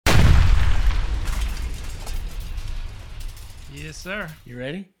Yes, sir. You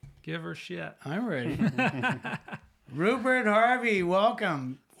ready? Give her shit. I'm ready. Rupert Harvey,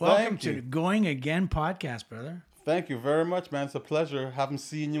 welcome. Welcome to the Going Again podcast, brother. Thank you very much, man. It's a pleasure. Haven't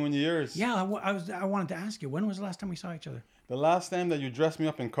seen you in years. Yeah, I wanted to ask you, when was the last time we saw each other? The last time that you dressed me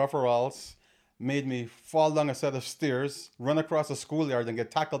up in coveralls, made me fall down a set of stairs, run across a schoolyard, and get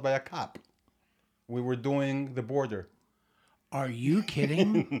tackled by a cop. We were doing the border. Are you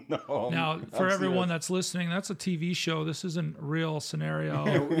kidding? No. Now, for I'm everyone serious. that's listening, that's a TV show. This isn't a real scenario.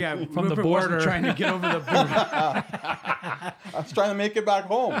 Yeah, From the Rupert border. wasn't trying to get over the border. I was trying to make it back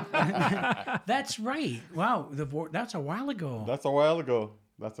home. That's right. Wow, that's a while ago. That's a while ago.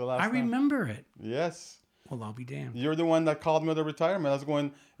 That's the last I time. remember it. Yes. Well, I'll be damned. You're the one that called me to retirement. I was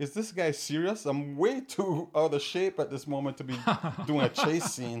going, is this guy serious? I'm way too out of shape at this moment to be doing a chase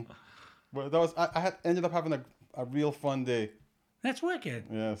scene. But that was I ended up having a real fun day. That's wicked.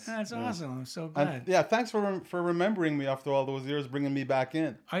 Yes. That's yes. awesome. I'm so glad. And, yeah, thanks for remembering me after all those years, bringing me back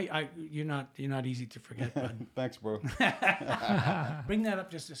in. You're not easy to forget, bud. Thanks, bro. Bring that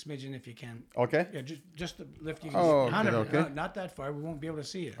up just a smidgen if you can. Okay. Yeah, just to lift you. Oh, okay, Not okay. Not that far. We won't be able to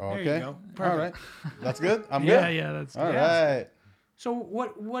see it. Okay. There you go. Perfect. All right. That's good. I'm Yeah, good. yeah, that's All good. right. So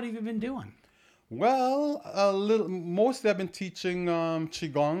what have you been doing? Well, a little. Mostly, I've been teaching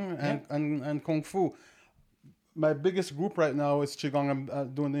qigong and kung fu. My biggest group right now is qigong.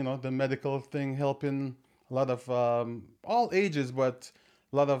 I'm doing the medical thing, helping a lot of all ages, but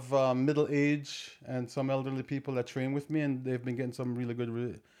a lot of middle age and some elderly people that train with me, and they've been getting some really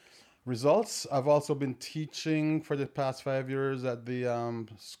good results. I've also been teaching for the past 5 years at the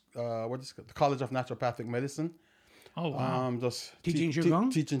the College of Naturopathic Medicine. Oh, wow. Just Teaching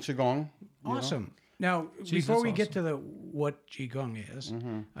qigong? Teaching qigong. you know. Awesome. Now, Jeez, before we that's get to what qigong is,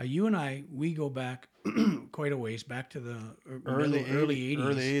 you and we go back quite a ways, back to the early 80s.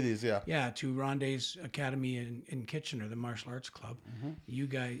 Early 80s, yeah. Yeah, to Rondé's Academy in Kitchener, the martial arts club. You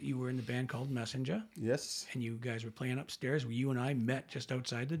were in the band called Messenjah, Yes, and you guys were playing upstairs. You and I met just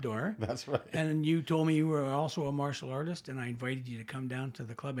outside the door. that's right. And you told me you were also a martial artist, and I invited you to come down to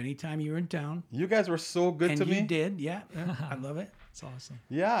the club anytime you were in town. You guys were so good And to you me. did, yeah. I love it. It's awesome.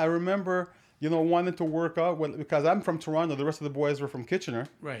 Yeah, I remember, wanting to work out because I'm from Toronto. The rest of the boys were from Kitchener.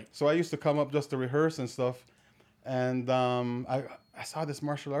 Right. So I used to come up just to rehearse and stuff. And I saw this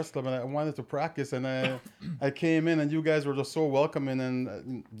martial arts club and I wanted to practice. And I came in and you guys were just so welcoming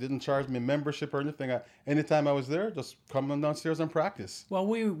and didn't charge me membership or anything. Anytime I was there, just come on downstairs and practice. Well,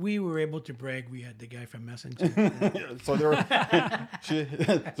 we were able to brag. We had the guy from Messenjah. So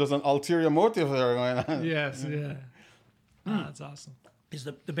there's an ulterior motive there going on. Yes, yeah. Ah, that's awesome. Is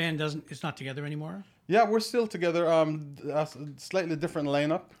the band it's not together anymore? Yeah, we're still together. A slightly different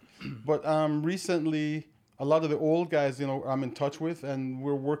lineup, but recently a lot of the old guys, I'm in touch with, and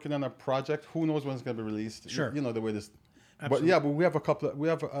we're working on a project. Who knows when it's going to be released? Sure. You know the way this. Absolutely. But yeah, we have a couple. We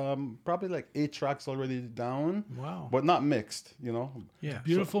have probably like 8 tracks already down. Wow. But not mixed. Yeah.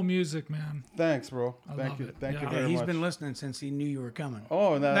 Beautiful music, man. Thanks, bro. I Thank love you. it. Thank you Yeah. very He's much. been listening since he knew you were coming.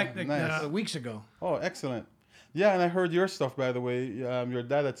 Oh, Like nice. weeks ago. Oh, excellent. Yeah, and I heard your stuff, by the way. Your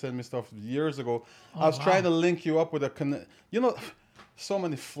dad had sent me stuff years ago. I was trying to link you up with so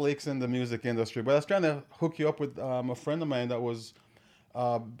many flakes in the music industry, but I was trying to hook you up with a friend of mine that was,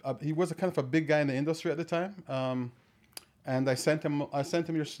 he was a kind of a big guy in the industry at the time. And I sent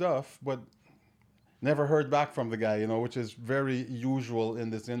him your stuff, but never heard back from the guy, which is very usual in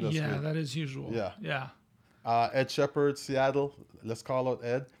this industry. Yeah, that is usual. Yeah. Yeah. Ed Shepard, Seattle. Let's call out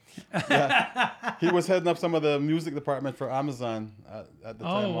Ed. Yeah. He was heading up some of the music department for Amazon at the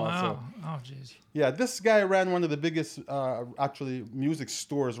time Oh, also. wow. Oh, jeez. Yeah, this guy ran one of the biggest, actually, music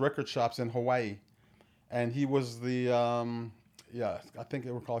stores, record shops in Hawaii. And he was the, I think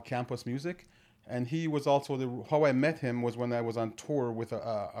they were called Campus Music. And he was also, how I met him was when I was on tour with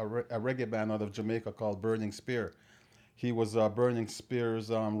a reggae band out of Jamaica called Burning Spear. He was Burning Spear's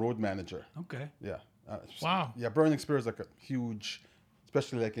road manager. Okay. Yeah. Wow. Yeah, Burning Spear is like a huge,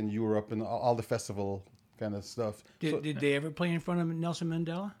 especially like in Europe and all the festival kind of stuff. Did they ever play in front of Nelson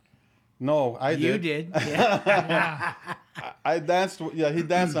Mandela? No, I did. You did. Yeah. I danced. Yeah, he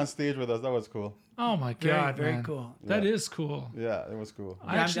danced on stage with us. That was cool. Oh, my God, very man. cool. That is cool. Yeah, it was cool.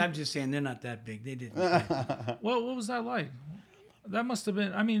 I'm just saying they're not that big. They didn't. play. What was that like? That must have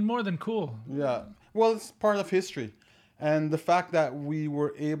been, more than cool. Yeah. Well, it's part of history. And the fact that we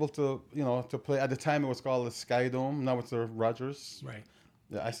were able to, to play, at the time it was called the Sky Dome. Now it's the Rogers. Right.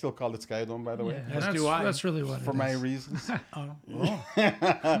 Yeah, I still call it Sky Dome, by the way. Yeah, do I. that's really what For it my is. reasons. Oh.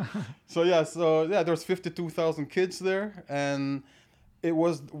 So there was 52,000 kids there, and it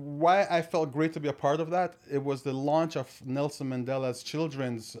was why I felt great to be a part of that. It was the launch of Nelson Mandela's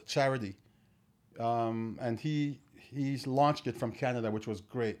children's charity, and he he launched it from Canada, which was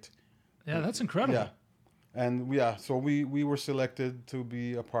great. Yeah, that's incredible. Yeah. And so we were selected to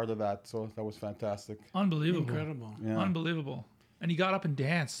be a part of that. So that was fantastic. Unbelievable. Incredible. Yeah. Unbelievable. And he got up and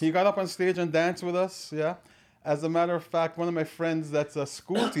danced. He got up on stage and danced with us. Yeah. As a matter of fact, one of my friends that's a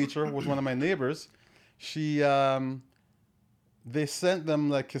school teacher was one of my neighbors. They sent them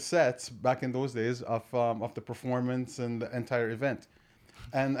like cassettes back in those days of the performance and the entire event.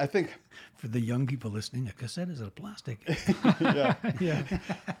 And I think For the young people listening, a cassette is a plastic. yeah. Yeah.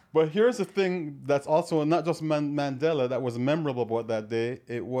 But here's the thing that's also not just Mandela that was memorable about that day.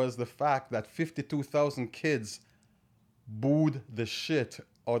 It was the fact that 52,000 kids booed the shit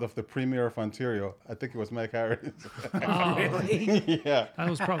out of the Premier of Ontario. I think it was Mike Harris. Oh, Really? Yeah. that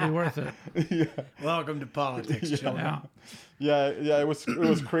was probably worth it. Yeah. Welcome to politics, children. Yeah. Yeah, it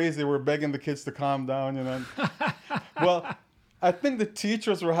was crazy. We're begging the kids to calm down, you know. Well, I think the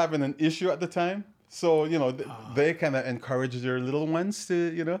teachers were having an issue at the time. So, you know, they kind of encouraged their little ones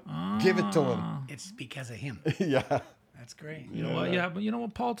to, you know, give it to them. It's because of him. Yeah. That's great. You know what? Yeah, but you know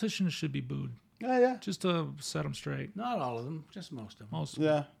what? Politicians should be booed Yeah. just to set them straight. Not all of them, just most of them. Most of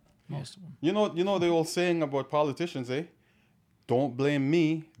them. Yeah. Most of them. You know the old saying about politicians, eh? Don't blame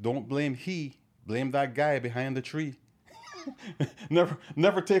me, don't blame he, blame that guy behind the tree.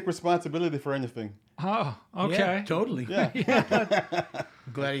 never take responsibility for anything. Oh, okay. Yeah, totally. Yeah.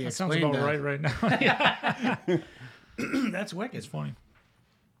 I'm glad you That sounds explained about that. right now. Yeah. That's wicked. It's funny.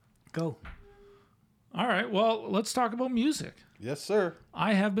 Go. All right. Well, let's talk about music. Yes, sir.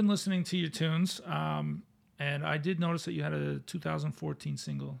 I have been listening to your tunes, and I did notice that you had a 2014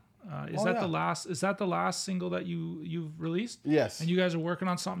 single. Is that the last single that you've released? Yes. And you guys are working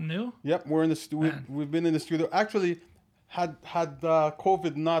on something new? Yep, we're in the studio. Man. We've been in the studio. Actually, had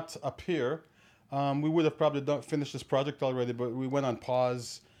COVID not appear, we would have probably finished this project already. But we went on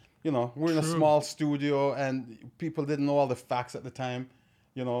pause. You know, we're in a True. small studio, and people didn't know all the facts at the time.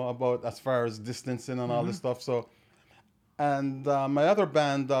 You know, about as far as distancing and all this stuff. So, and my other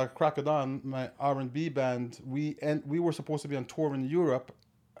band, Crocodon, my R&B band, we were supposed to be on tour in Europe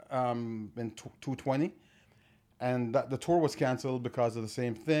in 2020, and the tour was canceled because of the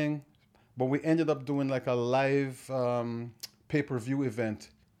same thing. But we ended up doing like a live pay-per-view event.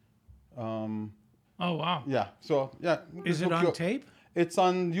 Oh, wow. Yeah. So yeah. Is it on tape? It's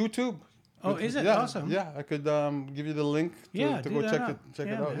on YouTube. Oh, is it? Yeah, Awesome. Yeah, I could give you the link to do go that check out. it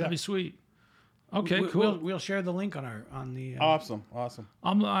Yeah, out. man. Yeah. That'd be sweet. Okay, We- cool. We'll share the link on the. Awesome.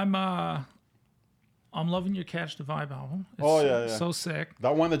 I'm loving your Catch the Vibe album. It's Oh, yeah. so sick.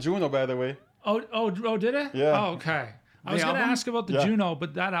 That won the Juno, by the way. Oh, did it? Yeah. Oh, okay. I was going to album? ask about the Yeah. Juno,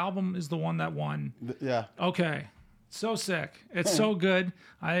 but that album is the one that won. Yeah. Okay. So sick. It's so good.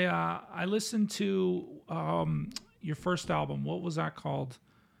 I listened to your first album. What was that called?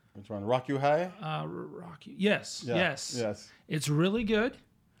 Which one? Rock You High? Rocky. Yes. Yeah. Yes. Yes. It's really good.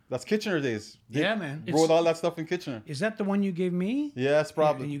 That's Kitchener days. They Yeah, man. wrote all that stuff in Kitchener. Is that the one you gave me? Yes,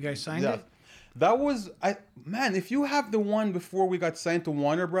 probably. And you guys signed Yeah. it? That was man, if you have the one before we got signed to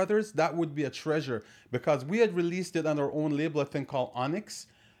Warner Brothers, that would be a treasure because we had released it on our own label, a thing called Onyx.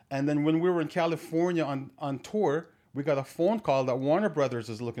 And then when we were in California on tour, we got a phone call that Warner Brothers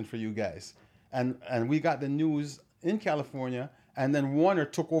is looking for you guys. And we got the news in California, and then Warner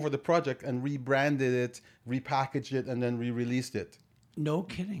took over the project and rebranded it, repackaged it, and then re-released it. No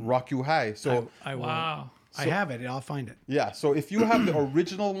kidding. Rock You High. So I will. Wow. I have it. I'll find it. yeah, so if you have the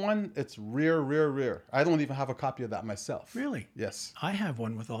original one, it's rare. I don't even have a copy of that myself. Really? Yes. I have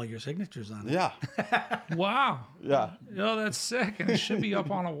one with all your signatures on it. Yeah. Wow. Yeah. Yo, that's sick. And it should be up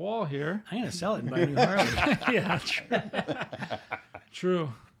on a wall here. I'm gonna sell it and buy a new Harley. Yeah.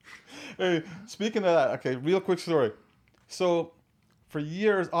 True. Hey, speaking of that, okay, real quick story. So, for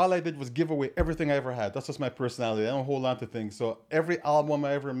years, all I did was give away everything I ever had. That's just my personality. I don't hold on to things. So, every album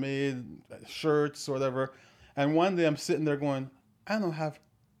I ever made, shirts, or whatever. And one day I'm sitting there going, I don't have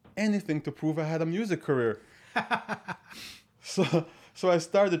anything to prove I had a music career. So I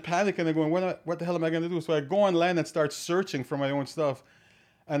started panicking and going, what the hell am I going to do? So I go online and start searching for my own stuff.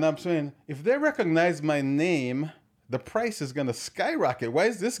 And I'm saying, if they recognize my name, the price is going to skyrocket. Why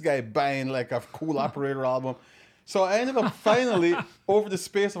is this guy buying like a Cool Operator album? So I ended up finally, over the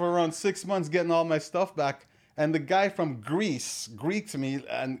space of around 6 months, getting all my stuff back. And the guy from Greece greeted me,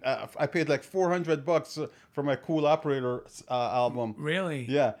 and I paid like $400 for my Cool Operator album. Really?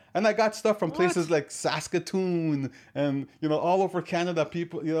 Yeah, and I got stuff from places like Saskatoon and all over Canada.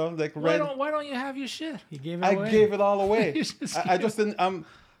 People, like Why don't you have your shit? You gave it away? I gave it all away. You just I just didn't.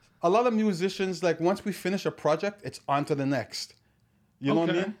 A lot of musicians, like once we finish a project, it's on to the next. You know what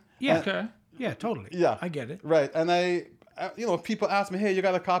I Okay. mean? Yeah. Okay. Yeah, totally. Yeah, I get it. Right, and I people ask me, hey, you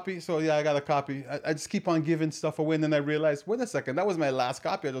got a copy? So yeah, I got a copy. I just keep on giving stuff away, and then I realize, wait a second, that was my last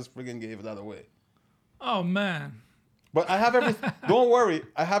copy. I just friggin' gave that away. Oh man. But I have everything. Don't worry,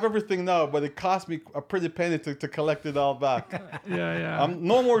 I have everything now. But it cost me a pretty penny to collect it all back. Yeah.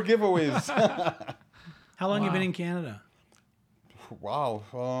 No more giveaways. How long you been in Canada?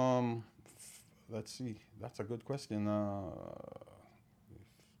 Wow. Let's see. That's a good question.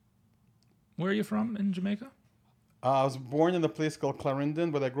 Where are you from in Jamaica? I was born in a place called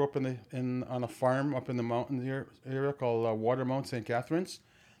Clarendon, but I grew up on a farm up in the mountain area called Watermount, St. Catharines.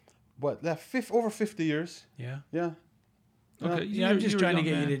 But over 50 years. Yeah. Yeah. Okay. Yeah, I'm just trying to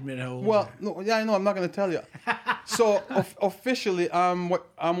get you to admit how old. Well, no, yeah, I know. I'm not going to tell you. So officially, I'm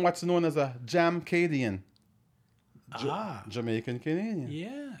what's known as a Jamcadian. Jamaican Canadian.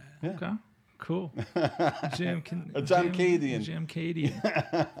 Yeah. Okay. Cool. Jamcadian.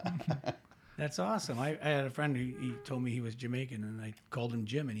 Jamcadian. That's awesome. I had a friend who he told me he was Jamaican, and I called him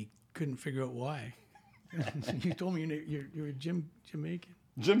Jim, and he couldn't figure out why. You told me you're Jamaican.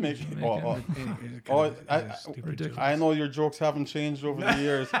 Jamaican. Ridiculous. I know your jokes haven't changed over the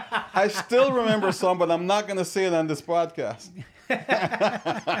years. I still remember some, but I'm not going to say it on this podcast.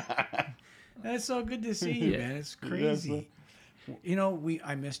 That's so good to see you, man. It's crazy. Yes,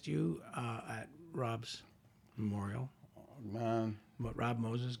 I missed you at Rob's memorial. Oh, man. But Rob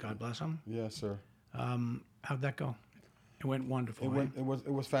Moses, God bless him. Yes, sir. How'd that go? It went wonderful. It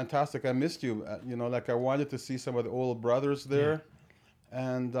was fantastic. I missed you. I wanted to see some of the old brothers there. Yeah.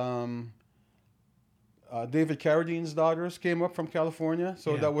 And David Carradine's daughters came up from California.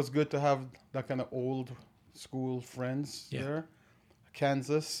 So that was good to have that kind of old school friends there.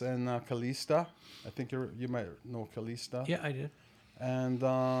 Kansas and Calista. I think you might know Calista. Yeah, I did. And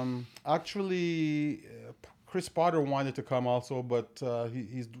actually, Chris Potter wanted to come also, but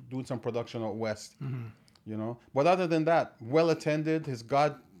he's doing some production out west. Mm-hmm. But other than that, well attended. His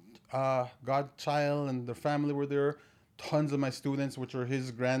godchild and the family were there. Tons of my students, which are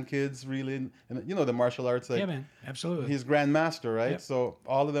his grandkids, really, and the martial arts. Yeah, man, absolutely. He's grandmaster, right? Yep. So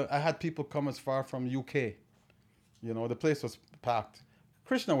all of them. I had people come as far from UK. The place was packed.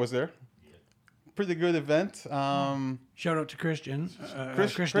 Krishna was there. Pretty good event. Shout out to Christian.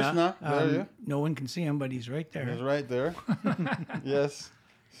 Krishna. No one can see him, but he's right there. He's right there. Yes.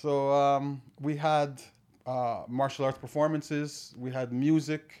 So we had martial arts performances. We had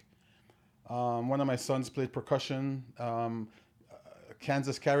music. One of my sons played percussion.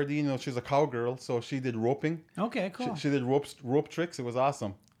 Kansas Carradine, she's a cowgirl, so she did roping. Okay, cool. She did rope tricks. It was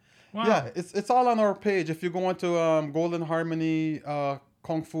awesome. Wow. Yeah, it's all on our page. If you go onto Golden Harmony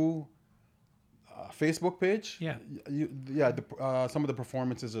Kung Fu Facebook page, some of the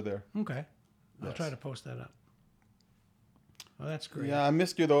performances are there. Okay, I'll try to post that up. Well, that's great. Yeah, I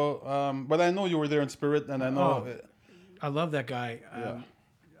missed you though, but I know you were there in spirit, and I know. I love that guy.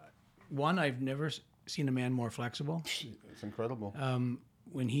 One, I've never seen a man more flexible. It's incredible.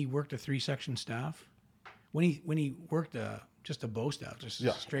 When he worked a 3-section staff, when he worked just a bow staff, just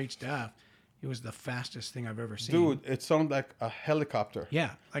a straight staff, it was the fastest thing I've ever seen. Dude, it sounded like a helicopter.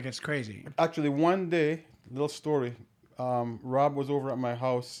 Yeah, like it's crazy. Actually, one day, little story, Rob was over at my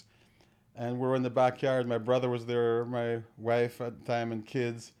house, and we're in the backyard. My brother was there, my wife at the time, and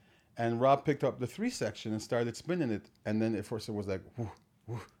kids. And Rob picked up the 3-section and started spinning it. And then at first it was like, woof,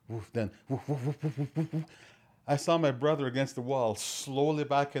 woof, woof, then woof, woof, woof, woof, woof, woof. I saw my brother against the wall, slowly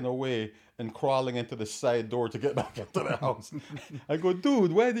backing away and crawling into the side door to get back into the house. I go,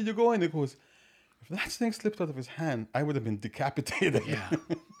 dude, where did you go in? He goes, if that thing slipped out of his hand, I would have been decapitated. Yeah.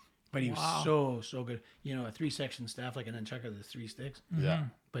 But he was so good. A 3-section staff, like an nunchuck of the 3 sticks. Yeah.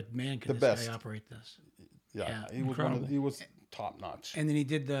 But man, can this guy operate this? Yeah. He was top notch. And then he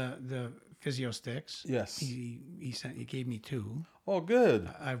did the physio sticks. Yes. He gave me 2. Oh, good.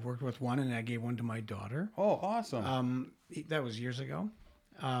 I've worked with one, and I gave one to my daughter. Oh, awesome. That was years ago.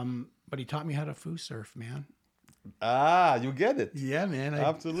 But he taught me how to foo surf, man. Ah, you get it. Yeah, man.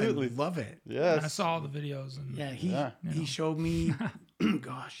 Absolutely. I love it. Yes. I saw all the videos. And He showed me,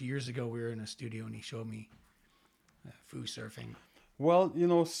 years ago we were in a studio and he showed me foo surfing. Well,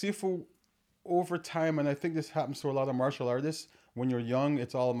 Sifu, over time, and I think this happens to a lot of martial artists, when you're young,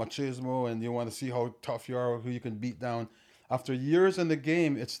 it's all machismo and you want to see how tough you are or who you can beat down. After years in the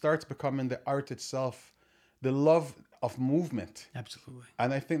game, it starts becoming the art itself, the love of movement. Absolutely.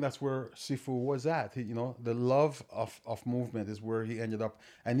 And I think that's where Sifu was at. The love of movement is where he ended up.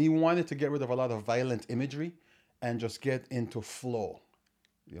 And he wanted to get rid of a lot of violent imagery and just get into flow.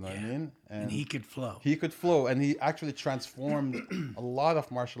 You know what I mean? And he could flow. He could flow. And he actually transformed a lot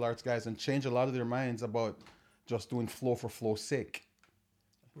of martial arts guys and changed a lot of their minds about just doing flow for flow's sake.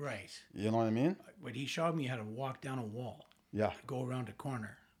 Right. You know what I mean? But he showed me how to walk down a wall, Yeah. go around a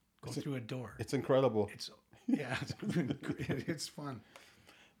corner, go through a door. It's incredible. It's fun.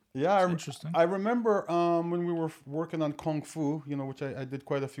 Yeah, interesting. I remember when we were working on Kung Fu, you know, which I did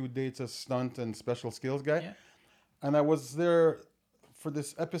quite a few dates as stunt and special skills guy. Yeah. And I was there for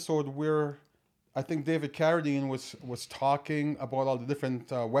this episode where I think David Carradine was talking about all the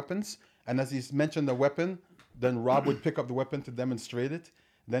different weapons. And as he's mentioned the weapon, then Rob would pick up the weapon to demonstrate it.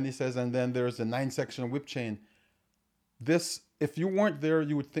 Then he says, and then there's a 9-section whip chain. This, if you weren't there,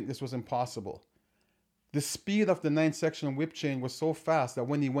 you would think this was impossible. The speed of the 9-section whip chain was so fast that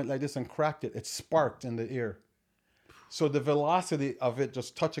when he went like this and cracked it, it sparked in the air. So the velocity of it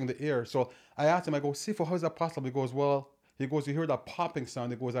just touching the air. So I asked him, I go, Sifo, how is that possible? He goes, you hear that popping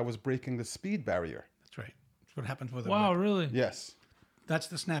sound. He goes, I was breaking the speed barrier. That's right. That's what happens with a Wow, whip. really? Yes. That's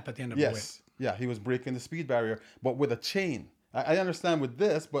the snap at the end of a whip. Yes. Yeah, he was breaking the speed barrier, but with a chain. I understand with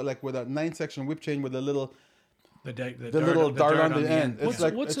this, but like with a 9-section whip chain with a little... The little dart on the end. It's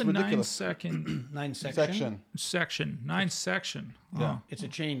what's a ridiculous. 9-second 9-section? section? 9-section. Yeah. It's a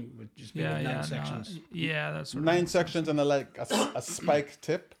chain with just 9 sections. That's what 9 sections and a spike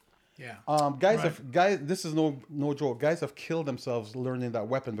tip. Yeah. Guys, this is no joke. Guys have killed themselves learning that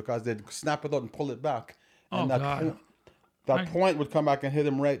weapon because they'd snap it out and pull it back. And that point would come back and hit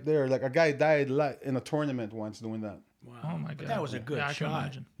him right there. Like a guy died in a tournament once doing that. Wow. Oh my God. But that was a good I can shot.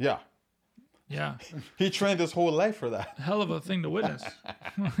 imagine. Yeah. Yeah. He trained his whole life for that. Hell of a thing to witness.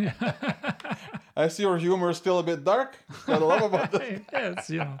 I see your humor is still a bit dark. Gotta love about this.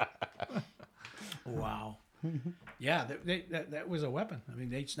 It's, Wow. Yeah, that was a weapon. I mean,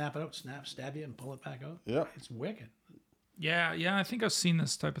 they'd snap it out, stab you, and pull it back out. Yeah. It's wicked. Yeah. I think I've seen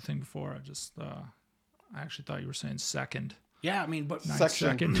this type of thing before. I actually thought you were saying second. Yeah, I mean, but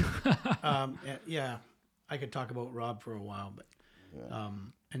Second. yeah, I could talk about Rob for a while, but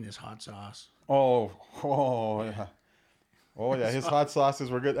and his hot sauce. Oh yeah. His hot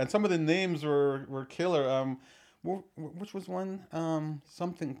sauces were good, and some of the names were killer. Which was one?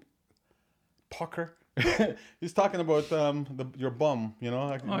 Something pucker. He's talking about your bum. You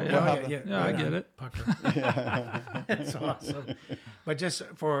know. I get it. Pucker. Yeah, it's awesome. But just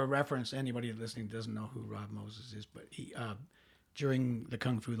for reference, anybody listening doesn't know who Rob Moses is, but he during the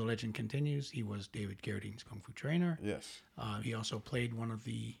Kung Fu: The Legend Continues, he was David Carradine's Kung Fu trainer. Yes. He also played one of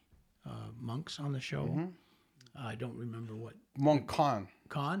the monks on the show. Mm-hmm. I don't remember what. Monk Khan.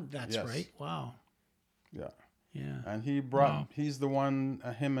 Khan, that's right. Wow. Yeah. Yeah. And he's the one,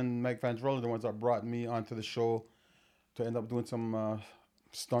 him and Mike Vandrella are the ones that brought me onto the show to end up doing some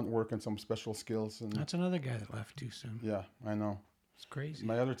stunt work and some special skills. And that's another guy that left too soon. Yeah, I know. It's crazy.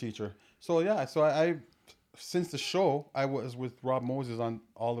 My other teacher. So yeah, I since the show, I was with Rob Moses on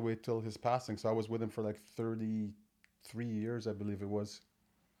all the way till his passing. So I was with him for like 33 years, I believe it was,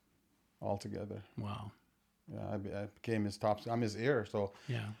 altogether. Wow. Yeah, I became his top. I'm his heir. So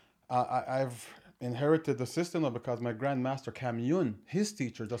yeah, I've inherited the system because my grandmaster Cam Yun, his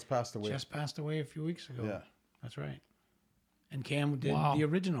teacher, just passed away. Just passed away a few weeks ago. Yeah, that's right. And Cam did the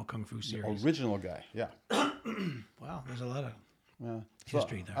original Kung Fu series. The original guy. Yeah. Wow, there's a lot of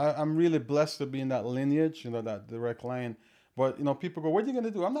history there. I'm really blessed to be in that lineage, you know, that direct line. But you know, people go, "What are you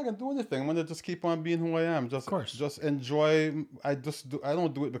gonna do?" I'm not gonna do anything. I'm gonna just keep on being who I am. Just, of course. Just enjoy. I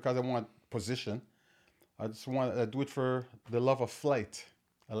don't do it because I want position. I do it for the love of flight.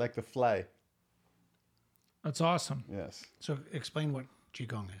 I like to fly. That's awesome. Yes. So explain what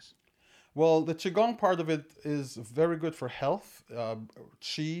Qigong is. Well, the Qigong part of it is very good for health.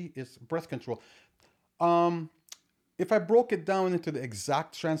 Qi is breath control. If I broke it down into the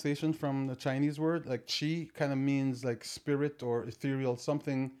exact translation from the Chinese word, like Qi kind of means like spirit or ethereal,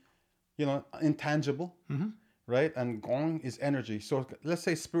 something, you know, intangible, right? And Gong is energy. So let's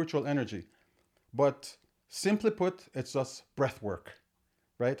say spiritual energy. But simply put, it's just breath work,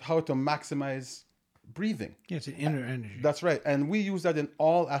 right? How to maximize breathing. Yeah, it's an inner energy. That's right. And we use that in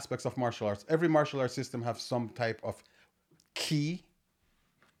all aspects of martial arts. Every martial arts system has some type of ki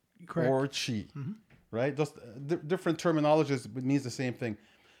or chi, right? Just different terminologies, but means the same thing.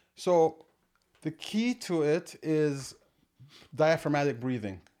 So the key to it is diaphragmatic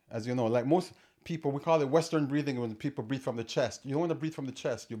breathing. As you know, like most people, we call it Western breathing when people breathe from the chest. You don't want to breathe from the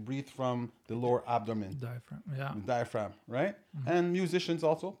chest. You breathe from the lower abdomen. Diaphragm, yeah. The diaphragm, right? And musicians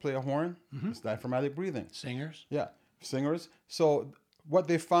also play a horn. It's diaphragmatic breathing. Singers. Yeah, singers. So what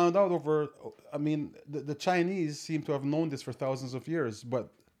they found out the Chinese seem to have known this for thousands of years,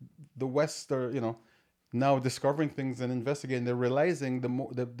 but the West are, you know, now discovering things and investigating. They're realizing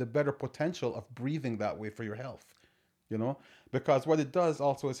the better potential of breathing that way for your health. You know, because what it does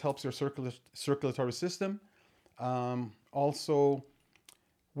also is helps your circulatory system. Also,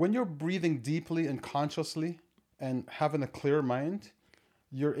 when you're breathing deeply and consciously and having a clear mind,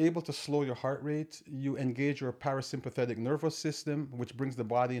 you're able to slow your heart rate. You engage your parasympathetic nervous system, which brings the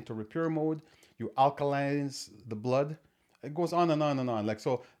body into repair mode. You alkalinize the blood. It goes on and on and on. Like,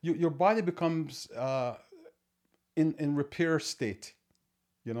 so your body becomes in repair state.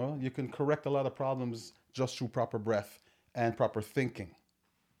 You know, you can correct a lot of problems just through proper breath and proper thinking.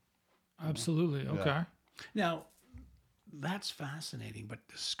 Absolutely. Okay. Yeah. Now, that's fascinating, but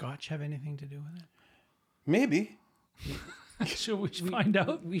does Scotch have anything to do with it? Maybe. Should we find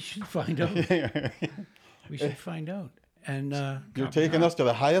out? We should find out. We should find out. And You're taking us to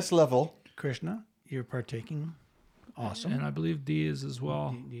the highest level. Krishna, you're partaking. Awesome. And I believe D is as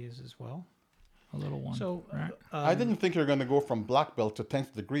well. D is as well. A little one. So right? I didn't think you were going to go from black belt to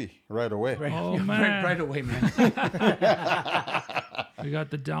 10th degree right away. Right, Oh, man. right away, man. We got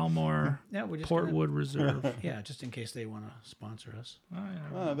the Dalmore Yeah, we're just Portwood Reserve. Yeah, just in case they want to sponsor us. Oh,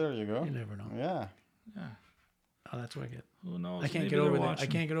 yeah. Ah, there you go. You never know. Yeah. Oh, that's wicked. Who knows? I can't Maybe get over they're that. I watching.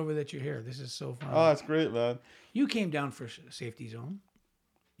 can't get over that you're here. This is so fun. Oh, that's great, man. You came down for safety zone.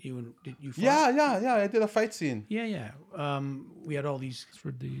 Did you? Fought? Yeah. I did a fight scene. Yeah. We had all these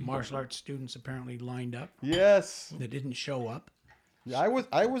For the martial arts students apparently lined up Yes. that didn't show up. Yeah,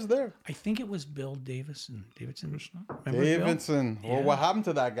 I was there. I think it was Bill Davidson. Remember Bill? Davidson. Yeah. Well, what happened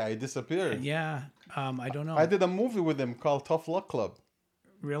to that guy? He disappeared. Yeah. I don't know. I did a movie with him called Tough Luck Club.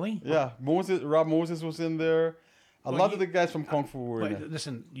 Really? Yeah. Rob Moses was in there. A lot you- of the guys from Kung Fu were in But there.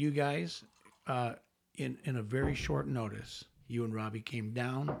 listen, you guys, in a very short notice, you and Robbie came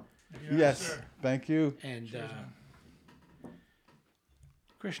down, Yes. Thank you. and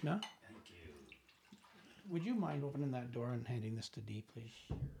Krishna. Thank you. Would you mind opening that door and handing this to Dee, please?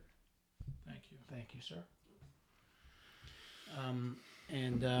 Thank you. Thank you, sir.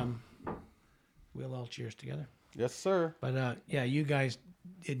 We'll all cheers together. Yes, sir. But yeah, you guys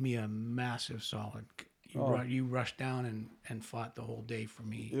did me a massive solid. You rushed down and fought the whole day for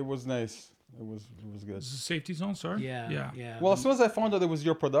me. It was nice. It was good. This is a safety zone, sir? Yeah. Well, as soon as I found out it was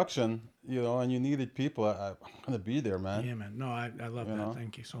your production, and you needed people, I'm gonna be there, man. Yeah, man. No, I love that. know?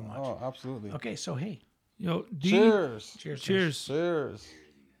 Thank you so much. Oh, absolutely. Okay, so hey, Yo, D. Cheers. cheers. Cheers. Cheers.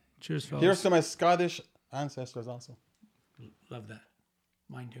 Cheers, fellas. Here's to my Scottish ancestors also. Love that.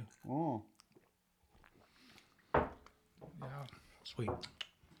 Mine too. Oh. Yeah. Sweet.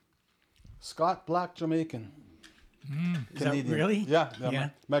 Scott Black Jamaican. Is that really? Yeah. Yeah.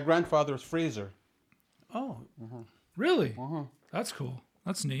 My grandfather was Fraser. Oh, Really? That's cool.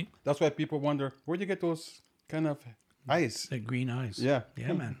 That's neat. That's why people wonder, where'd you get those kind of eyes? the green eyes. Yeah.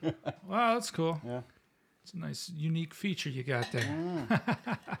 Yeah, man. Wow, that's cool. Yeah. It's a nice, unique feature you got there.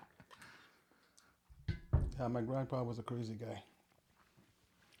 Yeah, my grandpa was a crazy guy.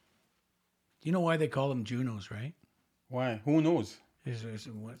 You know why they call them Junos, right? Why? Who knows?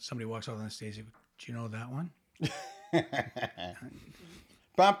 Somebody walks out on the stage. Do you know that one?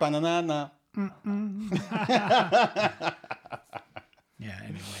 Ba-ba-na-na-na. Yeah.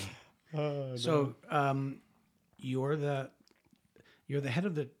 Anyway. So you're the head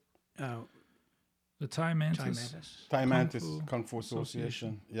of the The Thai Mantis. Thai Mantis. Thai Mantis Fu Kung Fu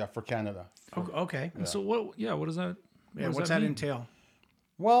Association. Yeah, for Canada. Oh, okay. And so what? Yeah, what does that? Yeah, does what's that mean? entail?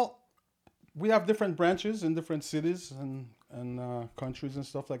 Well, we have different branches in different cities and countries and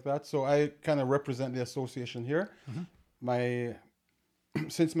stuff like that. So I kind of represent the association here.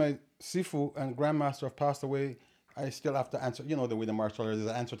 Since my Sifu and Grandmaster have passed away, I still have to answer. You know the way the martial arts is,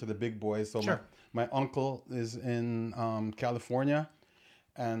 an answer to the big boys. So Sure. my uncle is in California,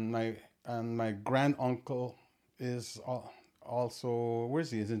 and my grand uncle is also where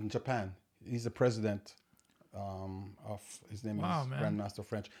is he? He's in Japan. He's the president of his name Wow, is man. Grandmaster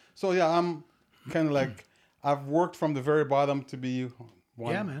French. So yeah, I'm kind of like I've worked from the very bottom to be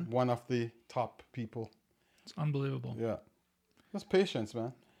one of the top people. It's unbelievable. Yeah, just patience,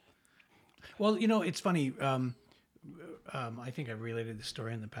 man. Well, it's funny. I think I've related this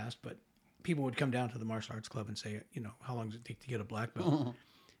story in the past, but people would come down to the martial arts club and say, how long does it take to get a black belt?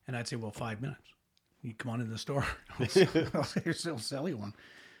 And I'd say, well, 5 minutes. You come on in the store. I'll sell you one.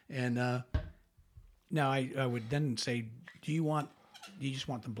 And now I would then say, do you just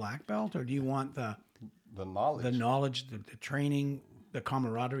want the black belt, or do you want the knowledge, the training, the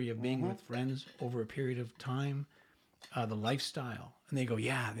camaraderie of being with friends over a period of time, the lifestyle? And they go,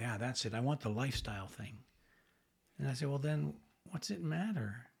 yeah, that's it. I want the lifestyle thing. And I say, well, then what's it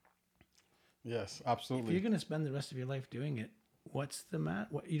matter? Yes, If absolutely. you're going to spend the rest of your life doing it, what's the matter?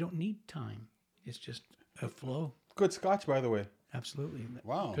 You don't need time. It's just a flow. Good scotch, by the way. Absolutely.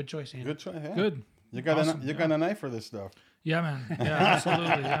 Wow. Good choice, Andy. Good choice. Yeah. Good. You got Awesome, you got an eye for this stuff. Yeah, man. Yeah,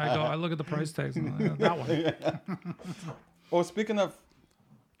 absolutely. Yeah, I look at the price tags and that one. Oh, speaking of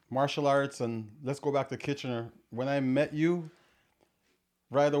martial arts, and let's go back to Kitchener. When I met you,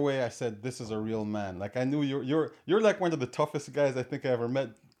 right away I said, "This is a real man." Like I knew you're like one of the toughest guys I think I ever met.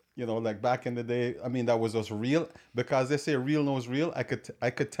 You know, like back in the day. I mean, that was just real, because they say real knows real. I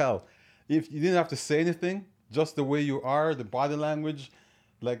could tell. If you didn't have to say anything, just the way you are, the body language,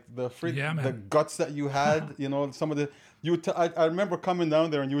 like the the guts that you had. You know, some of the I remember coming down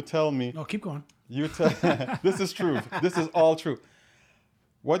there and you would tell me. No, keep going. You tell. This is true. This is all true.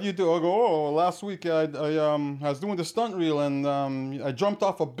 What do you do? I go, oh, last week I was doing the stunt reel, and I jumped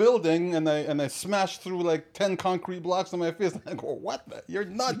off a building and I smashed through like 10 concrete blocks on my face. I go, what? You're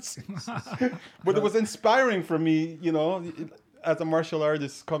nuts. But it was inspiring for me, you know, as a martial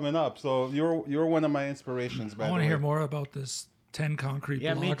artist coming up. So you're one of my inspirations. I want to hear more about this 10 concrete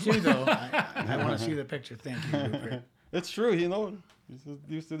blocks. Yeah, me too, though. I want to see the picture. Thank you, Rupert. It's true, you know.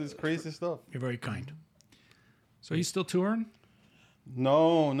 Used to this crazy stuff. You're very kind. So you still touring?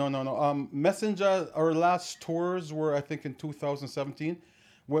 No. Messenjah, our last tours were, I think, in 2017.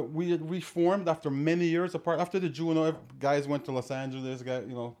 We had reformed after many years apart. After the Juno, guys went to Los Angeles.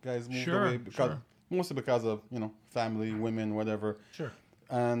 Guys moved away mostly because of family, women, whatever. Sure.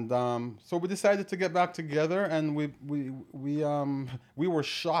 And so we decided to get back together, and we were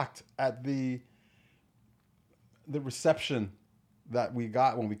shocked at the reception that we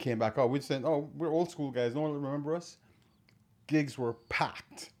got when we came back out. We said, "Oh, we're old school guys. No one remember us." Gigs were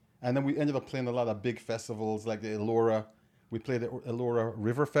packed, and then we ended up playing a lot of big festivals like the Elora. We played the Elora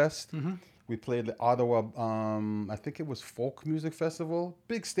River Fest. Mm-hmm. We played the Ottawa, I think it was Folk Music Festival.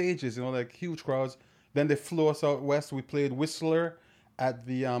 Big stages, like huge crowds. Then they flew us out west. We played Whistler at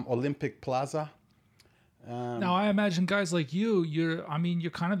the Olympic Plaza. Now I imagine guys like you're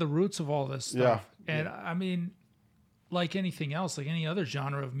kind of the roots of all this stuff. Yeah. And I mean, like anything else, like any other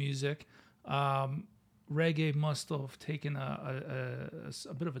genre of music, reggae must have taken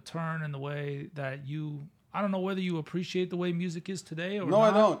a bit of a turn in the way that I don't know whether you appreciate the way music is today or no,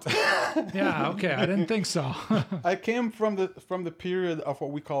 not. I don't. Yeah, okay, I didn't think so. I came from the period of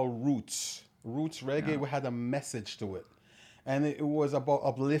what we call roots. Roots reggae had a message to it. And it was about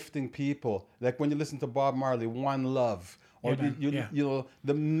uplifting people. Like when you listen to Bob Marley, One Love, or the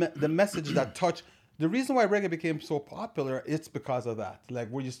message that touched. The reason why reggae became so popular, it's because of that. Like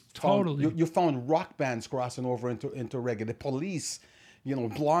where you found rock bands crossing over into reggae. The Police,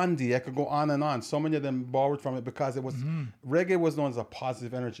 Blondie. I could go on and on. So many of them borrowed from it because it was reggae was known as a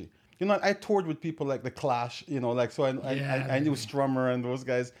positive energy. I toured with people like the Clash. I knew Strummer and those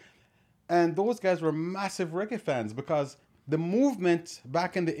guys, and those guys were massive reggae fans because the movement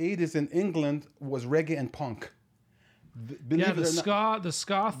back in the 80s in England was reggae and punk. The ska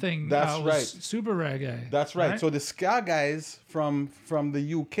thing was super reggae. That's right. So the ska guys from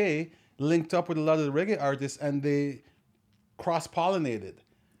the UK linked up with a lot of the reggae artists, and they cross-pollinated.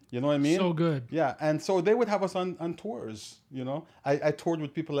 You know what I mean? So good. Yeah, and so they would have us on tours. I toured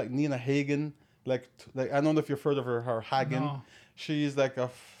with people like Nina Hagen. Like I don't know if you've heard of her Hagen. No. She's like a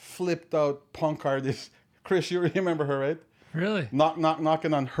flipped out punk artist. Chris, you remember her, right? Really?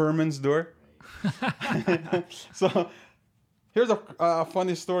 Knocking on Herman's door. So here's a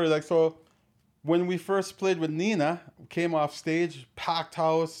funny story. Like, so when we first played with Nina, came off stage, packed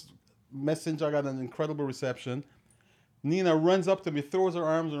house, Messenjah got an incredible reception. Nina runs up to me, throws her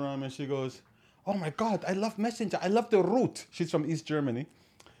arms around me, and she goes, "Oh my God, I love Messenjah. I love the root." She's from East Germany.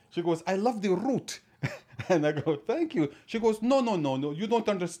 She goes, "I love the root." And I go, "Thank you." She goes, No, you don't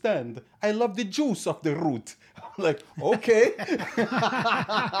understand. I love the juice of the root. I'm like, okay.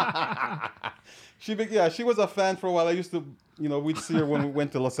 She was a fan for a while. I used to, we'd see her when we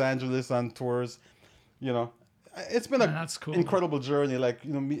went to Los Angeles on tours. It's been incredible journey. Like,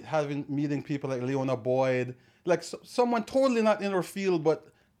 meeting people like Leona Boyd, like someone totally not in her field, but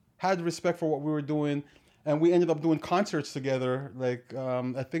had respect for what we were doing. And we ended up doing concerts together. Like,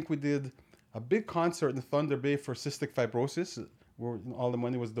 I think we did a big concert in Thunder Bay for cystic fibrosis, where all the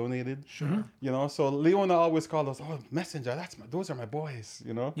money was donated. Sure. So Leona always called us, "Oh, Messenjah, those are my boys."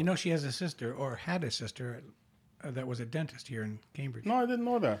 She has a sister, or had a sister, that was a dentist here in Cambridge. No, I didn't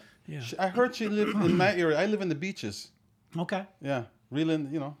know that. Yeah. I heard she lived in my area. I live in the Beaches. Okay. Yeah, really,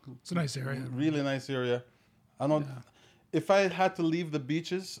 it's a nice area. Really nice area. I don't. Yeah. If I had to leave the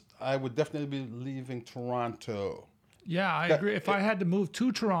Beaches, I would definitely be leaving Toronto. Yeah, I agree. If I had to move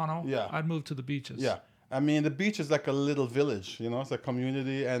to Toronto, I'd move to the Beaches. Yeah. I mean, the Beach is like a little village, it's a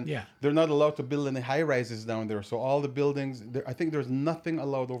community, and they're not allowed to build any high-rises down there. So all the buildings, I think there's nothing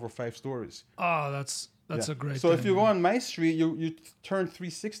allowed over 5 stories. Oh, that's a great So thing. if you go on my street, you turn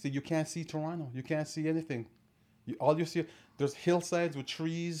 360, you can't see Toronto. You can't see anything. All you see, there's hillsides with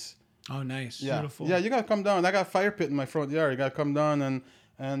trees. Oh, nice. Yeah. Beautiful. Yeah, you got to come down. I got a fire pit in my front yard. You got to come down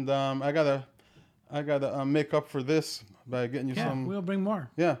and I gotta make up for this by getting you some. We'll bring more.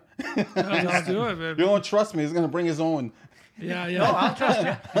 Yeah. Let's do it, baby. You don't trust me? He's gonna bring his own. Yeah, No, I'll trust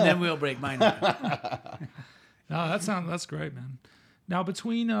you, and then we'll break mine. No, that's great, man. Now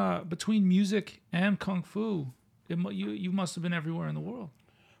between music and kung fu, you must have been everywhere in the world.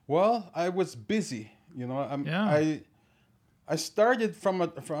 Well, I was busy. You know, I started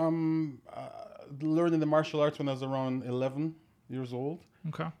from learning the martial arts when I was around 11 years old.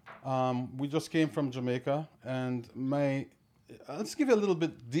 Okay. We just came from Jamaica, and let's give you a little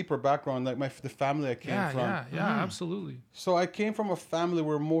bit deeper background, like the family I came from. Yeah, absolutely. So I came from a family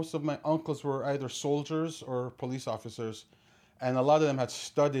where most of my uncles were either soldiers or police officers, and a lot of them had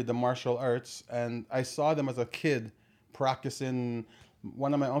studied the martial arts, and I saw them as a kid practicing.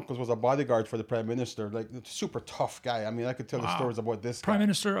 One of my uncles was a bodyguard for the prime minister, like a super tough guy. I mean, I could tell the stories about this Prime guy.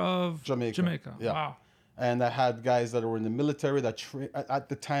 Minister of Jamaica. Yeah. Wow. And I had guys that were in the military that at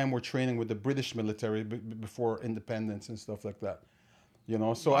the time were training with the British military before independence and stuff like that. You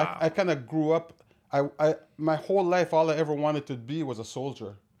know, so I kind of grew up. I my whole life, all I ever wanted to be was a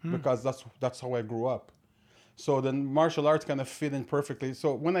soldier because that's how I grew up. So then martial arts kind of fit in perfectly.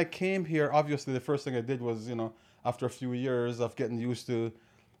 So when I came here, obviously the first thing I did was, you know, after a few years of getting used to,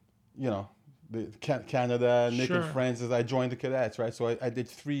 you know, Canada and making friends, as I joined the cadets, right? So I did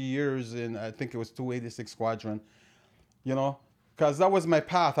 3 years in, I think it was 286 Squadron, you know, because that was my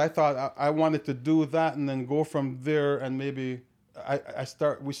path. I thought I wanted to do that and then go from there, and maybe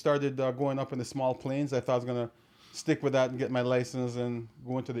we started going up in the small planes. I thought I was going to stick with that and get my license and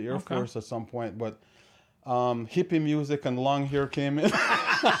go into the Air Force at some point, but hippie music and long hair came in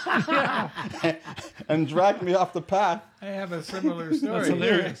and dragged me off the path. I have a similar story. That's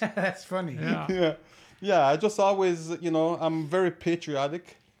hilarious. That's funny. Yeah. I just always, you know, I'm a very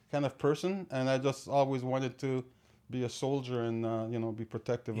patriotic kind of person, and I just always wanted to be a soldier and you know, be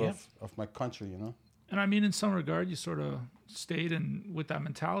protective of my country, you know. And I mean, in some regard, you sort of stayed with that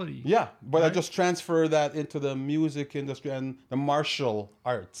mentality. Yeah, but right? I just transferred that into the music industry and the martial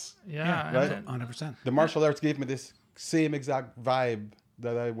arts. Yeah, right? 100%. The martial arts gave me this same exact vibe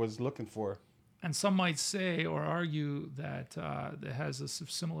that I was looking for. And some might say or argue that it has a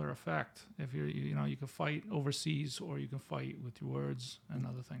similar effect. If you can fight overseas, or you can fight with your words and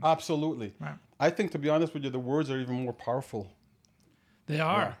other things. Absolutely. Right. I think, to be honest with you, the words are even more powerful. They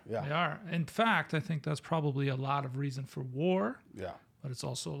are. Yeah. They are. In fact, I think that's probably a lot of reason for war. Yeah. But it's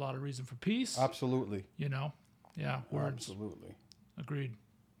also a lot of reason for peace. Absolutely. You know? Yeah, words. Absolutely. Agreed.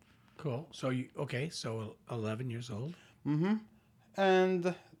 Cool. So so 11 years old. Mm-hmm.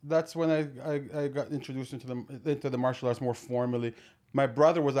 And that's when I got introduced into the martial arts more formally. My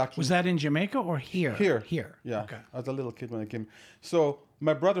brother was actually... Was that in Jamaica or here? Here. Yeah. Okay. I was a little kid when I came. So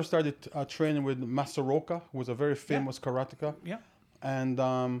my brother started training with Masaroka, who was a very famous karateka. Yeah. And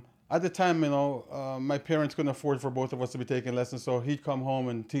at the time, you know, my parents couldn't afford for both of us to be taking lessons, so he'd come home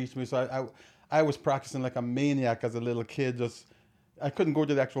and teach me. So I was practicing like a maniac as a little kid. I couldn't go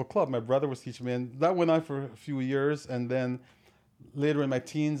to the actual club. My brother was teaching me, and that went on for a few years. And then later in my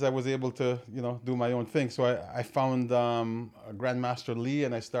teens, I was able to, you know, do my own thing. So I found Grandmaster Lee,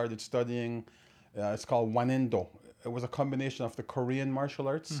 and I started studying. It's called Wanindo. It was a combination of the Korean martial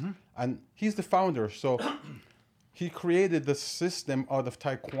arts, and he's the founder. So he created the system out of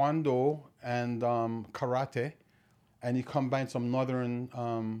Taekwondo and karate, and he combined some northern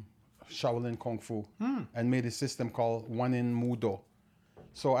Shaolin Kung Fu and made a system called Wanin Mudo.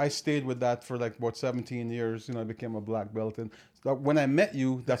 So I stayed with that for like about 17 years. You know, I became a black belt, and so when I met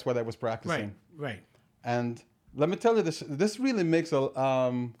you, that's what I was practicing. Right. And let me tell you this. This really makes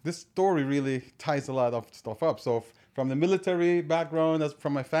this story really ties a lot of stuff up. So from the military background,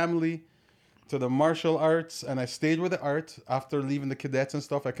 from my family, to the martial arts, and I stayed with the art after leaving the cadets and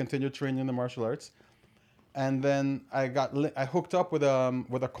stuff. I continued training in the martial arts, and then I hooked up with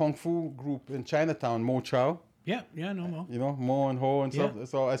a kung fu group in Chinatown, Mo Chow. Yeah, no Mo. You know, Mo and Ho and stuff.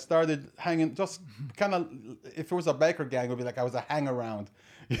 So I started hanging, just kind of, if it was a biker gang, it would be like I was a hang around.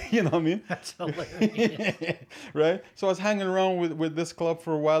 You know what I mean? That's hilarious. Right? So I was hanging around with this club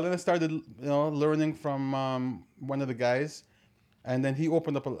for a while, and I started, you know, learning from one of the guys. And then he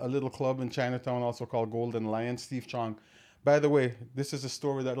opened up a little club in Chinatown also called Golden Lion, Steve Chong. By the way, this is a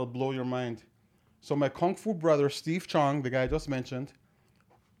story that'll blow your mind. So my Kung Fu brother, Steve Chong, the guy I just mentioned,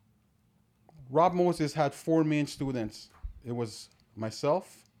 Rob Moses had 4 main students. It was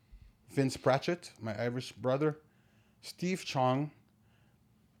myself, Vince Pratchett, my Irish brother, Steve Chong,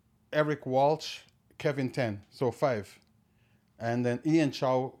 Eric Walsh, Kevin Ten. So 5. And then Ian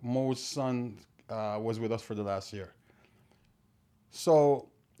Chow, Mo's son, was with us for the last year. So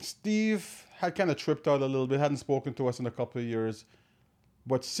Steve had kind of tripped out a little bit, hadn't spoken to us in a couple of years.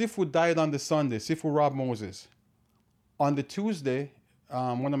 But Sifu died on the Sunday. Sifu Rob Moses. On the Tuesday,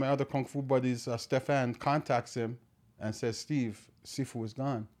 one of my other Kung Fu buddies, Stefan, contacts him and says, Steve, Sifu is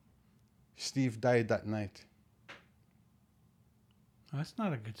gone. Steve died that night. That's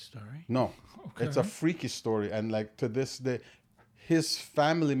not a good story. No. Okay. It's a freaky story. And like to this day, his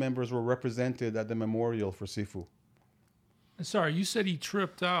family members were represented at the memorial for Sifu. Sorry, you said he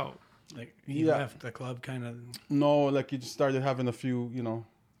tripped out. Like he left the club kind of... No, like he just started having a few,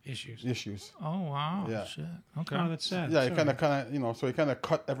 Issues. Oh, wow. Yeah. Shit. Okay. Oh, that's sad. Yeah, he kind of, so he kind of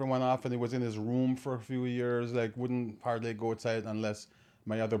cut everyone off, and he was in his room for a few years, like wouldn't hardly go outside unless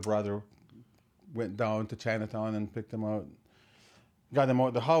my other brother went down to Chinatown and picked him out, got him out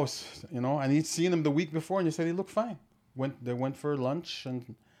of the house, and he'd seen him the week before, and he said he looked fine. They went for lunch,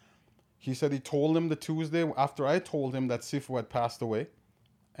 and he said he told him the Tuesday after I told him that Sifu had passed away,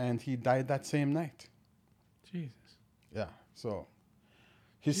 and he died that same night. Jesus. Yeah, so...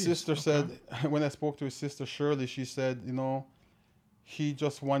 His sister said, when I spoke to his sister Shirley, she said, he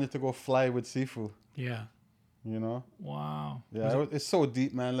just wanted to go fly with Sifu. Yeah. Wow. Yeah, it's so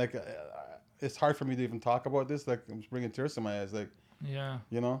deep, man. Like, it's hard for me to even talk about this. Like, I'm bringing tears to my eyes. Like, yeah.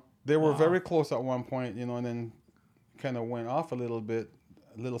 They were very close at one point, and then kind of went off a little bit,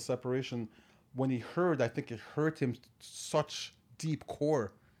 a little separation. When he heard, I think it hurt him such deep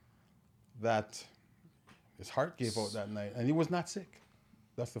core that his heart gave out that night. And he was not sick.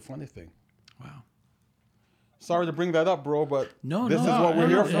 That's the funny thing. Wow. Sorry to bring that up, bro, but this is what we're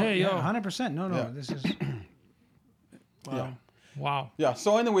here for. Yeah, 100%. No, this is... Wow. Yeah. Wow. Yeah,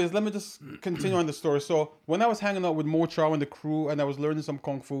 so anyways, let me just continue on the story. So when I was hanging out with Mo Chow and the crew and I was learning some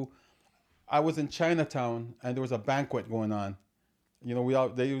Kung Fu, I was in Chinatown and there was a banquet going on.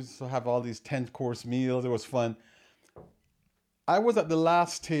 They used to have all these 10-course meals. It was fun. I was at the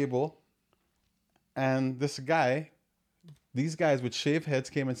last table and these guys with shaved heads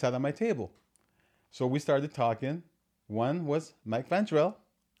came and sat on my table. So we started talking. One was Mike Vantrell.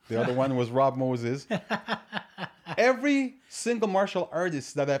 The other one was Rob Moses. Every single martial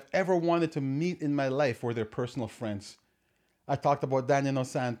artist that I've ever wanted to meet in my life were their personal friends. I talked about Daniel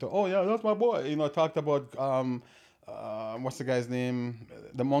Santo. Oh, yeah, that's my boy. I talked about, what's the guy's name?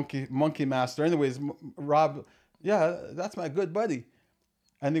 The monkey master. Anyways, Rob, yeah, that's my good buddy.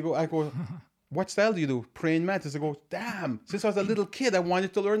 And I go... What style do you do? Praying mantis. I go, damn, since I was a little kid, I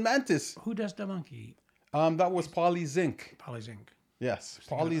wanted to learn mantis. Who does the monkey? That was Paulie Zink. Paulie Zink. Yes,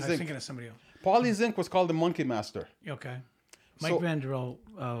 Paulie Zink. I was thinking of somebody else. Paulie Zink was called the Monkey Master. Okay. Mike Vanderell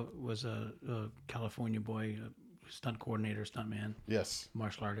was a California boy, a stunt coordinator, stuntman. Yes.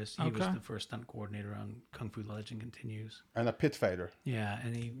 Martial artist. He was the first stunt coordinator on Kung Fu The Legend Continues. And a pit fighter. Yeah,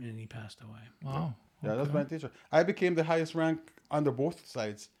 and he passed away. Wow. Yeah, that's my teacher. I became the highest rank under both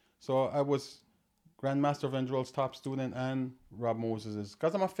sides. So I was Grandmaster Vanderell's top student and Rob Moses's.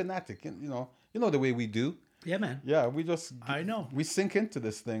 Because I'm a fanatic, you know the way we do. Yeah, man. Yeah, we just... I know. We sink into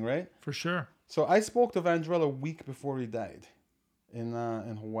this thing, right? For sure. So I spoke to Vanderell a week before he died in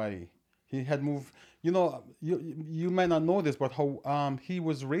Hawaii. He had moved... you might not know this, but he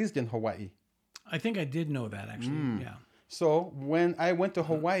was raised in Hawaii. I think I did know that, actually. Yeah. So when I went to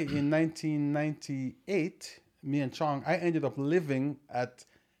Hawaii in 1998, me and Chong, I ended up living at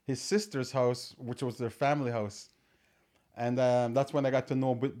his sister's house, which was their family house. And that's when I got to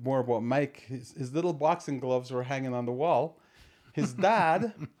know a bit more about Mike. His little boxing gloves were hanging on the wall. His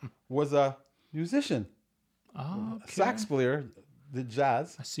dad was a musician, sax player, did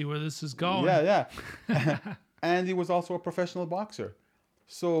jazz. I see where this is going. Yeah. And he was also a professional boxer.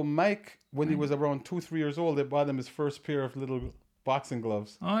 So Mike, when he was around 2-3 years old, they bought him his first pair of little boxing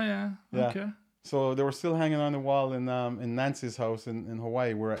gloves. Oh, yeah. Okay. So they were still hanging on the wall in Nancy's house in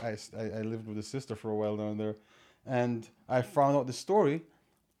Hawaii, where I lived with his sister for a while down there. And I found out the story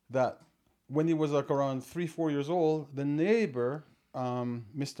that when he was like around 3-4 years old, the neighbor,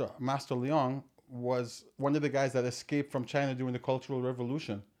 Mr. Master Leong, was one of the guys that escaped from China during the Cultural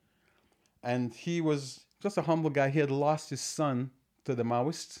Revolution. And he was just a humble guy. He had lost his son to the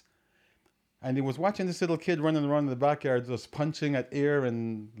Maoists. And he was watching this little kid running around in the backyard, just punching at air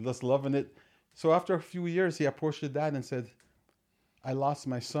and just loving it. So after a few years, he approached his dad and said, I lost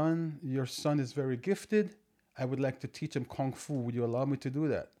my son. Your son is very gifted. I would like to teach him Kung Fu. Would you allow me to do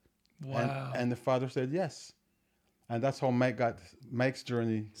that? Wow. And the father said yes. And that's how Mike's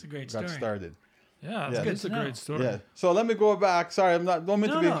journey got started. Yeah, that's a great story. Yeah. So let me go back. Sorry, don't mean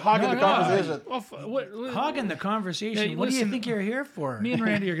to be hogging the conversation. Hogging the conversation. Hey, what do you think you're here for? Me and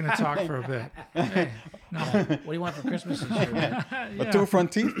Randy are going to talk for a bit. Hey, no. What do you want for Christmas this year? The 2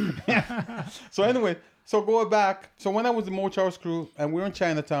 front teeth. So anyway, so going back. So when I was in Mo Chow's crew and we were in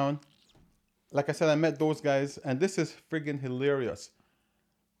Chinatown, like I said, I met those guys, and this is friggin' hilarious.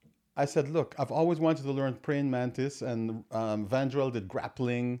 I said, look, I've always wanted to learn praying mantis, and Vandrel did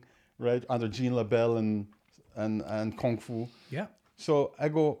grappling, right, under Jean LaBelle and Kung Fu. Yeah. So I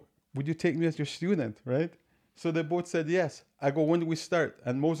go, would you take me as your student, right? So they both said yes. I go, when do we start?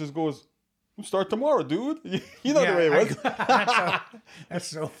 And Moses goes, we'll start tomorrow, dude. You know the way it was. That's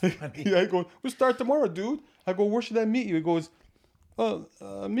so funny. Yeah, I go, we'll start tomorrow, dude. I go, where should I meet you? He goes,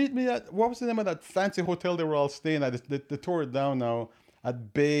 meet me at, what was the name of that fancy hotel they were all staying at? They tore it down now,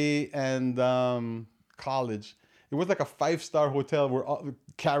 at Bay and College. It was like a 5-star hotel where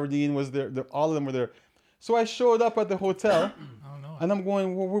Carradine was there. All of them were there. So I showed up at the hotel, and I'm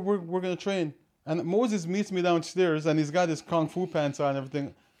going, well, we're going to train. And Moses meets me downstairs, and he's got his Kung Fu pants on and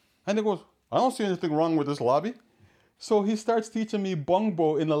everything. And he goes, I don't see anything wrong with this lobby. So he starts teaching me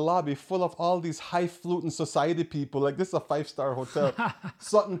bongbo in a lobby full of all these high-fluting society people. Like, this is a 5-star hotel.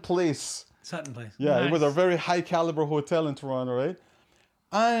 Sutton Place. Sutton Place. Yeah, Nice. It was a very high-caliber hotel in Toronto, right?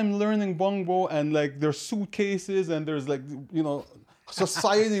 I'm learning bongbo, and like there's suitcases, and there's like, you know,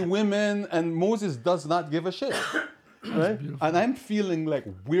 society women, and Moses does not give a shit, right? And I'm feeling like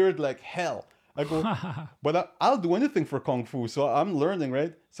weird like hell. I go, but I'll do anything for Kung Fu, so I'm learning,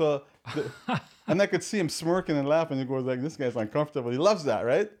 right? So, and I could see him smirking and laughing. He goes like, this guy's uncomfortable. He loves that,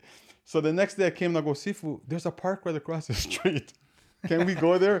 right? So the next day I came and I go, Sifu, there's a park right across the street. Can we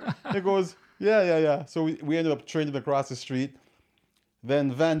go there? He goes, yeah. So we ended up training across the street.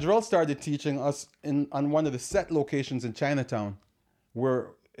 Then Vandrel started teaching us on one of the set locations in Chinatown, where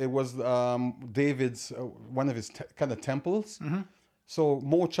it was David's, one of his kind of temples. Mm-hmm. So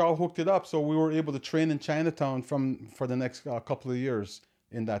Mo Chow hooked it up, so we were able to train in Chinatown for the next couple of years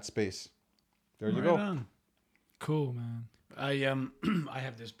in that space. There you go. On. Cool, man. I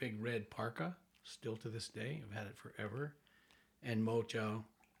have this big red parka still to this day. I've had it forever. And Mo Chow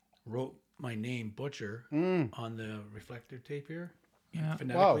wrote my name, Butcher, on the reflector tape here. Yeah.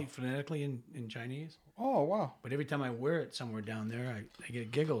 Phonetically in Chinese. Oh, wow. But every time I wear it somewhere down there, I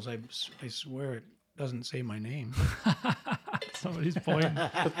get giggles. I swear it doesn't say my name. Somebody's pointing.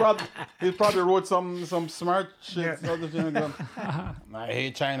 He probably wrote some smart shit. Yeah. I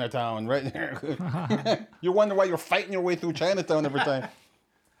hate Chinatown, right there. You wonder why you're fighting your way through Chinatown every time.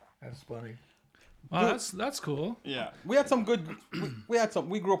 That's funny. Wow, that's cool. Yeah, we had some good.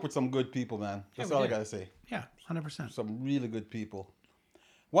 We grew up with some good people, man. That's all I gotta say. Yeah, 100%. Some really good people.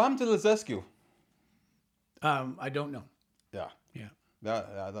 What happened to Lezescu? I don't know. Yeah. Yeah.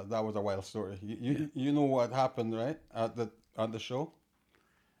 That was a wild story. You know what happened, right? At the show?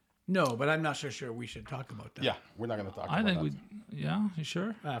 No, but I'm not so sure we should talk about that. Yeah, we're not going to talk about I think that. yeah, you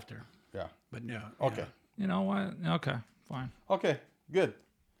sure? After. Yeah. But no. Okay. Yeah. You know what? Okay, fine. Okay, good.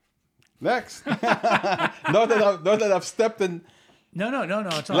 Next. Not that I've stepped in. No,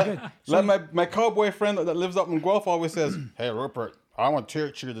 it's all good. So Like my cowboy friend that lives up in Guelph always says, hey, Rupert, I want to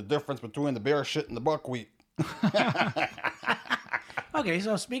teach you the difference between the bear shit and the buckwheat. Okay,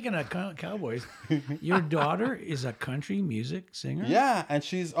 so speaking of cowboys, your daughter is a country music singer? Yeah, and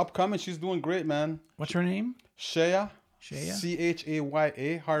she's upcoming. She's doing great, man. What's her name? Shaya. Shaya?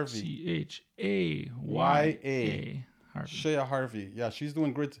 Chaya Harvey. Chaya Harvey. Shaya Harvey. Yeah, she's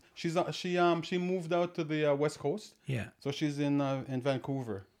doing great. She moved out to the West Coast. Yeah. So she's in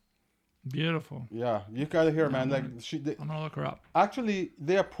Vancouver. Beautiful. Yeah, you gotta hear, man. Like I'm gonna look her up. actually,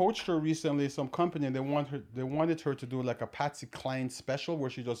 they approached her recently. Some company, and they wanted her to do like a Patsy Cline special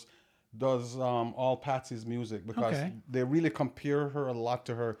where she just does all Patsy's music because they really compare her a lot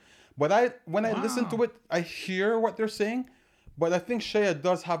to her. But when I listen to it, I hear what they're saying. But I think Shaya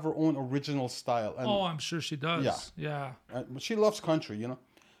does have her own original style. And, I'm sure she does. Yeah. she loves country, you know.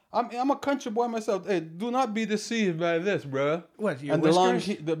 I'm a country boy myself. Hey, do not be deceived by this, bro. What? Your and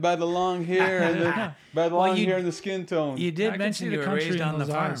whiskers? by the long hair and hair and the skin tone. You did mention you were raised on the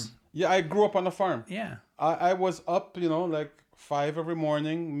farm. Eyes. Yeah, I grew up on the farm. Yeah. I was up, like 5 every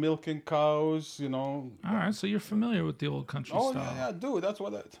morning, milking cows, All right, so you're familiar with the old country style. Yeah, dude.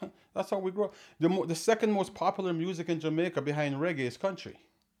 That's how we grew up. The second most popular music in Jamaica behind reggae is country.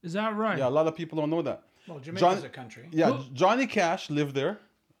 Is that right? Yeah, a lot of people don't know that. Well, Jamaica's a country. Yeah, Johnny Cash lived there.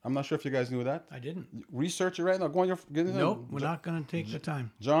 I'm not sure if you guys knew that. I didn't. Research it right now. Go on Nope, we're not going to take the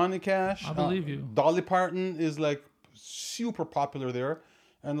time. Johnny Cash. I believe you. Dolly Parton is like super popular there,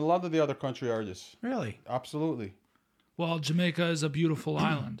 and a lot of the other country artists. Really? Absolutely. Well, Jamaica is a beautiful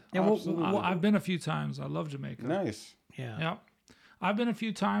island. Yeah, Well, I've been a few times. I love Jamaica. Nice. Yeah. Yeah. I've been a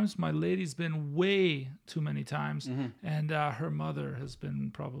few times. My lady's been way too many times. And her mother has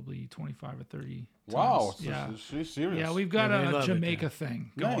been probably 25 or 30 times. Wow. Yeah. She's serious. Yeah, we've got Yeah, they a love it Jamaica there.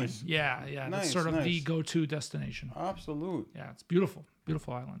 thing going. Nice. Yeah. That's Nice, sort of the nice. go-to destination. Absolute. Yeah, it's beautiful.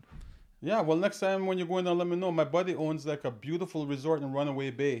 Beautiful island. Yeah, well, next time when you're going there, let me know. My buddy owns like a beautiful resort in Runaway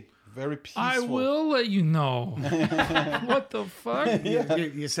Bay. Very peaceful. I will let you know. What the fuck?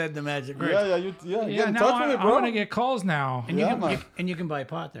 You said the magic words. Yeah. Get in now touch with me, I bro. want to get calls now. And you can buy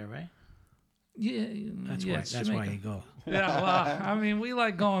pot there, right? Yeah, That's why you go. Yeah, well, I mean, we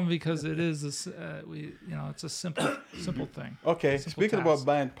like going because it is it's a simple thing. Okay, Simple speaking task. about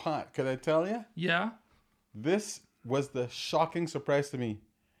buying pot, can I tell you? Yeah. This was the shocking surprise to me.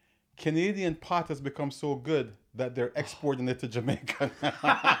 Canadian pot has become so good that they're exporting it to Jamaica.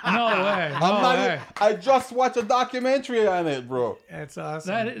 No way. No way. I just watched a documentary on it, bro. That's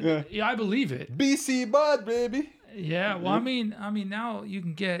awesome. I believe it. BC Bud, baby. Yeah. Well, I mean, now you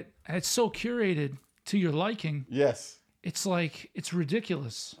can get it's so curated to your liking. Yes. It's like it's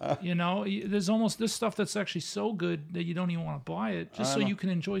ridiculous. There's almost this stuff that's actually so good that you don't even want to buy it just so you can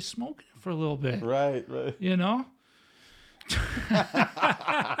enjoy smoking it for a little bit. Right. You know?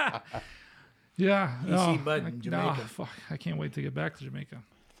 Yeah. BC Bud in Jamaica. Fuck. I can't wait to get back to Jamaica.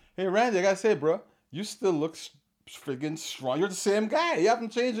 Hey, Randy, I gotta say, bro, you still look friggin' strong. You're the same guy. You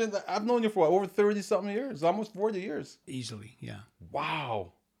haven't changed. I've known you for over 30-something years, almost 40 years. Easily, yeah.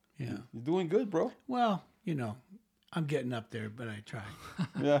 Wow. Yeah. You're doing good, bro. Well, I'm getting up there, but I try.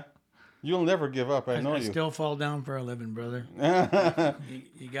 Yeah. You'll never give up. I know I you. still fall down for a living, brother.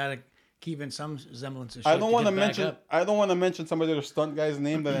 you gotta keep in some semblance of shape. I don't want to to mention some of the other stunt guys'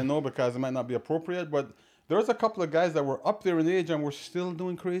 name that I know because it might not be appropriate, but there's a couple of guys that were up there in age and were still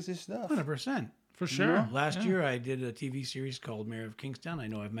doing crazy stuff. 100%. For sure. Last year I did a TV series called Mayor of Kingstown. I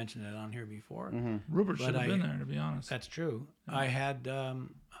know I've mentioned it on here before. Mm-hmm. Rupert should have been there, to be honest. That's true. I had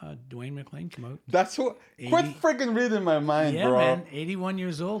Dwayne McLean come out. That's what. Quit freaking reading my mind, Yeah, bro. man. 81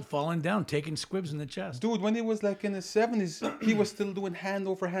 years old, falling down, taking squibs in the chest. Dude, when he was like in his 70s, he was still doing hand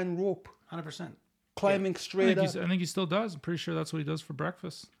over hand rope, 100%. climbing straight up. I think he still does. I'm pretty sure that's what he does for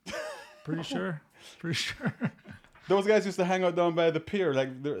breakfast. Pretty sure. Those guys used to hang out down by the pier. Like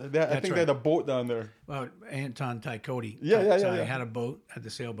I think they had a boat down there. Well, Anton Tycote. Yeah. I had a boat, had the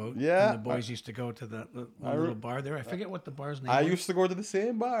sailboat. Yeah. And the boys used to go to the little bar there. I forget what the bar's name was. I used to go to the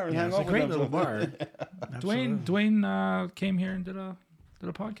same bar and hang it's out a with great them. little bar. Dwayne came here and did a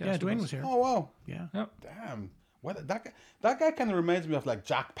podcast. Yeah, Dwayne was here. Oh, wow. Yeah. Yep. Damn. What that guy kind of reminds me of like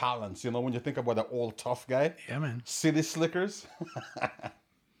Jack Palance, when you think about an old tough guy. Yeah, man. City Slickers.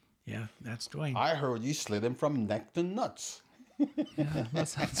 Yeah, that's Dwayne. I heard you slid him from neck to nuts. Yeah,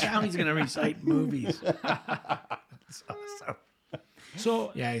 that's Now he's going to recite movies. That's awesome.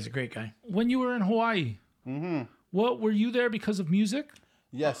 So yeah, he's a great guy. When you were in Hawaii, what were you there because of music?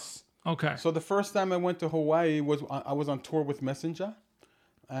 Yes. Okay. So the first time I went to Hawaii I was on tour with Messenjah,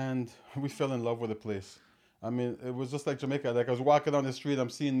 and we fell in love with the place. I mean, it was just like Jamaica. Like I was walking down the street, I'm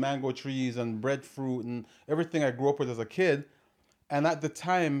seeing mango trees and breadfruit and everything I grew up with as a kid. And at the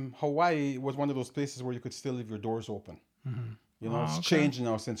time, Hawaii was one of those places where you could still leave your doors open. Mm-hmm. It's changed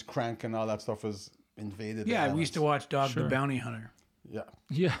now since crank and all that stuff has invaded. Yeah, we used to watch Dog the Bounty Hunter. Yeah.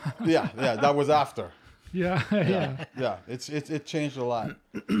 Yeah. Yeah. That was after. Yeah. Yeah. It changed a lot.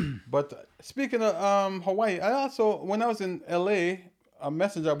 But speaking of Hawaii, I also, when I was in LA,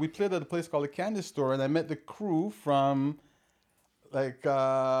 Messenjah, we played at a place called the Candy Store, and I met the crew from like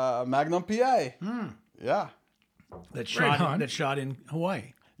Magnum PI. Yeah. That shot in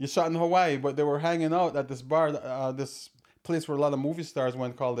Hawaii. You shot in Hawaii, but they were hanging out at this bar, this place where a lot of movie stars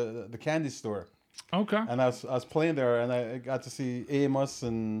went, called the Candy Store. Okay. And I was playing there, and I got to see Amos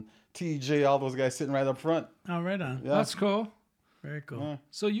and TJ, all those guys sitting right up front. Oh, right on. Yeah. That's cool. Very cool. Yeah.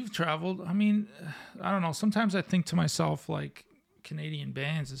 So you've traveled. I mean, I don't know. Sometimes I think to myself, like, Canadian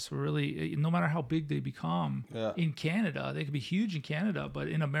bands is really, no matter how big they become in Canada, they could be huge in Canada, but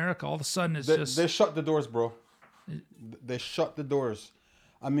in America, all of a sudden They shut the doors, bro. They shut the doors.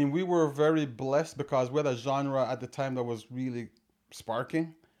 I mean, we were very blessed because we had a genre at the time that was really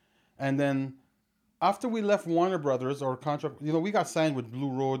sparking. And then after we left Warner Brothers, our contract, we got signed with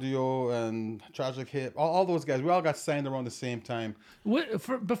Blue Rodeo and Tragic Hip, all those guys. We all got signed around the same time.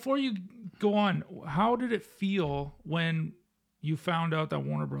 Before you go on, how did it feel when you found out that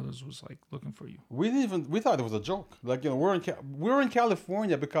Warner Brothers was like looking for you? We thought it was a joke. Like, we're in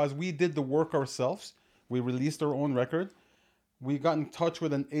California because we did the work ourselves. We released our own record. We got in touch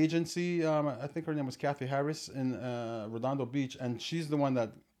with an agency. I think her name was Kathy Harris in Redondo Beach, and she's the one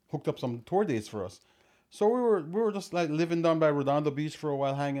that hooked up some tour dates for us. So we were just like living down by Redondo Beach for a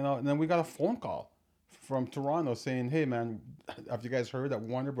while, hanging out, and then we got a phone call from Toronto saying, "Hey man, have you guys heard that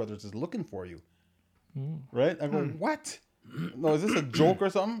Warner Brothers is looking for you?" Right? I go, "What? No, is this a joke or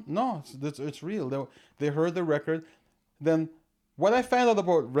something?" No, it's real. They heard the record. Then what I found out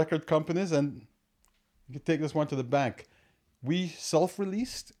about record companies, and you can take this one to the bank. we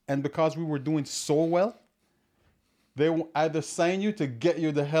self-released, and because we were doing so well, they either sign you to get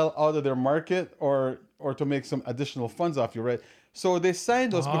you the hell out of their market or to make some additional funds off you, right? So they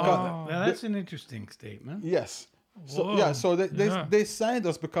signed us because... Now that's an interesting statement. Yes. Whoa. So they signed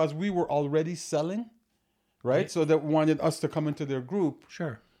us because we were already selling, right? So they wanted us to come into their group.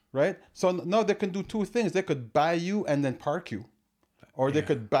 Sure. Right? So now they can do two things. They could buy you and then park you. Or they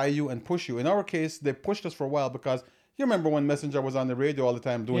could buy you and push you. In our case, they pushed us for a while because you remember when Messenjah was on the radio all the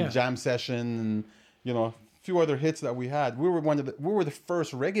time doing jam session and, you know, a few other hits that we had. We were the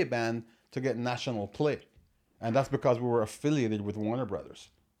first reggae band to get national play. And that's because we were affiliated with Warner Brothers.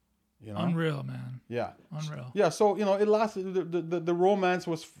 You know? Unreal, man. Yeah. Unreal. Yeah, so, you know, it lasted, the romance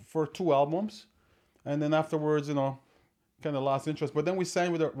was for 2 albums. And then afterwards, you know, kind of lost interest. But then we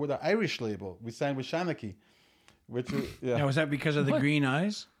signed with an Irish label. We signed with Shanachie, which is, Now, was that because of the green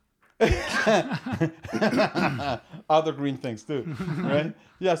eyes? Other green things too, right?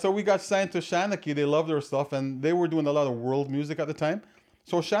 Yeah, so we got signed to Shanachie. They loved our stuff, and they were doing a lot of world music at the time.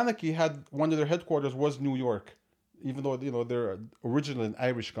 So Shanachie had one of their headquarters was New York, even though, you know, they're originally an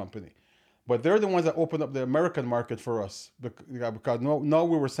Irish company. But they're the ones that opened up the American market for us because now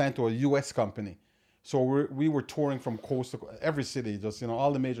we were signed to a U.S. company. So we were touring from coast to every city, just, you know,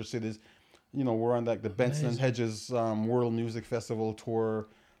 all the major cities. You know, we're on like the Benson and Hedges World Music Festival tour.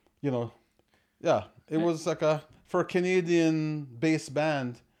 You know, yeah, it was like for a Canadian-based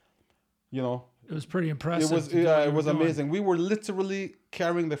band, you know. It was pretty impressive. It was amazing. We were literally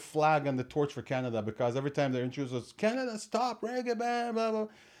carrying the flag and the torch for Canada because every time they introduced us, Canada, stop, reggae, blah, blah, blah.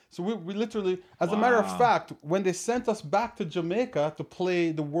 So we literally, as a matter of fact, when they sent us back to Jamaica to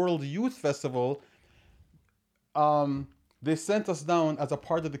play the World Youth Festival, they sent us down as a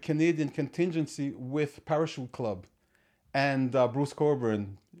part of the Canadian contingency with Parachute Club and Bruce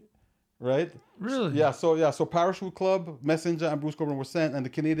Cockburn, right? Really? Yeah. So Parachute Club, Messenjah, and Bruce Cockburn were sent, and the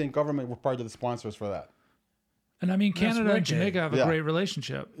Canadian government were part of the sponsors for that. And I mean, Canada and Jamaica have a great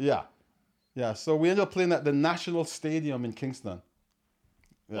relationship. Yeah. Yeah. So we ended up playing at the National Stadium in Kingston.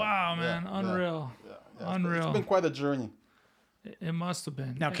 Yeah. Wow, man. Unreal. Yeah. Unreal. It's been quite a journey. It must have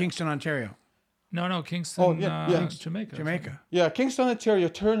been. Now, Kingston, Ontario. No, Kingston, Jamaica. Jamaica. Yeah, Kingston, Ontario.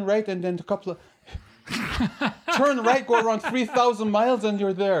 Turn right and then a couple of... Turn right, go around 3,000 miles and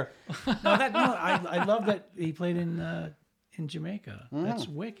you're there. I love that he played in Jamaica. That's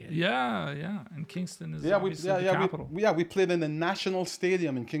wicked. Yeah. And Kingston is obviously the capital. We played in the National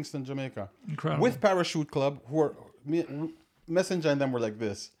Stadium in Kingston, Jamaica. Incredible. With Parachute Club, who were... Messenjah and them were like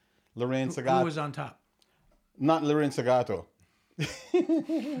this. Lorraine Segato. Who was on top? Not Lorraine Segato.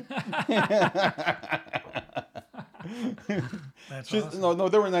 That's awesome. No,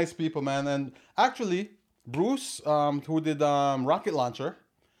 they were nice people, man. And actually, Bruce, who did Rocket Launcher,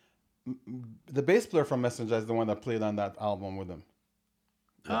 the bass player from Messenjah is the one that played on that album with him.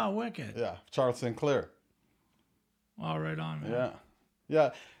 Yeah. Oh, wicked. Yeah, Charles Sinclair. Oh, right on, man. Yeah.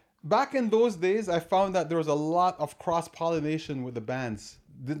 Back in those days, I found that there was a lot of cross-pollination with the bands.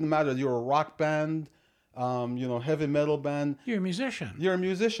 Didn't matter, you're a rock band, heavy metal band. You're a musician.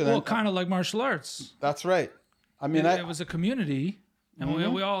 Well, kind of like martial arts. That's right. I mean, it was a community,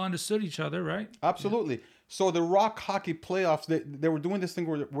 and we all understood each other, right? Absolutely. Yeah. So the rock hockey playoffs, they were doing this thing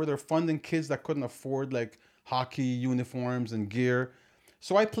where they're funding kids that couldn't afford like hockey uniforms and gear.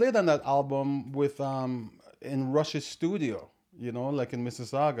 So I played on that album with in Rush's studio, like in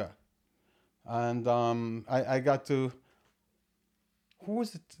Mississauga, and I got to. Who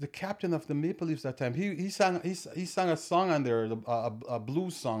was the captain of the Maple Leafs that time? He sang a song on there, a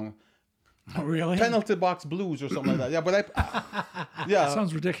blues song. Oh, really? Penalty Box Blues or something like that. Yeah, but That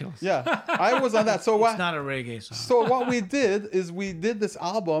sounds ridiculous. Yeah, I was on that. So it's not a reggae song. So what we did is we did this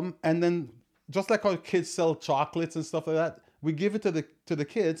album, and then just like how kids sell chocolates and stuff like that, we give it to the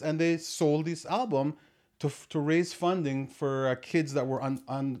kids, and they sold this album to raise funding for kids that were on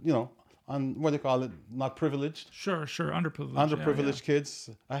what do you call it? Not privileged. Sure, underprivileged. Underprivileged kids.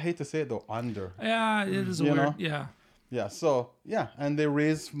 I hate to say it though, under. Yeah, it is a weird. Yeah. Yeah. So and they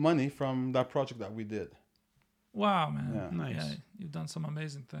raised money from that project that we did. Wow, man. Yeah. Nice. Yeah, you've done some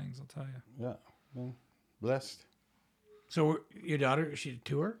amazing things, I'll tell you. Yeah. Been blessed. So your daughter, she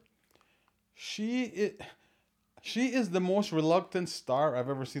tour? She is the most reluctant star I've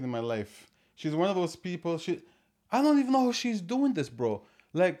ever seen in my life. She's one of those people. I don't even know how she's doing this, bro.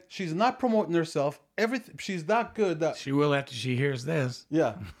 Like, she's not promoting herself. She's that good that she will after she hears this.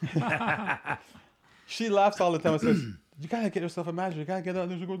 Yeah. She laughs all the time and says, "You gotta get yourself a manager. You gotta get out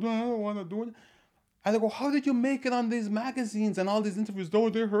there." She goes, "No, I don't want to do it." And I go, "How did you make it on these magazines and all these interviews?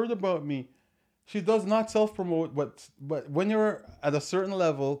 They heard about me." She does not self-promote, but when you're at a certain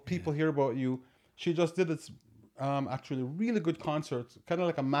level, people hear about you. She just did it. actually really good concerts, kind of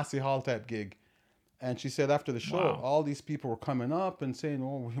like a Massey Hall type gig. And she said after the show, all these people were coming up and saying,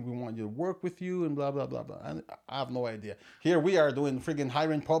 "Oh, we want you to work with you," and blah blah blah blah. And I have no idea. Here we are doing friggin'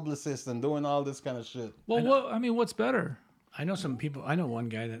 hiring publicists and doing all this kind of shit. Well, what's better? I know some people. I know one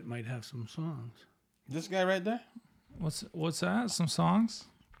guy that might have some songs. This guy right there. What's that? Some songs?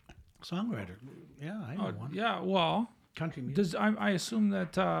 Songwriter. Yeah, I know one. Yeah, well, country music. I assume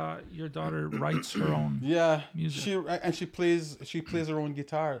that your daughter writes her own music. She plays her own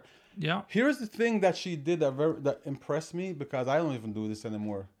guitar. Yeah. Here's the thing that she did that impressed me, because I don't even do this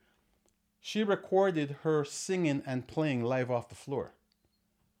anymore. She recorded her singing and playing live off the floor.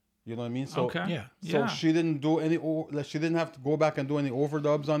 You know what I mean? So So she didn't do any. She didn't have to go back and do any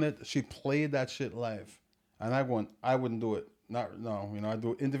overdubs on it. She played that shit live, and I wouldn't do it. I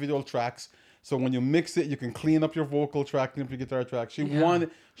do individual tracks. So when you mix it, you can clean up your vocal track, clean up your guitar track. She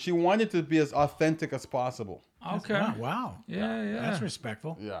wanted to be as authentic as possible. Okay. Wow. Yeah. That's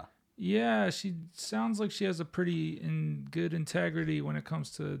respectful. Yeah. Yeah, she sounds like she has a pretty good integrity when it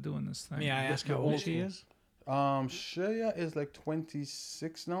comes to doing this thing. May I ask how old she is? Shaya is like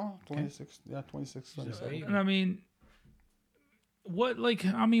 26 now. 26. Okay. Yeah, 26, 27. And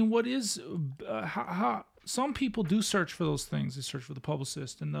what is how some people do search for those things. They search for the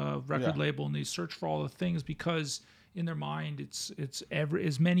publicist and the record label, and they search for all the things because in their mind it's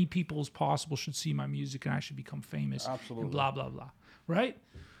as many people as possible should see my music and I should become famous. Absolutely. And blah blah blah. Right?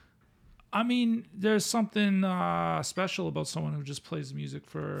 I mean, there's something special about someone who just plays the music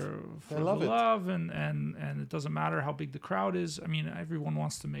for love, and it doesn't matter how big the crowd is. I mean, everyone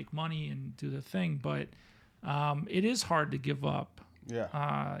wants to make money and do the thing, but it is hard to give up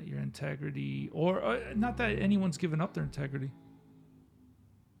your integrity, or not that anyone's given up their integrity.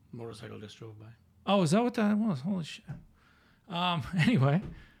 Motorcycle just drove by. Oh, is that what that was? Holy shit. Anyway,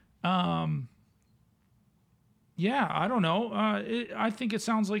 yeah, I don't know. I think it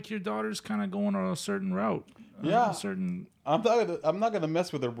sounds like your daughter's kind of going on a certain route. I'm not gonna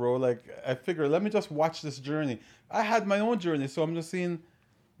mess with her, bro. Like, I figure, let me just watch this journey. I had my own journey, so I'm just seeing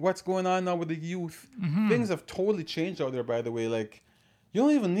what's going on now with the youth. Mm-hmm. Things have totally changed out there, by the way. Like, you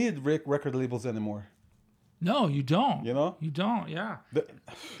don't even need record labels anymore. No, you don't. You know? You don't, yeah. The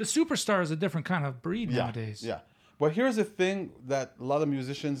superstar is a different kind of breed nowadays. Yeah. But here's the thing that a lot of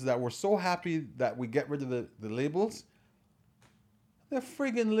musicians that were so happy that we get rid of the labels, the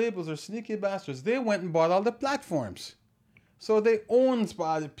friggin' labels are sneaky bastards. They went and bought all the platforms. So they own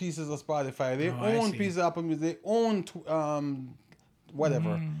pieces of Spotify. They own pieces of Apple Music. They own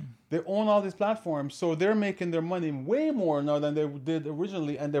whatever. They own all these platforms. So they're making their money way more now than they did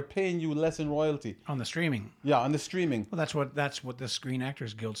originally, and they're paying you less in royalty. On the streaming. Yeah, on the streaming. Well, that's what the Screen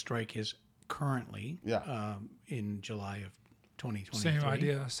Actors Guild strike is currently. In July of 2023. Same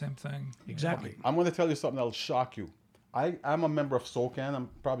idea, same thing. Exactly. I'm going to tell you something that'll shock you. I'm a member of SOCAN. I'm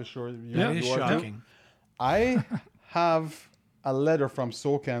probably sure you it is shocking. Too. I have a letter from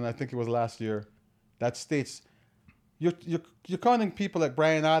SOCAN, I think it was last year, that states you're counting people like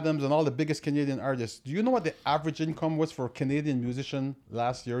Bryan Adams and all the biggest Canadian artists. Do you know what the average income was for a Canadian musician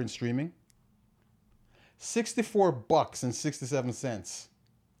last year in streaming? $64.67.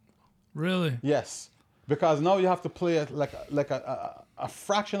 Really? Yes. Because now you have to play at like a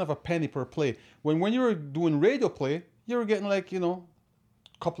fraction of a penny per play. When you were doing radio play, you were getting like, a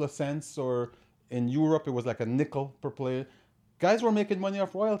couple of cents, or in Europe it was like a nickel per play. Guys were making money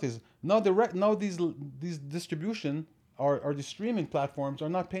off royalties. Now these distribution or the streaming platforms are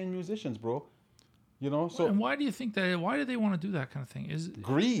not paying musicians, bro. So. And why do you think that? Why do they want to do that kind of thing? Is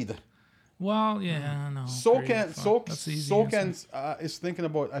greed? Well, yeah, no. SOCAN is thinking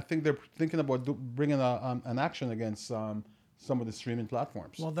about. I think they're thinking about bringing an action against some of the streaming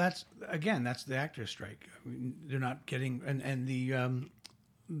platforms. Well, that's the actors' strike. I mean, they're not getting, and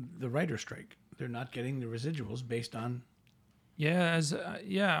the writer's strike. They're not getting the residuals based on. I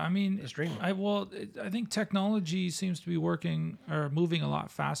mean, the streaming. I think technology seems to be working or moving a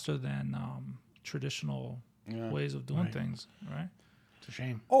lot faster than traditional ways of doing things, right? It's a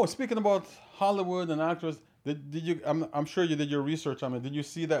shame. Oh, speaking about Hollywood and actors, did you? I'm sure you did your research on it. Did you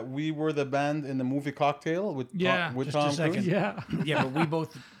see that we were the band in the movie Cocktail with Tom Cruise? Yeah, yeah, but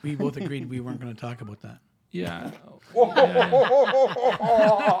we both agreed we weren't going to talk about that. Yeah.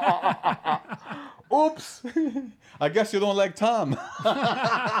 Oops. I guess you don't like Tom.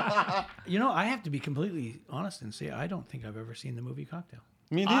 I have to be completely honest and say I don't think I've ever seen the movie Cocktail.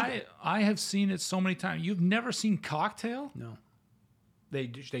 Me neither. I have seen it so many times. You've never seen Cocktail? No.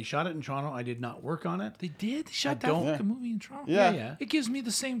 They shot it in Toronto. I did not work on it. They did? They shot that fucking movie in Toronto? Yeah. It gives me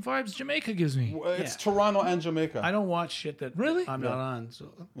the same vibes Jamaica gives me. It's Toronto and Jamaica. I don't watch shit that really? I'm not on.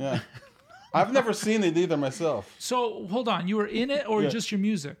 So yeah. I've never seen it either myself. So hold on, you were in it or just your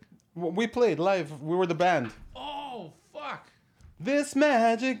music? We played live. We were the band. Oh fuck! This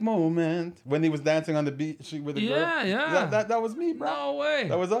magic moment when he was dancing on the beach with the girl. Yeah. That was me, bro. No way.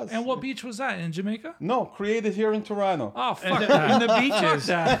 That was us. And what beach was that? In Jamaica? No, created here in Toronto. Oh fuck! In the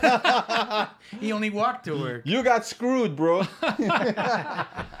beaches. He only walked to work. You got screwed, bro.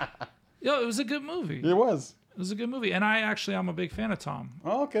 Yo, it was a good movie. It was. It was a good movie, and I'm a big fan of Tom.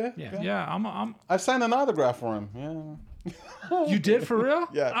 Oh, okay. Yeah, I'm. I signed an autograph for him. Yeah. You did for real?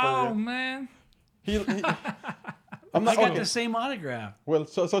 Yeah. For Oh real. man. I'm not. I got the same autograph. Well,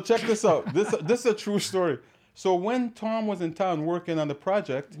 so check this out. This is a true story. So when Tom was in town working on the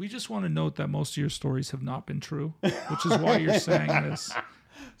project, We just want to note that most of your stories have not been true, which is why you're saying this.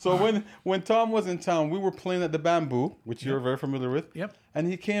 so when Tom was in town, we were playing at the Bamboo, which you're very familiar with. Yep. And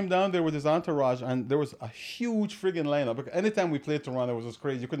he came down there with his entourage, and there was a huge friggin' lineup. Anytime we played Toronto, it was just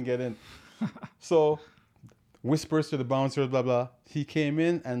crazy. You couldn't get in. So, whispers to the bouncers, blah blah. He came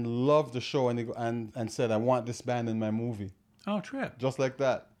in and loved the show, and said, "I want this band in my movie," Oh, trip. just like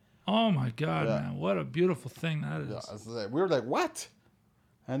that. Oh my God, Yeah. man! What a beautiful thing that is. Yeah, it's like, we were like, "What?"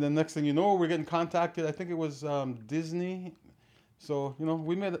 And then next thing you know, we're getting contacted. I think it was Disney. So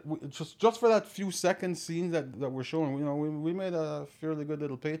we made just for that few second scene that we're showing. We made a fairly good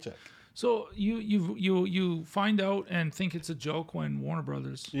little paycheck. So you find out and think it's a joke when Warner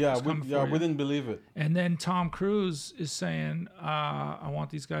Brothers is coming for we you. didn't believe it. And then Tom Cruise is saying, "I want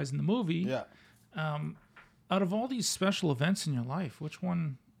these guys in the movie." Yeah. Out of all these special events in your life, which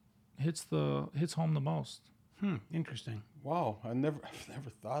one hits home the most? Interesting. Wow, I've never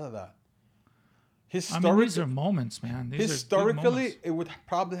thought of that. I mean, these are moments, man. These are big Historically, moments. it would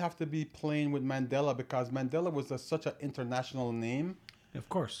probably have to be playing with Mandela because Mandela was such an international name. Of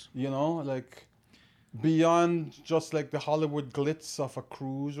course. Like beyond just like the Hollywood glitz of a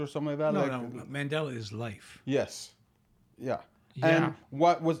cruise or something like that. No. Mandela is life. Yes. Yeah. Yeah. And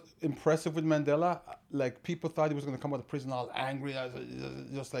what was impressive with Mandela, like people thought he was going to come out of prison all angry,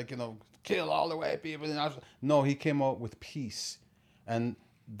 just like, kill all the white people. No, he came out with peace. And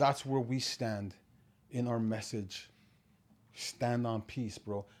that's where we stand in our message. Stand on peace,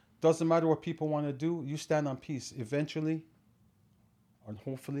 bro. Doesn't matter what people want to do, you stand on peace. Eventually, and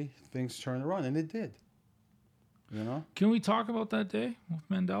hopefully, things turn around. And it did. Can we talk about that day with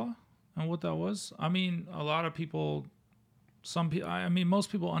Mandela and what that was? I mean, a lot of people,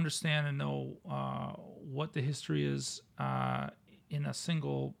 most people understand and know what the history is in a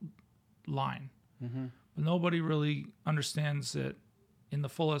single line. Mm-hmm. But nobody really understands it in the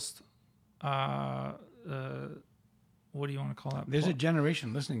fullest. What do you want to call that? There's a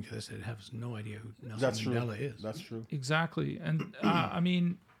generation listening to this that has no idea who Nelson Mandela is. That's true. Exactly. And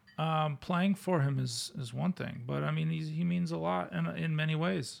playing for him is one thing, but I mean, he means a lot in many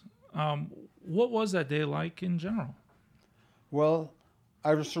ways. What was that day like in general? Well,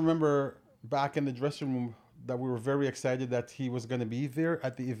 I just remember back in the dressing room that we were very excited that he was going to be there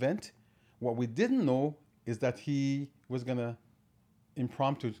at the event. What we didn't know is that he was going to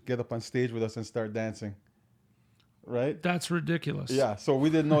impromptu get up on stage with us and start dancing. Right? That's ridiculous. Yeah, so we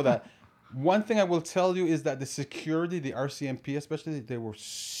didn't know that. One thing I will tell you is that the security, the RCMP especially, they were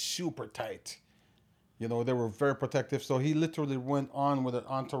super tight. They were very protective. So he literally went on with an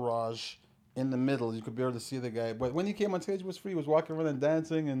entourage in the middle. You could barely see the guy. But when he came on stage, he was free. He was walking around and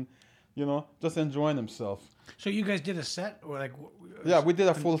dancing and, just enjoying himself. So you guys did a set? Or Yeah, we did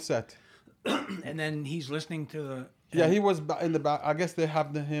a full set. And then he's listening to the... Yeah, he was in the back. I guess they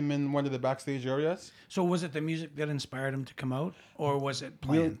have him in one of the backstage areas. So was it the music that inspired him to come out? Or was it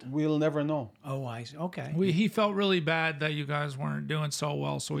planned? We'll never know. Oh, I see. Okay. He felt really bad that you guys weren't doing so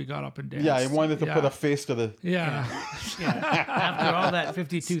well, so he got up and danced. Yeah, he wanted to put a face to the... Yeah. After all that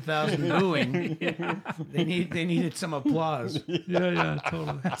 52,000 booing, they needed some applause. Yeah,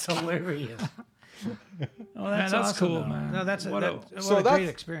 totally. That's hilarious. Oh, that's that's awesome, cool, though. man. No, that's What a a- great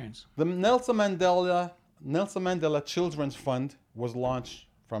experience. The Nelson Mandela Children's Fund was launched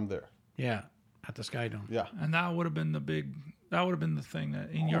from there. Yeah, at the Sky Dome. Yeah. And that would have been the thing that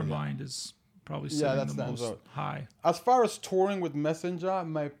in your mind is probably sitting that the stands most out. high. As far as touring with Messenjah,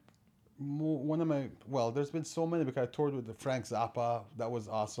 there's been so many because I toured with the Frank Zappa. That was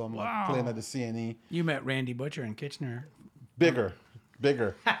awesome. Wow. Like playing at the CNE. You met Randy Butcher in Kitchener. Bigger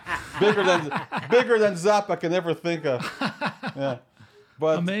than Zappa can ever think of. Yeah,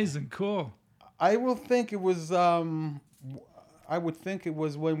 but Amazing, cool. I will think it was. I would think it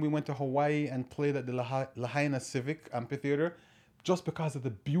was when we went to Hawaii and played at the Lahaina Civic Amphitheater, just because of the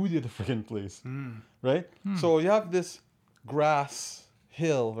beauty of the freaking place, right? So you have this grass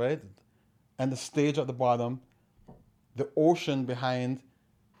hill, right, and the stage at the bottom, the ocean behind,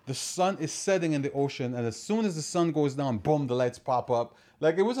 the sun is setting in the ocean, and as soon as the sun goes down, boom, the lights pop up.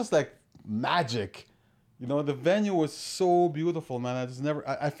 Like, it was just like magic. You know, the venue was so beautiful, man.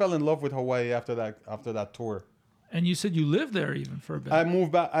 I fell in love with Hawaii after that tour. And you said you lived there even for a bit. I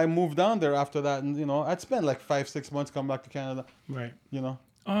moved down there after that, and, you know, I'd spend like 5-6 months, come back to Canada. Right. You know.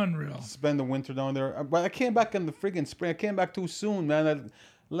 Unreal. Spend the winter down there. But I came back in the friggin' spring. I came back too soon, man. I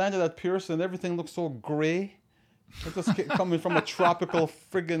landed at Pearson. Everything looked so gray. It just coming from a tropical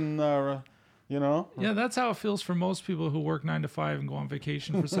friggin', you know? Yeah, that's how it feels for most people who work 9 to 5 and go on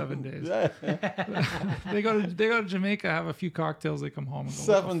vacation for 7 days. Yeah. They go to Jamaica, have a few cocktails, they come home and go,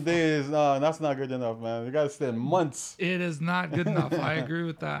 7 days, no, that's not good enough, man. You gotta stay months. It is not good enough. I agree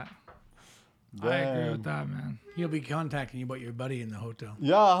with that. I agree with that, man. He'll be contacting you about your buddy in the hotel.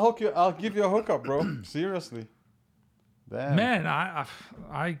 Yeah, I'll give you a hookup, bro. Seriously. Damn. Man,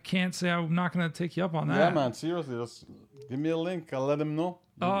 I can't say I'm not going to take you up on that. Yeah, man. Seriously, just give me a link. I'll let him know.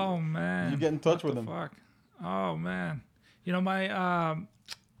 Oh, man. You get in touch with him. Fuck. Oh, man. You know,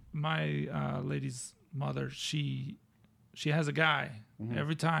 my lady's mother, she has a guy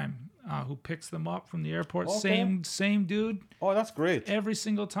every time who picks them up from the airport. Okay. Same dude. Oh, that's great. Every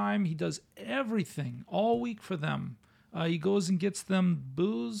single time. He does everything all week for them. He goes and gets them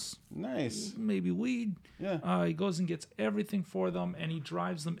booze. Nice. Maybe weed. Yeah. He goes and gets everything for them, and he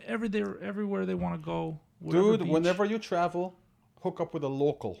drives them everywhere they want to go. Dude, whenever you travel, hook up with a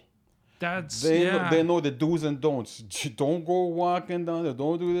local. They know the do's and don'ts. Don't go walking down there.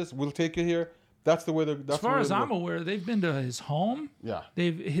 Don't do this. We'll take you here. That's the way. As far as I'm aware, they've been to his home. Yeah.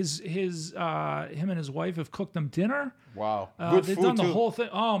 Him and his wife have cooked them dinner. Wow. Good they've food done the too. whole thing.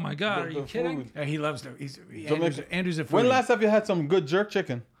 Oh my God, are you kidding? Yeah, he loves them. Andrew's a foodie. When last have you had some good jerk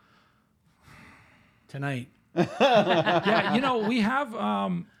chicken? Tonight. Yeah, you know, we have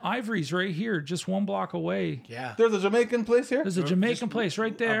Ivory's right here, just 1 block away. Yeah. There's a Jamaican place here? There's a Jamaican place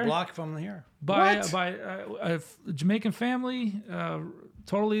right there. A block from here. By a Jamaican family,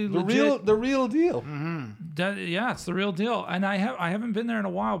 totally legit. The real deal. Yeah, it's the real deal. And I haven't been there in a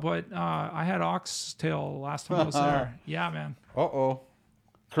while, but I had oxtail last time I was there. Yeah, man. Uh-oh.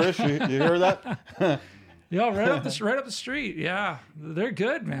 Chris, you hear that? Yeah, right up the street. Yeah, they're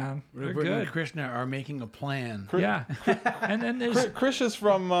good, man. They're Rupert good. and Krishna are making a plan. Yeah, and then there's Chris is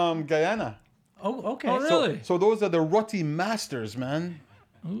from Guyana. Oh, okay. oh really? So those are the roti masters, man.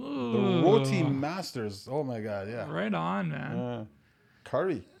 Ooh. The roti masters. Oh my God, yeah. Right on, man.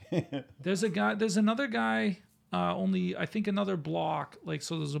 Curry. There's another guy. Only I think another block. Like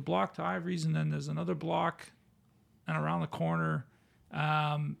so, there's a block to Ivory's, and then there's another block, and around the corner.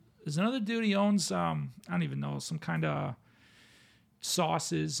 There's another dude, he owns, I don't even know, some kind of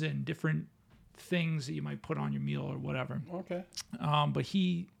sauces and different things that you might put on your meal or whatever. Okay. But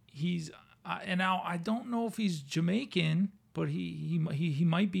he's, and now I don't know if he's Jamaican, but he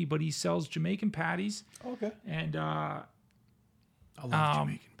might be, but he sells Jamaican patties. Okay. And, I love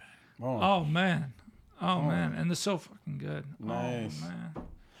Jamaican patties. Oh, man. Oh, man. And they're so fucking good. Nice. Oh, man.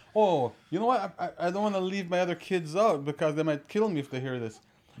 Oh, you know what? I don't want to leave my other kids out because they might kill me if they hear this.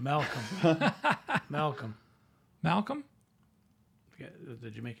 Malcolm. Malcolm. Malcolm? Yeah, the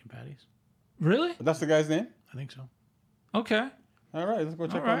Jamaican patties. Really? That's the guy's name? I think so. Okay. All right, let's go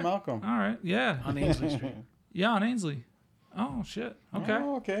check All right. out Malcolm. All right. Yeah. On Ainsley Street. Yeah, on Ainsley. Oh, shit. Okay.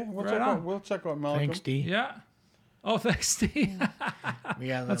 Oh, okay. Right We'll check out Malcolm. Thanks, D. Yeah. Oh, thanks, Steve.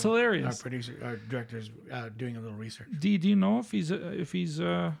 That's hilarious. Our producer, our director's doing a little research. D, do you know if he's where he's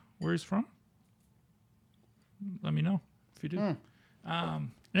from? Let me know if you do.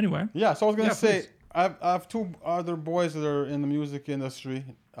 Anyway. Yeah, so I was gonna say please. I have 2 other boys that are in the music industry.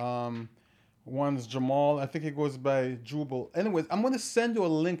 One's Jamal. I think he goes by Jubal. Anyways, I'm gonna send you a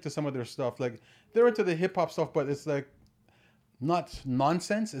link to some of their stuff. Like they're into the hip hop stuff, but it's like not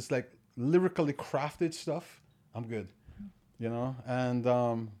nonsense. It's like lyrically crafted stuff. I'm good, you know, and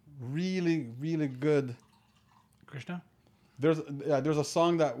really, really good. Krishna? There's a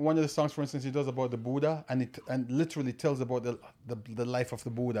song that one of the songs, for instance, he does about the Buddha, and literally tells about the life of the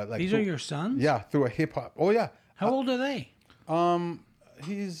Buddha. Like These are your sons? Yeah, through a hip hop. Oh yeah. How old are they?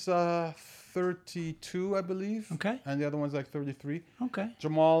 He's 32, I believe. Okay. And the other one's like 33. Okay.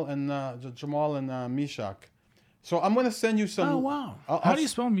 Jamal and Meshach. So I'm gonna send you some. Oh wow. How do you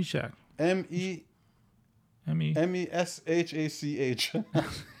spell Meshach? MESHACH.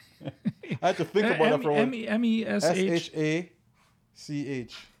 I had to think about it for a while.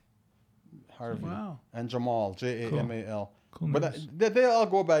 SHACH. Harvey. Wow. And Jamal, Jamal. Cool. But Names. they all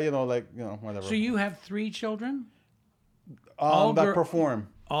go by, whatever. So you have 3 children? That perform.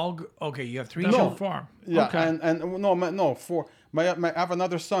 Okay, you have 3 That's children. your farm. Yeah, Okay. and 4. I have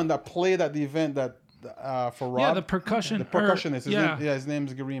another son that played at the event that for Rob. Yeah, the percussion. The percussionist. Yeah. His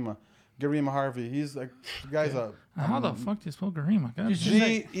name's Garima. Garima Harvey. He's like, the guy's a... How the fuck do you spell Garima?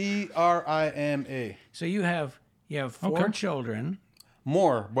 Gerima. So you have 4 children.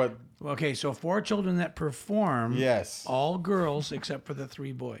 More, but... Okay, so 4 children that perform. Yes. All girls except for the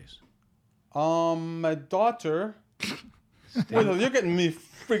 3 boys. My daughter... Wait, you're getting me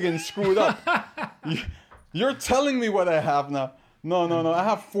friggin' screwed up. You're telling me what I have now. No. I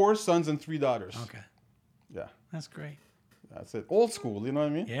have 4 sons and 3 daughters. Okay. Yeah. That's great. That's it. Old school, you know what I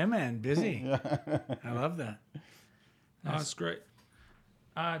mean? Yeah, man. Busy. I love that. That's great.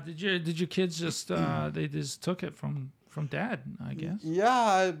 Did your kids just they just took it from dad, I guess?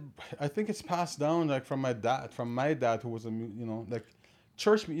 Yeah, I think it's passed down like from my dad who was like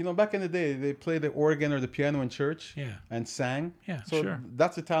church, back in the day they played the organ or the piano in church and sang. Yeah, so sure.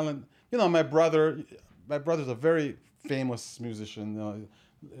 That's a talent. My brother's a very famous musician.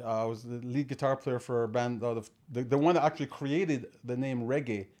 I was the lead guitar player for a band out of the one that actually created the name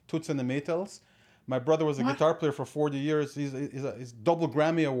Reggae, Toots and the Maytals. My brother was a guitar player for 40 years. He's a double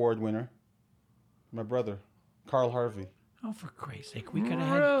Grammy Award winner. My brother, Carl Harvey. Oh, for Christ's sake, we could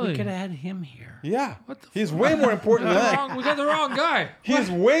have had him here. Yeah, What the he's way more important than that. We got the wrong guy.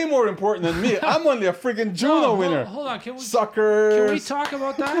 He's way more important than me. I'm only a friggin' Juno winner. Hold on, can we Suckers. talk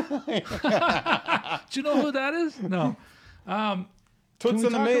about that? Do you know who that is? No. Toots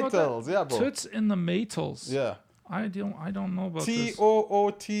and the talk about Maytals, yeah, bro. Toots and the Maytals. Yeah. I don't know about this.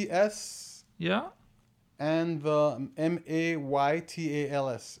 Toots Yeah. and the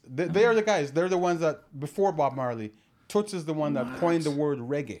Maytals. They are the guys. They're the ones that before Bob Marley. Toots is the one that coined the word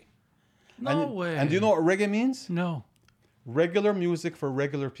reggae. No way. And do you know what reggae means? No. Regular music for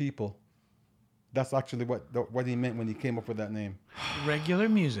regular people. That's actually what he meant when he came up with that name. Regular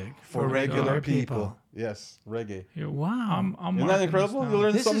music for regular people. Yes, reggae. Here, Wow. I'm Isn't that marking incredible? this You down.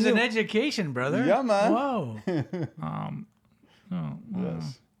 learn This something is an new. education, brother. Yeah, man. Whoa.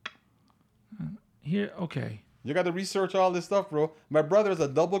 Yes. Here, okay. You got to research all this stuff, bro. My brother is a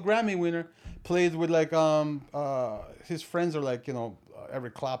double Grammy winner. Plays with like his friends are like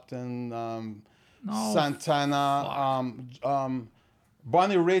Eric Clapton, Santana,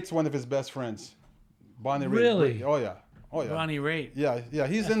 Bonnie Raitt's one of his best friends. Bonnie Raitt. Really? Oh yeah. Bonnie Raitt. Yeah.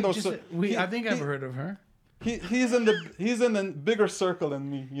 He's in those. I think I've heard of her. He's in the bigger circle than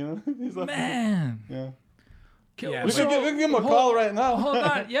me. He's like, Man. yeah. Yeah, We can give him a call right now. Hold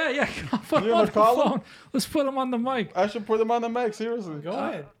on. Yeah. Put him You on wanna the call him? phone. Let's put him on the mic. I should put him on the mic. Seriously. Go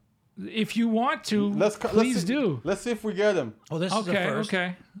ahead. If you want to, please do. Let's see if we get him. Oh, this is the first.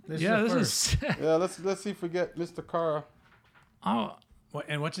 Okay. This This is is. Yeah, let's see if we get Mr. Carl. Oh,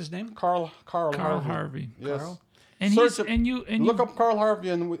 And what's his name? Carl Harvey. Yes. Carl? And Search he's him. Look up Carl Harvey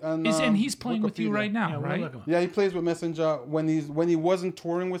and he's playing with you Wikipedia. right now, Yeah, we'll right? look him up. Yeah, he plays with Messenjah. When he wasn't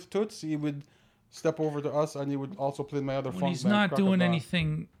touring with Toots, he would step over to us, and he would also play my other When funk he's band, not doing Crocodile.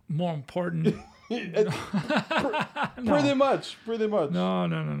 anything more important. Pretty much.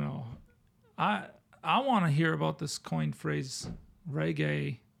 No. I want to hear about this coined phrase,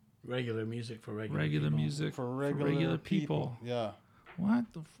 reggae, Regular music for regular regular people. music For regular people. Yeah. What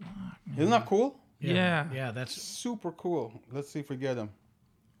the fuck, man? Isn't that cool? Yeah. Yeah, that's Super cool. Let's see if we get him.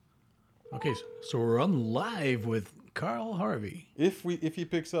 okay. So we're on live with Carl Harvey. If he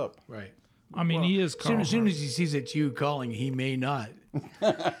picks up. Right. I mean, he is Carl As soon Harvey. as he sees it's you calling, he may not.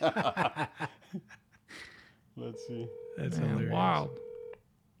 Let's see. That's Man, hilarious. wild.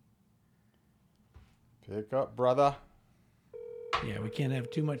 Pick up, brother. Yeah, we can't have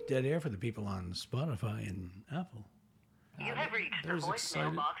too much dead air for the people on Spotify and Apple. You have reached the There's voicemail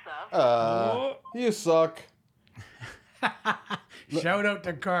excited. box of You suck. Shout out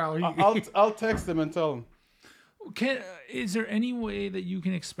to Carl. I'll text him and tell him. Is there any way that you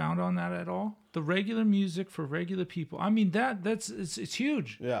can expound on that at all? The regular music for regular people. I mean, it's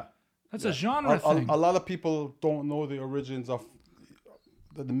huge. Yeah. That's a genre thing. A lot of people don't know the origins of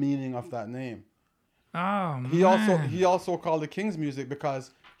the meaning of that name. Oh, He man. also called it king's music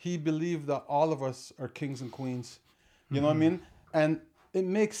because he believed that all of us are kings and queens. You know what I mean? And it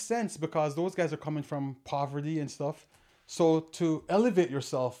makes sense because those guys are coming from poverty and stuff. So to elevate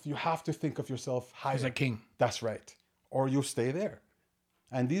yourself, you have to think of yourself higher. As a king. That's right. Or you stay there.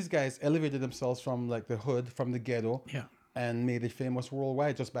 And these guys elevated themselves from like the hood, from the ghetto, Yeah. and made it famous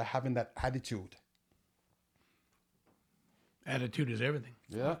worldwide just by having that attitude. Attitude is everything.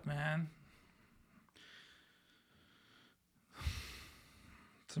 Yeah. Man.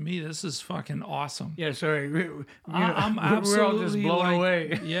 To me, this is fucking awesome. Yeah, sorry. I'm we're all absolutely just blown like-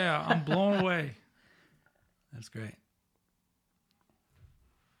 away. Yeah, I'm blown away. That's great.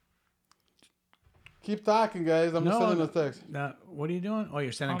 Keep talking, guys. I'm sending a text. What are you doing? Oh,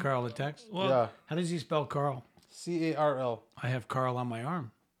 you're sending Carl a text? Well, Yeah. How does he spell Carl? Carl. I have Carl on my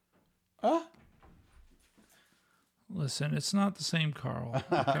arm. Huh? listen, it's not the same Carl.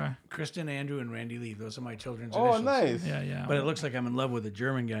 Okay. Kristen, Andrew, and Randy Lee. Those are my children's Oh, initials. nice. Yeah. But it looks like I'm in love with a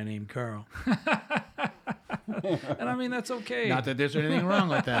German guy named Carl. And I mean, that's okay. Not that there's anything wrong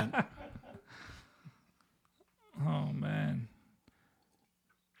with that. Oh, man.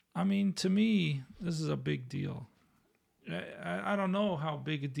 I mean, to me, this is a big deal. I don't know how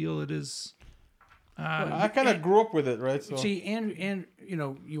big a deal it is. I kind of grew up with it, right? So. See, and you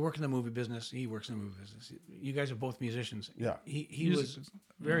know, you work in the movie business. He works in the movie business. You guys are both musicians. Yeah. He was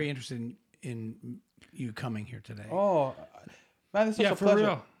very interested in you coming here today. Oh, man, it's such a for pleasure.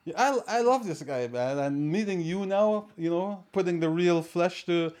 real. Yeah, I love this guy, man. And meeting you now, you know, putting the real flesh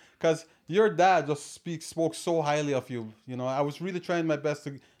to, because your dad just spoke so highly of you. You know, I was really trying my best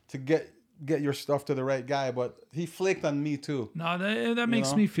to get your stuff to the right guy, but he flaked on me too. No, that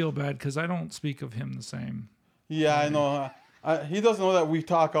makes me feel bad because I don't speak of him the same. Yeah, I know. He doesn't know that we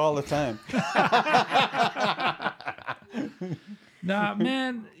talk all the time. Nah,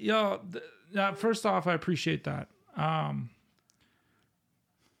 man, first off, I appreciate that.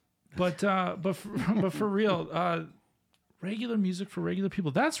 But for real, regular music for regular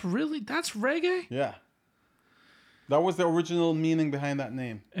people. That's reggae. Yeah. That was the original meaning behind that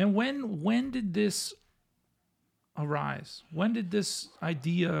name. And when did this arise? When did this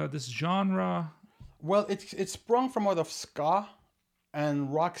idea, this genre? Well, it sprung from out of ska and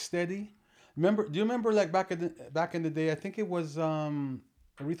rocksteady. Do you remember like back in the day? I think it was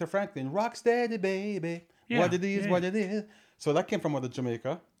Aretha Franklin, "Rocksteady Baby." Yeah, what it is, what it is. So that came from out of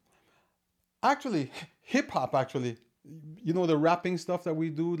Jamaica. Actually, hip hop. Actually, you know the rapping stuff that we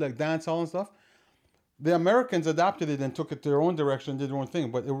do, like dancehall and stuff. The Americans adapted it and took it their own direction, did their own thing,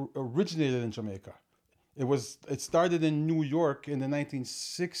 but it originated in Jamaica. It started in New York in the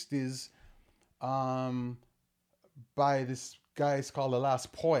 1960s by this guys called the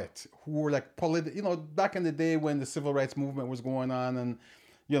Last Poet, who were like back in the day when the civil rights movement was going on, and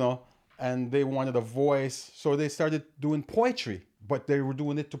and they wanted a voice, so they started doing poetry, but they were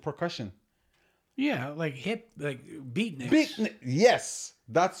doing it to percussion. Yeah, like beatniks. Yes,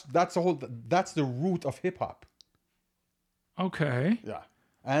 that's the root of hip hop. Okay. Yeah,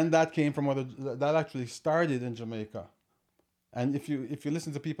 and that came from that actually started in Jamaica. And if you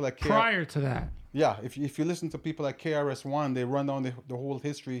listen to people like prior to that, yeah, if you listen to people like KRS-One, they run down the whole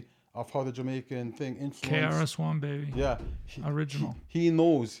history of how the Jamaican thing influenced. KRS-One, baby. Yeah, original. He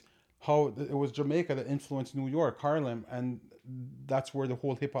knows how it was Jamaica that influenced New York, Harlem, and that's where the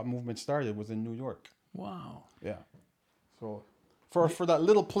whole hip hop movement started, was in New York. Wow. Yeah. So for that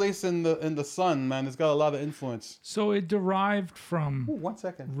little place in the sun, man, it's got a lot of influence. So it derived from 1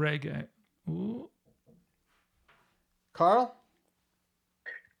 second. Reggae. Ooh. Carl,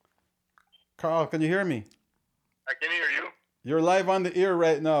 can you hear me? I can hear you. You're live on the air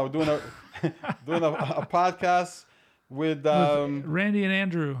right now, doing a podcast with Randy and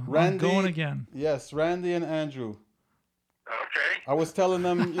Andrew. I'm going again. Yes, Randy and Andrew. Okay. I was telling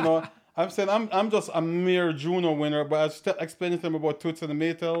them, I'm saying I'm just a mere Juno winner, but I was explaining to them about Toots and the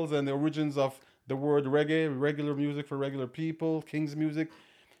Maytals and the origins of the word reggae, regular music for regular people, King's music.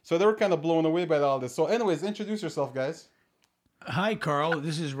 So they were kind of blown away by all this. So anyways, introduce yourself, guys. Hi, Carl.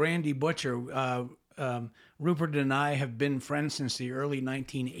 This is Randy Butcher. Rupert and I have been friends since the early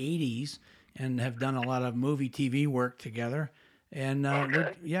 1980s and have done a lot of movie, TV work together. And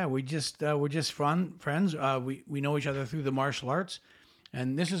we're just friends. We know each other through the martial arts.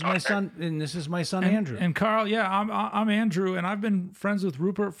 And this is my son. And this is my son, Andrew. And Carl, I'm Andrew, and I've been friends with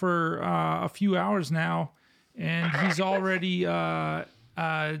Rupert for a few hours now, and he's already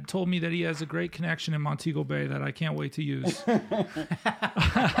told me that he has a great connection in Montego Bay that I can't wait to use.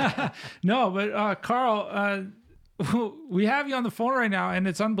 No, but Carl, we have you on the phone right now, and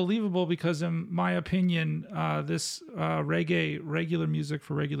it's unbelievable because, in my opinion, this reggae, regular music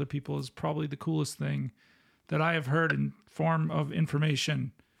for regular people, is probably the coolest thing that I have heard in form of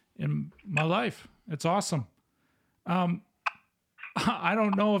information in my life. It's awesome. I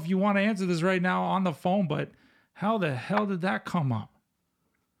don't know if you want to answer this right now on the phone, but how the hell did that come up?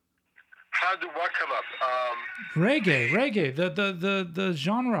 How did what come up? Reggae, the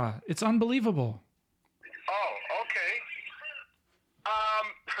genre. It's unbelievable. Oh, okay.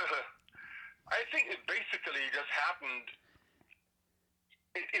 I think it basically just happened.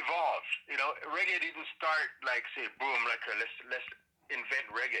 It evolved. Reggae didn't start like, say, boom, like let's invent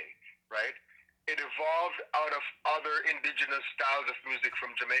reggae, right? It evolved out of other indigenous styles of music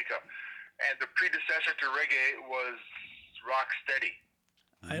from Jamaica, and the predecessor to reggae was rocksteady.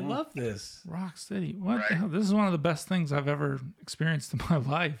 I love this. Rock steady. What the hell? This is one of the best things I've ever experienced in my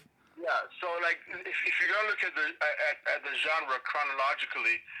life. Yeah, so like if you're gonna look at the genre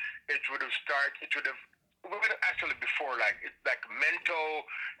chronologically, it would have actually before like Mento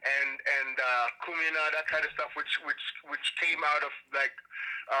and Kumina, that kind of stuff, which came out of like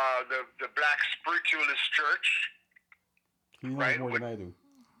the Black Spiritualist Church, He knows right? more than I do.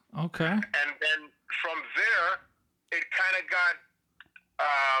 Okay. And then from there, it kind of got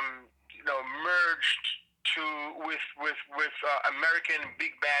merged with American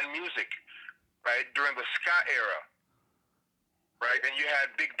big band music, right, during the ska era, right? And you had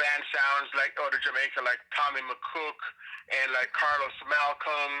big band sounds like out of Jamaica, like Tommy McCook and like Carlos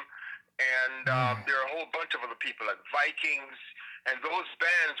Malcolm, and there are a whole bunch of other people like Vikings, and those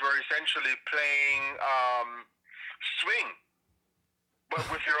bands were essentially playing swing, but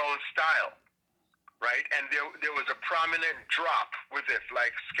with their own style. Right, and there was a prominent drop with it,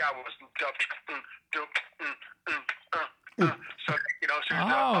 like ska was so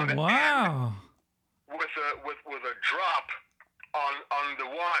Oh, wow! With a drop on the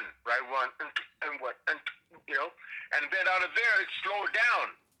one, right, one and then out of there it slowed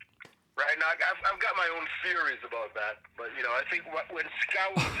down. Right now, I've got my own theories about that, but I think when ska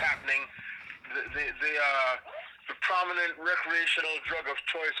was happening, the prominent recreational drug of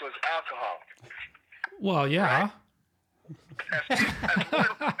choice was alcohol. Well, yeah. Right? Then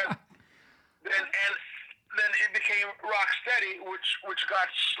it became rock steady, which got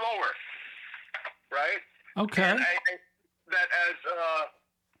slower, right? Okay. And I think that as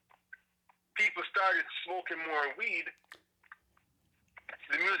people started smoking more weed,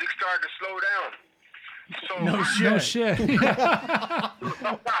 the music started to slow down. So No shit.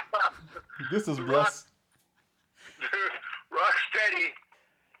 This is Russ. Rock steady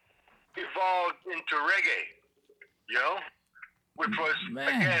evolved into reggae, which was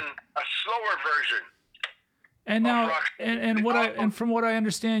again a slower version. And now, and from what I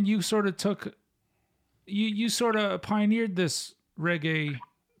understand, you sort of took, you sort of pioneered this reggae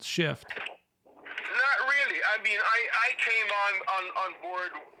shift. Not really. I mean, I came on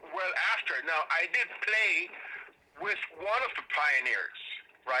board well after. Now, I did play with one of the pioneers,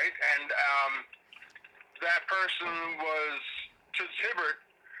 right? And that person was Toots Hibbert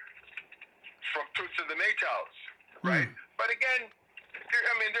from Toots and the Maytals, right? But again, there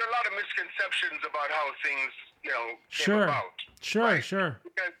are a lot of misconceptions about how things, came about. Sure.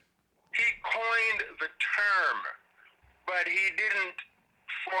 Because he coined the term, but he didn't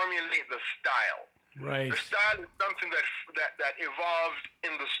formulate the style. Right. The style is something that evolved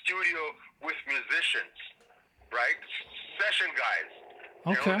in the studio with musicians, right? Session guys.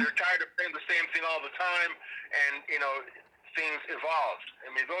 Okay. They're tired of playing the same thing all the time, and things evolved.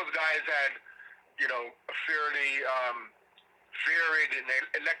 I mean, those guys had a fairly varied and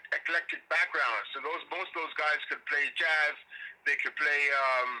eclectic backgrounds. So most of those guys could play jazz. They could play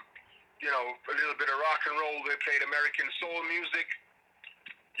a little bit of rock and roll. They played American soul music.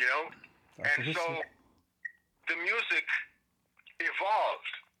 And so the music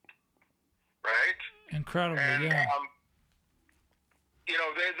evolved, right? Incredible, and, yeah.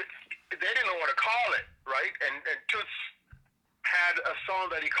 They didn't know what to call it, right? And Toots had a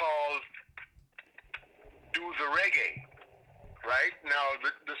song that he called "Do the Reggae," right? Now the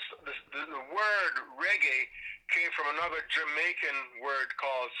word reggae came from another Jamaican word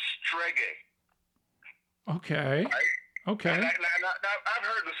called streggae. Okay. Right? Okay. Now, I've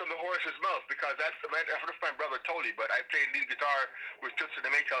heard this from the horse's mouth because that's my brother Tony, but I played lead guitar with Toots and the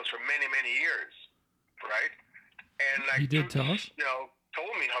Maytals for many, many years, right? And like you did Toots, tell us?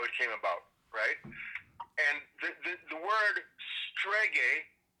 told me how it came about, right? And the word streggae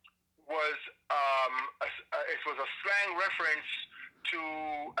was it was a slang reference to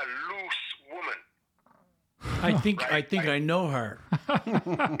a loose woman. I think I know her.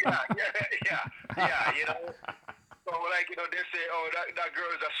 Yeah. So they say, that girl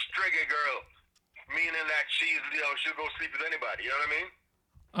is a streggae girl, meaning that she'll go sleep with anybody. You know what I mean?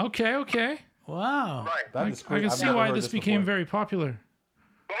 Okay. Wow. Right. That is I crazy. can I've see never why heard this became before. very popular.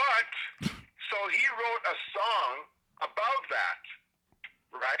 But, so he wrote a song about that,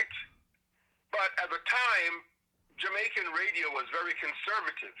 right? But at the time, Jamaican radio was very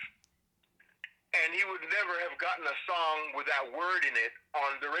conservative. And he would never have gotten a song with that word in it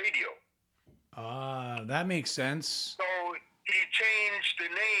on the radio. That makes sense. So he changed the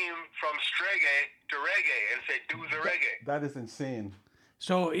name from streggae to reggae and said, "Do the reggae." That is insane.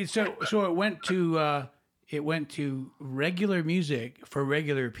 So it went to regular music for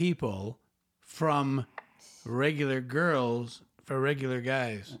regular people from regular girls for regular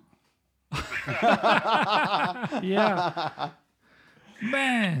guys. Yeah.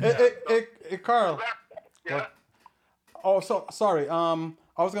 Man. Hey, Carl. Yeah. What? Oh, so sorry. I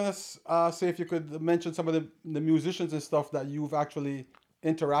was gonna say if you could mention some of the musicians and stuff that you've actually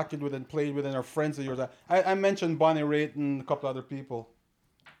interacted with and played with and are friends of yours. I mentioned Bonnie Raitt and a couple other people.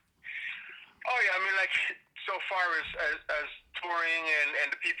 Oh yeah, I mean, like so far as touring and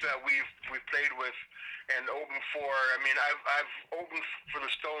the people that we've played with and opened for. I mean, I've opened for the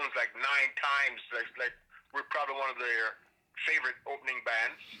Stones like 9 times. Like we're probably one of their favorite opening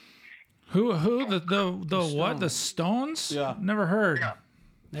bands. Who the what? The Stones? Yeah. Never heard. Yeah.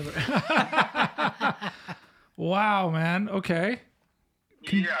 Never. Wow, man. Okay.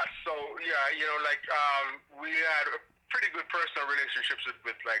 Yeah. So yeah, you know, like we had a pretty good personal relationships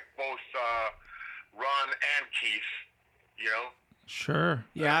with like both Ron and Keith. You know. Sure.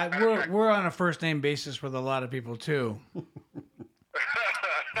 Yeah, we're on a first name basis with a lot of people too. Yeah.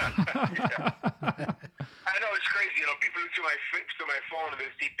 I know it's crazy. You know, people look to my phone and they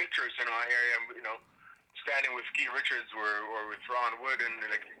see pictures. You know, here I am. You know, standing with Keith Richards or with Ron Wood, and they're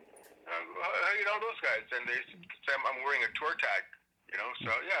like, how you know those guys? And they say I'm wearing a tour tag. You know,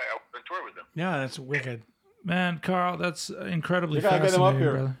 so yeah, I went on tour with them. Yeah, that's wicked. Man, Carl, that's incredibly You gotta get him fascinating, up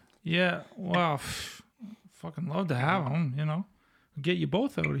here. brother. Yeah. Wow. Fucking love to have him. You know, get you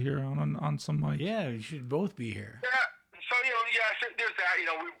both out here on some mic. Yeah, you should both be here. Yeah. So you know, yeah, so there's that. You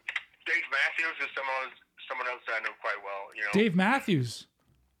know, Dave Matthews is someone else that I know quite well. You know. Dave Matthews.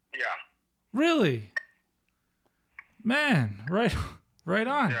 Yeah. Really? Man, right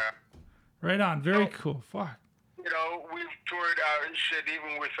on. Yeah. Right on. Very So- cool. Fuck. You know, we've toured and shit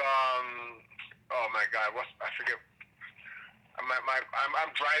even with oh my god, I forget. I'm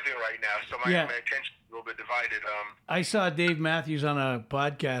driving right now, so my attention is a little bit divided. I saw Dave Matthews on a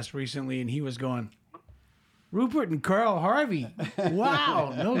podcast recently, and he was going, Rupert and Carl Harvey.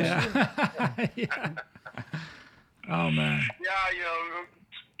 Wow. No shit. Yeah. Oh man. Yeah, you know,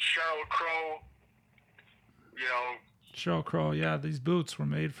 Sheryl Crow. You know. Sheryl Crow. Yeah, these boots were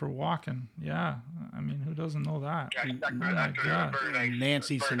made for walking. Yeah. I mean, who doesn't know that? Yeah, Oh my God. very nice,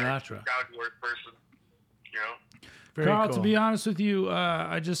 Nancy very nice, Sinatra. down-to-earth person. You know. Very Carl, cool. to be honest with you,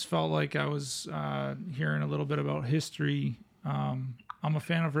 I just felt like I was hearing a little bit about history. I'm a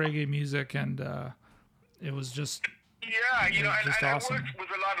fan of reggae music, and it was just Yeah, you know, and just I awesome. worked with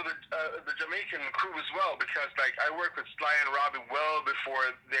a lot of the Jamaican crew as well, because like I worked with Sly and Robbie well before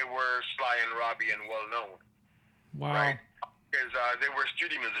they were Sly and Robbie and well known, wow. right? Because they were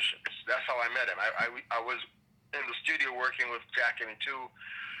studio musicians. That's how I met them. I was in the studio working with Jack and Me Too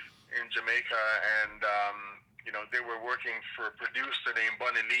in Jamaica, and you know, they were working for a producer named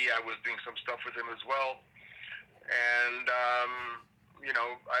Bunny Lee. I was doing some stuff with him as well, and you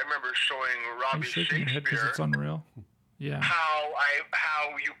know, I remember showing Are you Robbie shaking your head because Shakespeare it's unreal? Yeah. how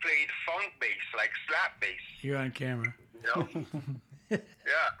you played funk bass, like slap bass, You're on camera. you know? Yeah,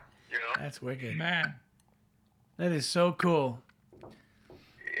 you know. That's wicked. Man. That is so cool.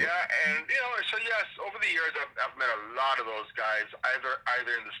 Yeah, and you know, so yes, over the years I've met a lot of those guys,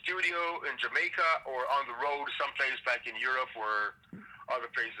 either in the studio in Jamaica or on the road, someplace like in Europe or other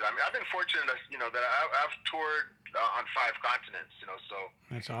places. I mean, I've been fortunate, you know, that I've toured on 5 continents, you know. So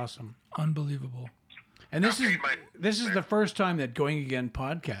That's awesome. Unbelievable. And this Okay, is the first time that Going Again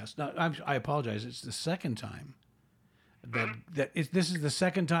podcast. Now, I apologize. It's the second time this is the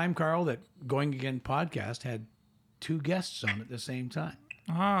second time, Carl, that Going Again podcast had 2 guests on at the same time.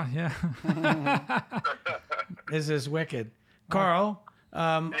 Ah, yeah. This is wicked. Carl,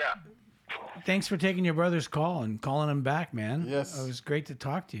 yeah, thanks for taking your brother's call and calling him back, man. Yes. It was great to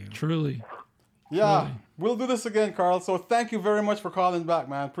talk to you. Truly. Yeah, Really? we'll do this again, Carl. So thank you very much for calling back,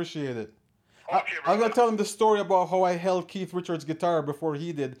 man. Appreciate it. okay, I'm bro. gonna tell him the story about how I held Keith Richards' guitar before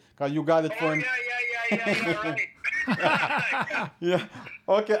he did. Cause you got it for Oh him. yeah, right. Yeah.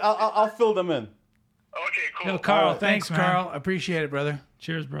 Okay, I'll fill them in. Okay, cool. Yo, Carl, All right. thanks, man. Carl. Appreciate it, brother.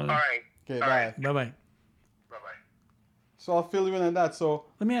 Cheers, brother. All right. Okay, All bye. right. Bye-bye. Bye-bye. So I'll fill you in on that. So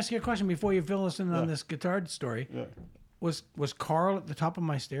Let me ask you a question before you fill us in on this guitar story. yeah. Was Carl at the top of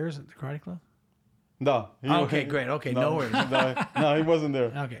my stairs at the karate club? No. Okay, great. Okay, no worries. No, he wasn't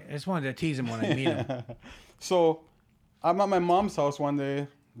there. Okay, I just wanted to tease him when I meet him. So I'm at my mom's house one day.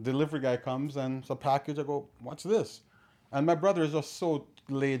 Delivery guy comes and it's a package. I go, what's this? And my brother is just so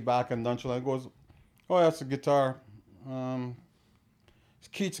laid back and nonchalant. He goes, oh, that's a guitar. It's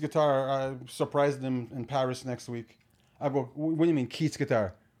Keith's guitar. I surprised him in Paris next week. I go, what do you mean Keith's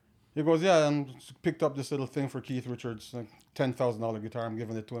guitar? He goes, yeah, and picked up this little thing for Keith Richards, like $10,000 guitar. I'm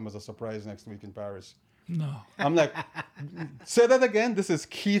giving it to him as a surprise next week in Paris. No. I'm like, say that again. This is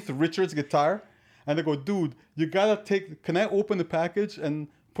Keith Richards' guitar. And they go, dude, you gotta take, can I open the package and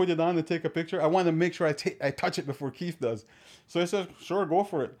put it on and take a picture. I want to make sure I touch it before Keith does. So I said, sure, go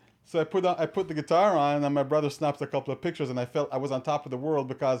for it. So I put the guitar on, and my brother snapped a couple of pictures, and I felt I was on top of the world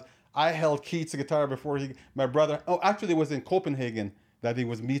because I held Keith's guitar before my brother. Oh, actually, it was in Copenhagen that he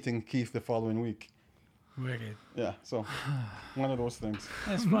was meeting Keith the following week. Wicked. Yeah, so one of those things.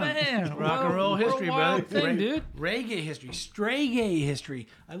 That's fun. Man, Rock and roll history, brother. Thing, dude. Reggae history, Straygae history.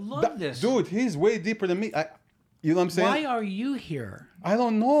 I love this. Dude, he's way deeper than me. You know what I'm saying? Why are you here? I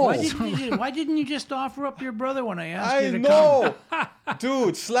don't know. Why didn't you just offer up your brother when I asked you to know.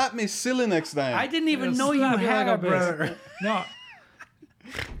 Dude, slap me silly next time. I didn't even know you had a brother. No.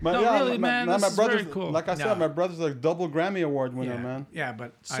 Really, man. My This is brother's, very cool. like I said, my brother's a double Grammy Award winner, man. Yeah,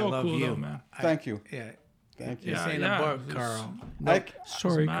 but So I love cool, you, though, man. Thank you. Yeah. Thank you. This ain't a book, Carl.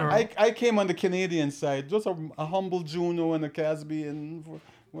 Sorry, Carl. I came on the Canadian side, just a humble Juno and a Casby and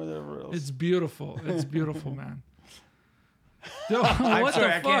whatever else. It's beautiful. It's beautiful, man. Yo, I'm what sorry,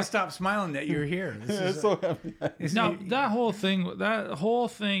 the I can't fuck? stop smiling that you're here. This It's is so happy. No, that whole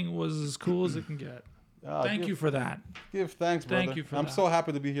thing was as cool as it can get. Thank you for that. Give thanks, brother. Thank you for I'm that. so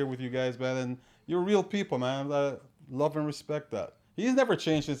happy to be here with you guys, man. And you're real people, man. I love and respect that. He's never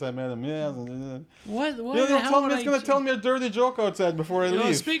changed since I met him. Yeah. what He's going to tell me a dirty joke outside before I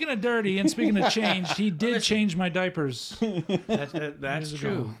leave. Speaking of dirty and speaking of change, he did change my diapers. That's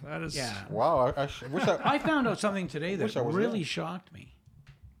true. That is. Yeah. Wow. I wish I found out something today that Wish I was really there. shocked me.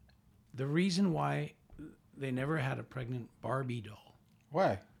 The reason why they never had a pregnant Barbie doll.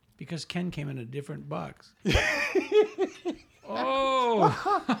 Why? Because Ken came in a different box.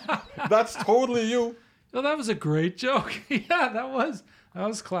 Oh, That's totally you. well, that was a great joke. Yeah, that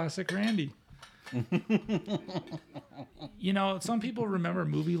was classic Randy. You know, some people remember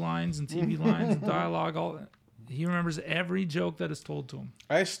movie lines and TV lines and dialogue. He remembers every joke that is told to him.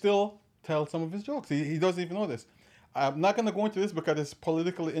 I still tell some of his jokes. He doesn't even know this. I'm not going to go into this because it's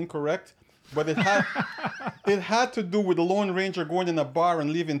politically incorrect, but it had to do with the Lone Ranger going in a bar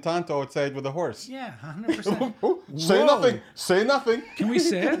and leaving Tonto outside with a horse. Yeah, 100%. Say Whoa. nothing. Say nothing. Can we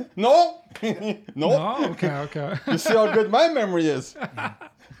say it? No. No. Oh, okay. You see how good my memory is.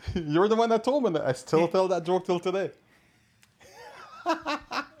 You're the one that told me that. I still tell that joke till today.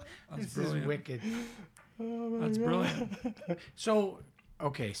 This is wicked. That's brilliant. So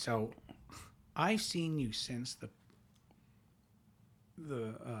I've seen you since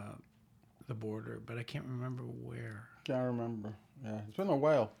the border, but I can't remember where. Can't remember. Yeah, it's been a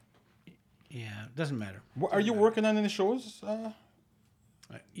while. Yeah, it doesn't matter. Are you working on any shows?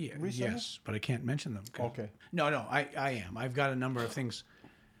 Yeah, Recently? yes, but I can't mention them. Okay. No, I am. I've got a number of things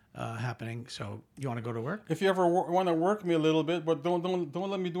happening. So you want to go to work? If you ever want to work me a little bit, but don't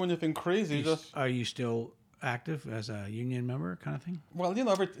let me do anything crazy. Are you still active as a union member, kind of thing? Well, you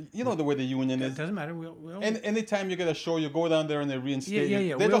know the way the union It is. doesn't matter. We'll And anytime you get a show, you go down there and they reinstate you.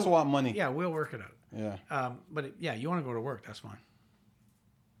 yeah. They just want money. Yeah, we'll work it out. Yeah. But you want to go to work? That's fine.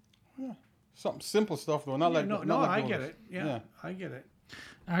 Something simple stuff though. Not like No, not like I those. get it. Yeah, I get it.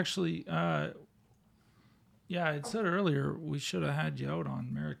 Actually, yeah, I said earlier we should have had you out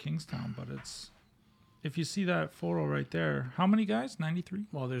on Mayor of Kingstown, but it's if you see that photo right there, how many guys? 93?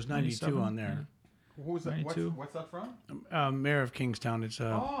 Well, there's 92 on there. Who's that? 92. What's that from? Mayor of Kingstown. It's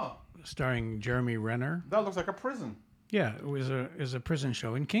starring Jeremy Renner. That looks like a prison. Yeah, it was a prison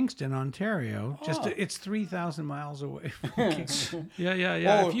show in Kingston, Ontario. It's 3,000 miles away from Kingston.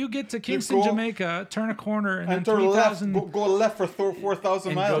 Yeah. Oh, If you get to Kingston, go- Jamaica, turn a corner and then And turn left. 3,000. Go left for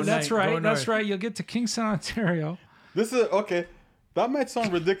 4,000 And go miles. left. That's Go right. north. That's right. You'll get to Kingston, Ontario. This is okay. That might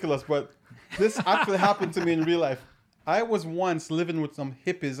sound ridiculous, but this actually happened to me in real life. I was once living with some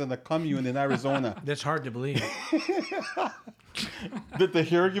hippies in a commune in Arizona. That's hard to believe. Did the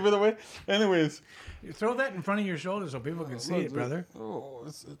hair give it away? Anyways. You throw that in front of your shoulder so people can see it, brother. Oh,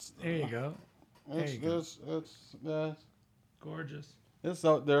 it's There you go. Gorgeous. It's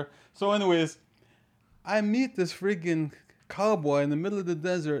out there. So anyways, I meet this friggin' cowboy in the middle of the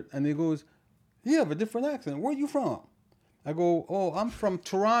desert, and he goes, "You have a different accent. Where are you from?" I go, "Oh, I'm from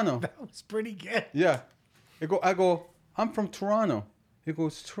Toronto." That was pretty good. Yeah. I go, "I'm from Toronto." He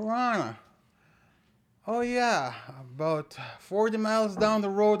goes, "Toronto? Oh, yeah, about 40 miles down the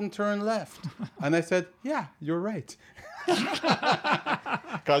road and turn left." And I said, "Yeah, you're right."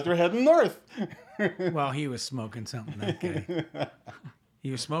 Because you're heading north. Well, he was smoking something, that guy. He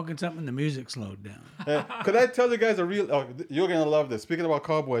was smoking something, the music slowed down. Could I tell you guys a real... Oh, you're going to love this. Speaking about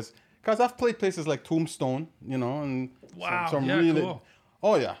cowboys. Because I've played places like Tombstone, and Wow, some yeah, really... cool.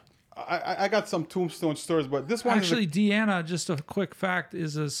 Oh, yeah. I got some Tombstone stories, but this one Actually, Deanna, just a quick fact,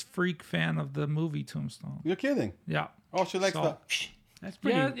 is a freak fan of the movie Tombstone. You're kidding. Yeah. Oh, she likes So- That's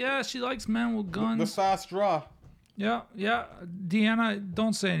pretty. Yeah, she likes men with the guns. fast draw. Yeah, yeah. Deanna,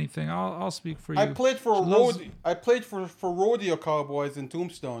 don't say anything. I'll speak for you. I played for rodeo cowboys in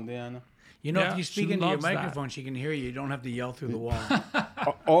Tombstone, Deanna. You know, if you speak into your microphone, she can hear you. You don't have to yell through the wall.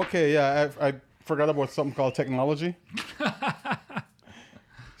 Okay, yeah. I forgot about something called technology.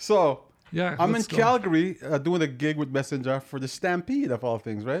 So, yeah, I'm in Calgary doing a gig with Messenjah for the Stampede of all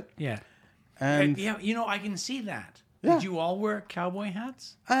things, right? Yeah. And yeah, you know, I can see that. Yeah. Did you all wear cowboy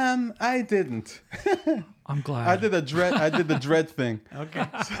hats? I didn't. I'm glad. I did the dread thing. Okay.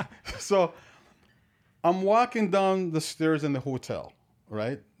 So I'm walking down the stairs in the hotel,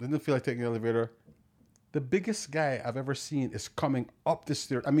 right? Didn't feel like taking the elevator. The biggest guy I've ever seen is coming up the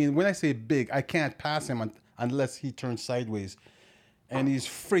stairs. I mean, when I say big, I can't pass him unless he turns sideways. And he's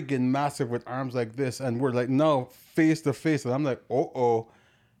friggin' massive with arms like this. And we're like, no, face to face. And I'm like, uh-oh.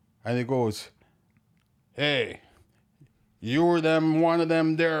 And he goes, hey, you were one of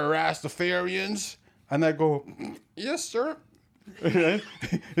them there Rastafarians? And I go, yes, sir.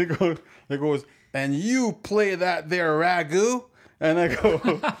 He goes, and you play that there ragu? And I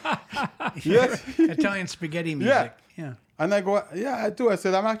go, yes. Italian spaghetti music. Yeah. And I go, yeah, I do. I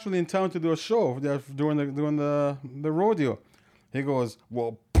said, I'm actually in town to do a show doing the rodeo. He goes,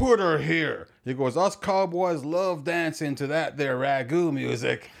 well, put her here. He goes, us cowboys love dancing to that there ragu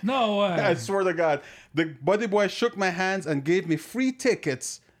music. No way. I swear to God. The buddy boy shook my hands and gave me free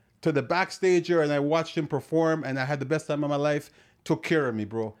tickets to the backstage here, and I watched him perform, and I had the best time of my life. Took care of me,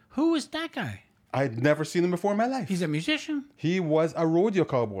 bro. Who was that guy? I'd never seen him before in my life. He's a musician? He was a rodeo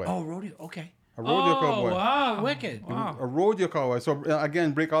cowboy. Oh, rodeo. Okay. A rodeo cowboy. Wow, wicked. Wow. A rodeo cowboy. So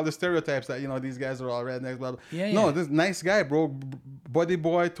again, break all the stereotypes that these guys are all rednecks. Blah, blah. Yeah, no, yeah. this nice guy, bro. Buddy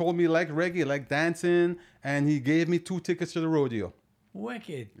boy told me like reggae, like dancing, and he gave me 2 tickets to the rodeo.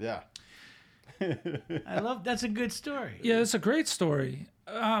 Wicked. Yeah. That's a good story. Yeah, it's a great story.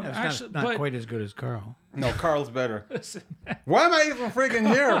 It's Actually, not quite as good as Carl. No, Carl's better. Why am I even freaking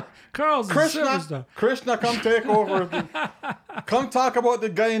here? Carl's Krishna, come take over. Come talk about the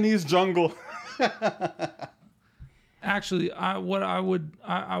Guyanese jungle. Actually, I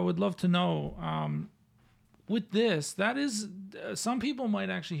would love to know with this. That is, some people might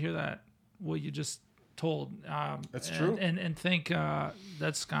actually hear that what you just told. That's true, and think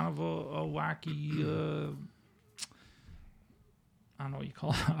that's kind of a wacky. I don't know what you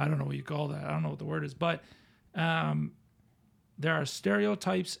call. I don't know what you call that. I don't know what the word is, but there are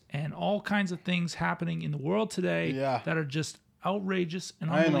stereotypes and all kinds of things happening in the world today that are just outrageous and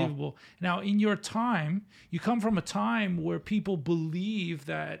unbelievable. Now, in your time, you come from a time where people believe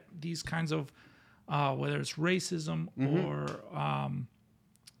that these kinds of, whether it's racism or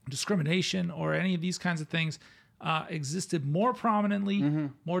discrimination or any of these kinds of things, existed more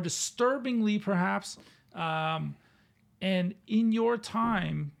prominently, more disturbingly, perhaps. And in your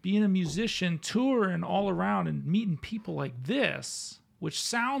time, being a musician, touring all around and meeting people like this, which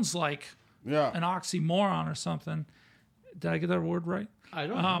sounds like an oxymoron or something. Did I get that word right? I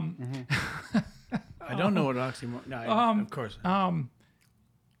don't know. I don't know what oxymoron. No, of course.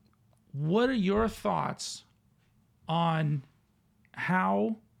 What are your thoughts on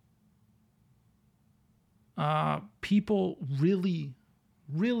how people really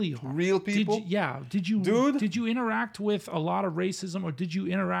hard. Real people? Did you interact with a lot of racism, or did you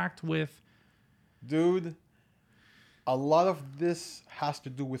interact with... Dude, a lot of this has to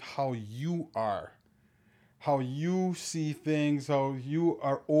do with how you are. How you see things, how you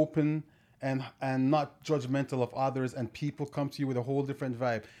are open and not judgmental of others, and people come to you with a whole different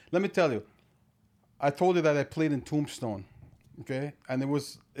vibe. Let me tell you, I told you that I played in Tombstone, okay? And it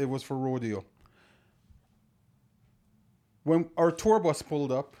was for rodeo. When our tour bus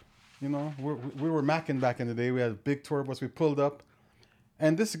pulled up, we were macking back in the day. We had a big tour bus. We pulled up,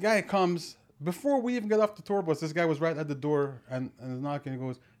 and this guy comes. Before we even got off the tour bus, this guy was right at the door and knocking. He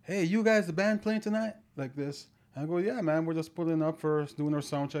goes, "Hey, you guys, the band playing tonight?" Like this. And I go, "Yeah, man, we're just pulling up for doing our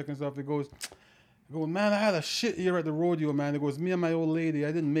sound check and stuff." He goes, "Man, I had a shit year at the rodeo, man." He goes, "Me and my old lady,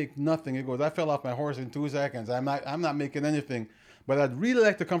 I didn't make nothing." He goes, "I fell off my horse in 2 seconds. I'm not making anything. But I'd really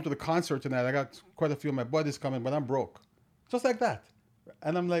like to come to the concert tonight. I got quite a few of my buddies coming, but I'm broke." Just like that.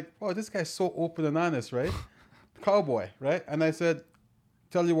 And I'm like, "Oh, this guy's so open and honest, right?" Cowboy, right? And I said,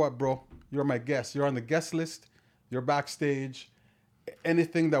 "Tell you what, bro, you're my guest. You're on the guest list. You're backstage.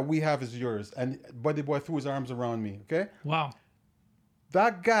 Anything that we have is yours." And Buddy Boy threw his arms around me, okay? Wow.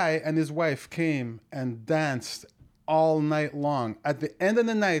 That guy and his wife came and danced all night long. At the end of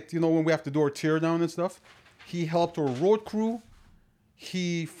the night, when we have to do our tear down and stuff, he helped our road crew.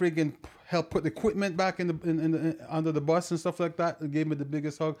 He friggin' helped put the equipment back in the under the bus and stuff like that. And gave me the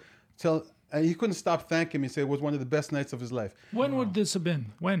biggest hug. And he couldn't stop thanking me. He said it was one of the best nights of his life. When would this have been?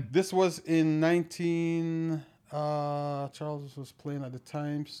 When? This was in 19. Charles was playing at the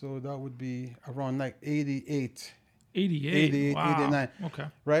time, so that would be around like 88. 88, wow. 89. Okay.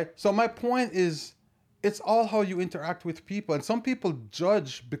 Right? So my point is, it's all how you interact with people. And some people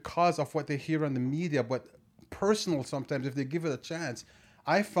judge because of what they hear on the media, but personal sometimes, if they give it a chance.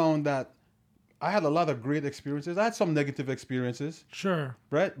 I found that I had a lot of great experiences. I had some negative experiences. Sure.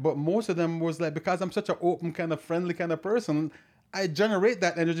 Right? But most of them was like, because I'm such an open, kind of friendly kind of person, I generate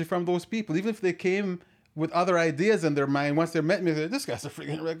that energy from those people. Even if they came with other ideas in their mind, once they met me, they said, this guy's a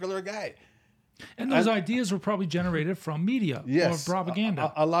freaking regular guy. And those ideas were probably generated from media or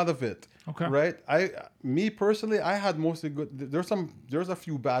propaganda. A lot of it. Okay. Right? Me personally, I had mostly good. There's a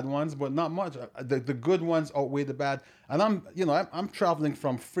few bad ones, but not much. The good ones outweigh the bad. And I'm traveling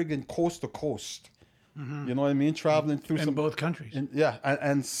from friggin' coast to coast. Mm-hmm. You know what I mean? Traveling through in both countries.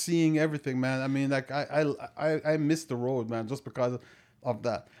 And seeing everything, man. I mean, like I missed the road, man, just because of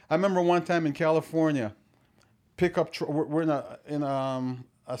that. I remember one time in California, pickup. We're in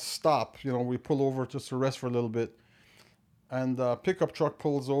a stop. We pull over just to rest for a little bit. And a pickup truck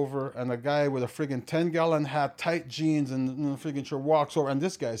pulls over, and a guy with a friggin' 10-gallon hat, tight jeans, and friggin' shirt walks over. And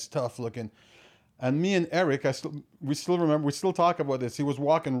this guy's tough looking. And me and Eric, we still remember, we still talk about this. He was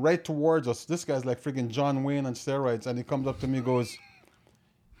walking right towards us. This guy's like friggin' John Wayne on steroids. And he comes up to me, goes,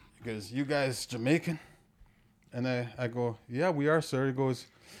 "You guys Jamaican?" And I go, "Yeah, we are, sir." He goes,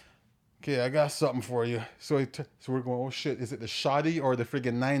 "Okay, I got something for you." So we're going, "Oh shit, is it the shoddy or the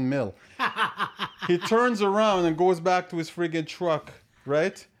friggin' 9mm?" He turns around and goes back to his friggin' truck,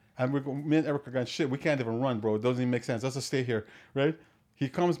 right? And me and Eric are going, "Shit, we can't even run, bro. It doesn't even make sense. Let's just stay here," right? He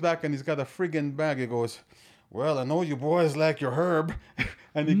comes back and he's got a friggin' bag. He goes, "Well, I know you boys like your herb."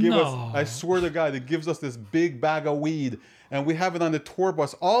 And he gives us, I swear to God, he gives us this big bag of weed. And we have it on the tour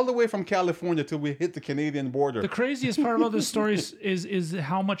bus all the way from California till we hit the Canadian border. The craziest part about this story is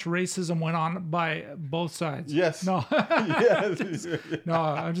how much racism went on by both sides. Yes. No. Yes. No,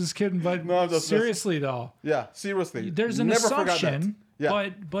 I'm just kidding. But seriously, though. Yeah, seriously. There's an assumption,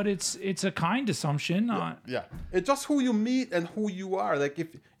 but it's a kind assumption. Yeah. It's just who you meet and who you are. Like,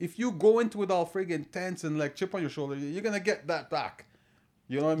 if you go into it all friggin' tense and like chip on your shoulder, you're going to get that back.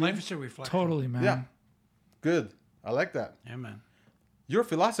 You know what I mean? Life is a reflection. Totally, man. Yeah. Good. I like that. Yeah, man. You're a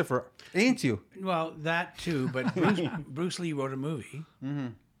philosopher, ain't you? Well, that too, but Bruce Lee wrote a movie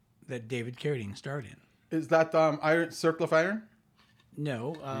that David Carradine starred in. Is that Circle of Iron?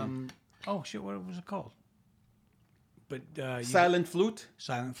 No. Oh, shit, what was it called? But Silent Flute?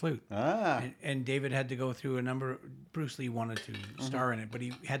 Silent Flute. Ah. And David had to go through a number. Bruce Lee wanted to star in it, but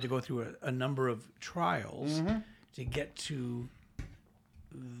he had to go through a number of trials to get to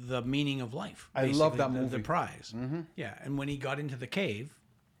the meaning of life. I love that movie. The prize. Mm-hmm. Yeah, and when he got into the cave,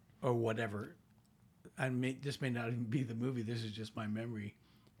 or whatever, this may not even be the movie. This is just my memory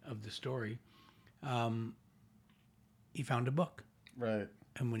of the story. He found a book. Right.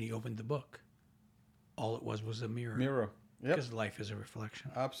 And when he opened the book, all it was a mirror. Yep. Because life is a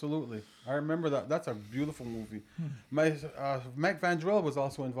reflection. Absolutely. I remember that. That's a beautiful movie. Mike Vandrell was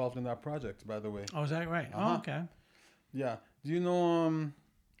also involved in that project, by the way. Oh, is that right? Oh, okay. Yeah. Do you know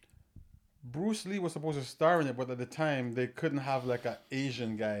Bruce Lee was supposed to star in it, but at the time they couldn't have like an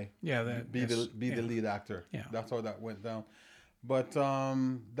Asian guy be the lead actor. Yeah. That's how that went down. But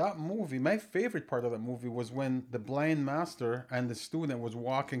that movie, my favorite part of that movie was when the blind master and the student was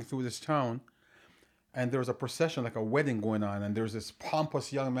walking through this town, and there was a procession, like a wedding going on, and there's this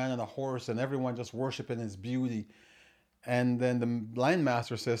pompous young man on a horse, and everyone just worshiping his beauty. And then the blind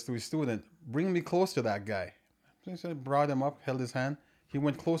master says to his student, "Bring me close to that guy." So he said, brought him up, held his hand. He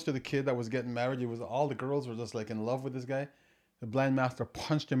went close to the kid that was getting married. All the girls were just like in love with this guy. The blind master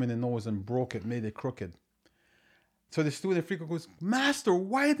punched him in the nose and broke it, made it crooked. So the student freak goes, "Master,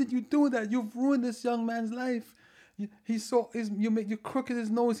 why did you do that? You've ruined this young man's life. You crooked his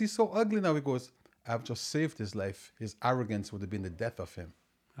nose. He's so ugly now." He goes, "I've just saved his life. His arrogance would have been the death of him."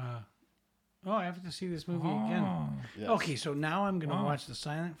 I have to see this movie again. Yes. Okay, so now I'm going to watch The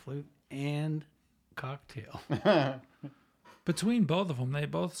Silent Flute and Cocktail. Between both of them, they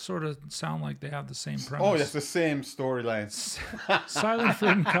both sort of sound like they have the same premise. Oh, yes, the same storylines. Silent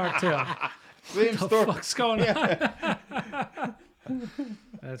Flute and Cocktail. Same story. What the fuck's going on?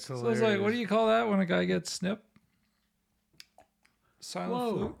 That's hilarious. So it's like, what do you call that when a guy gets snipped?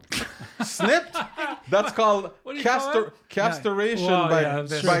 Silent Flute. Snipped? That's called castration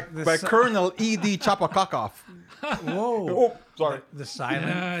by Colonel E.D. Chapakakov. Whoa. Oh, sorry. The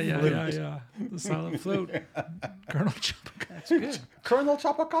Silent Flute. Yeah. The Silent Flute. Colonel Chapakakov. That's good. Colonel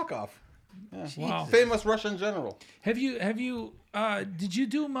Chapakakov. Yeah. Wow. Famous Russian general. Have you did you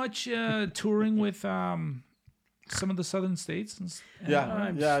do much touring with some of the southern states?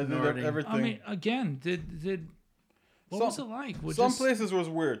 Yeah, everything. I mean, again, did What was it like? Some places was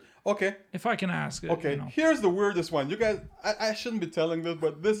weird. Okay. If I can ask. Okay. Here's the weirdest one. You guys, I shouldn't be telling this,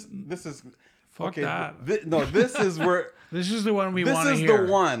 but this is. Fuck that. This is where. This is the one we want to hear. This is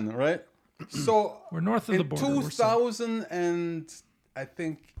the one, right? So we're north of the border. In 2000 and I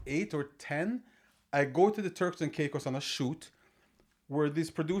think 8 or 10, I go to the Turks and Caicos on a shoot where these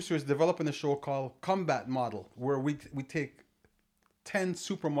producers developing a show called Combat Model, where we take 10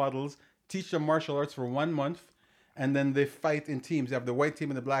 supermodels, teach them martial arts for 1 month, and then they fight in teams. They have the white team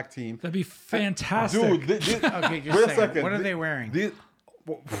and the black team. That'd be fantastic. Dude, okay, just wait a second. What are they wearing?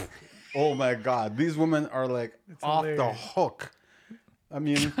 Oh my God, these women are like off the hook. I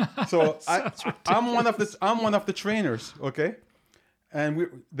mean, so I'm one of the trainers, okay?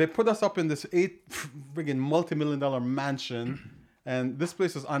 And they put us up in this friggin' multi-million-dollar mansion. And this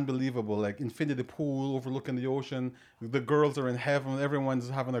place is unbelievable, like infinity pool overlooking the ocean. The girls are in heaven. Everyone's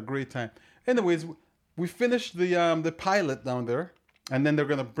having a great time. Anyways, we finished the pilot down there, and then they're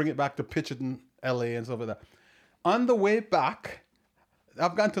gonna bring it back to pitch it in LA and stuff like that. On the way back,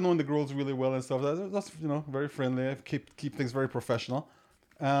 I've gotten to know the girls really well and stuff. That's very friendly. I keep things very professional.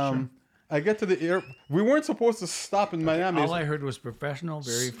 Sure. I get to the air. We weren't supposed to stop in Miami. All I heard was professional,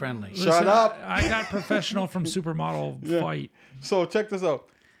 very friendly. Shut up. I got professional from Supermodel Fight. So check this out.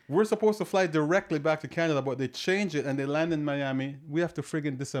 We're supposed to fly directly back to Canada, but they change it and they land in Miami. We have to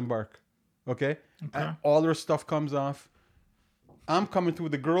friggin' disembark. Okay? And all their stuff comes off. I'm coming through.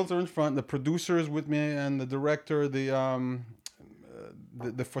 The girls are in front. The producer is with me, and the director, the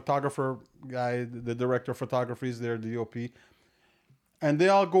photographer guy, the director of photography is there, the DOP. And they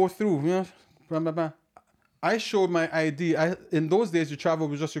all go through, blah, blah, blah. I showed my ID. In those days, you traveled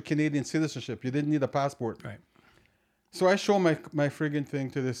with just your Canadian citizenship. You didn't need a passport. Right. So I show my friggin'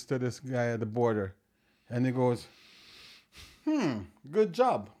 thing to this guy at the border. And he goes, good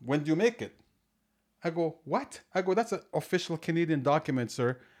job. When do you make it? I go, what? I go, that's an official Canadian document,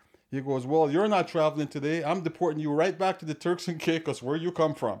 sir. He goes, well, you're not traveling today. I'm deporting you right back to the Turks and Caicos, where you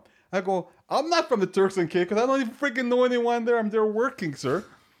come from. I go, I'm not from the Turks and Caicos. I don't even freaking know anyone there. I'm there working, sir.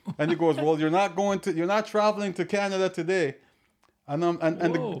 And he goes, well, you're not traveling to Canada today.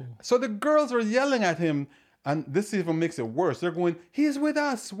 So the girls are yelling at him, and this even makes it worse. They're going, he's with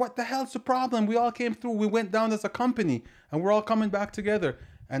us. What the hell's the problem? We all came through. We went down as a company, and we're all coming back together.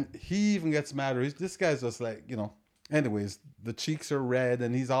 And he even gets madder. This guy's just like, anyways, the cheeks are red,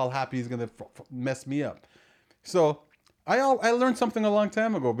 and he's all happy he's going to mess me up. So I learned something a long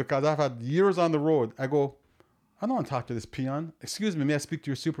time ago because I've had years on the road. I go, I don't want to talk to this peon. Excuse me, may I speak to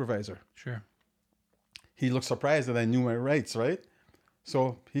your supervisor? Sure. He looked surprised that I knew my rights, right?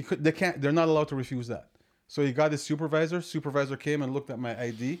 So they're not allowed to refuse that. So he got his supervisor. Supervisor came and looked at my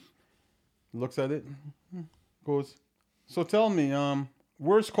ID, looks at it, goes, so tell me,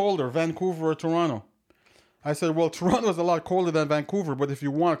 where's colder, Vancouver or Toronto? I said, well, Toronto's a lot colder than Vancouver, but if you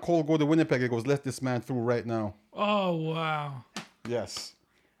want cold, go to Winnipeg. He goes, let this man through right now. Oh, wow. Yes.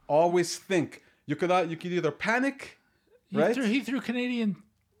 Always think. You could either panic, right? He threw Canadian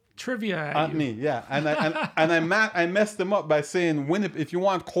trivia at you. Me, yeah. And I messed him up by saying, if you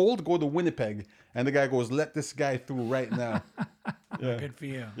want cold, go to Winnipeg. And the guy goes, let this guy through right now. Yeah. Good for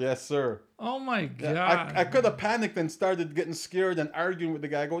you. Yes, sir. Oh, my God. Yeah, I could have panicked and started getting scared and arguing with the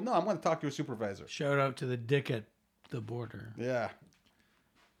guy. I go, no, I'm going to talk to your supervisor. Shout out to the dick at the border. Yeah.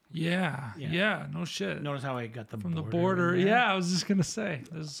 Yeah, no shit. Notice how I got from the border. Yeah, I was just gonna say.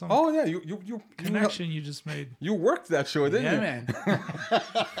 There's some you connection you just made. You worked that show, didn't you? Man.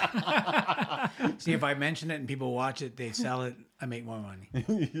 See, if I mention it and people watch it, they sell it, I make more money.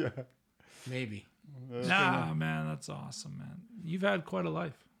 Yeah. Maybe. Nah, man, that's awesome, man. You've had quite a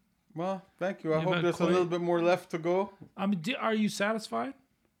life. Well, thank you. I hope there's a little bit more left to go. I mean, are you satisfied?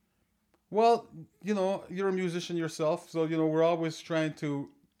 Well, you're a musician yourself, so we're always trying to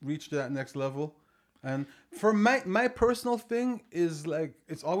reach that next level. And for my personal thing is like,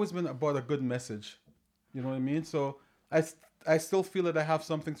 it's always been about a good message. You know what I mean? So I still feel that I have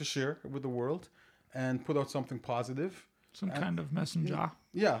something to share with the world and put out something positive. Some kind of messenger.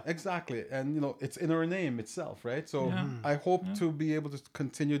 Yeah, exactly. And it's in our name itself, right? So I hope to be able to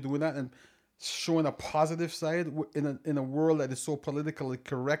continue doing that and showing a positive side in a world that is so politically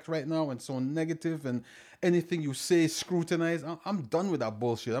correct right now and so negative, and anything you say scrutinized. I'm done with that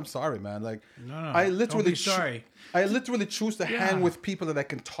bullshit. I'm sorry, man. Like, no, I literally don't be sorry. I literally choose to hang with people that I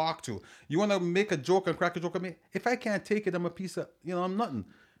can talk to. You want to make a joke and crack a joke at me? If I can't take it, I'm a piece of, I'm nothing.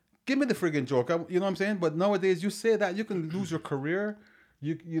 Give me the friggin' joke. You know what I'm saying? But nowadays, you say that, you can lose your career.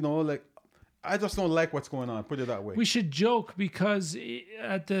 Like, I just don't like what's going on. Put it that way. We should joke because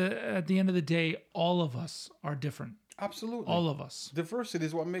at the end of the day, all of us are different. Absolutely. All of us. Diversity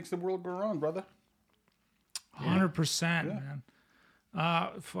is what makes the world go round, brother. 100%,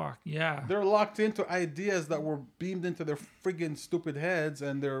 man. Fuck, yeah. They're locked into ideas that were beamed into their friggin' stupid heads,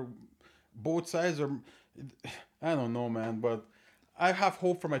 and they're both sides are. I don't know, man, but I have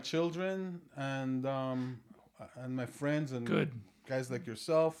hope for my children and my friends and Good guys like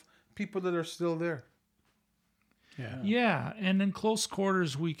yourself, people that are still there. Yeah, and in close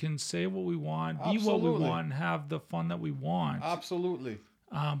quarters, we can say what we want, be what we want, and have the fun that we want. Absolutely.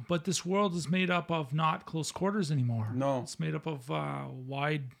 But this world is made up of not close quarters anymore. No. It's made up of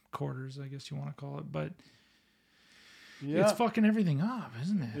wide quarters, I guess you want to call it. But it's fucking everything up,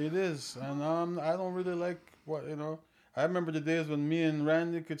 isn't it? It is. And I don't really like what, I remember the days when me and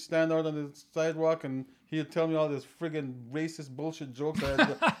Randy could stand out on the sidewalk and he'd tell me all this friggin' racist bullshit jokes.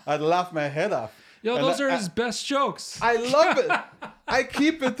 I'd laugh my head off. Yo, and those are his best jokes. I love it. I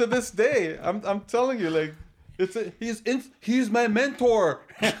keep it to this day. I'm telling you, like, he's my mentor.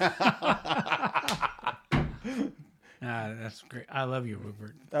 That's great. I love you,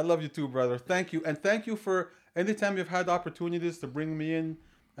 Rupert. I love you too, brother. Thank you. And thank you for anytime you've had opportunities to bring me in.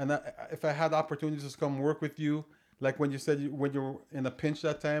 And if I had opportunities to come work with you, like when you said when you were in a pinch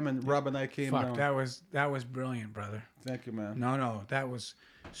that time and Rob and I came down. That was brilliant, brother. Thank you, man. No, that was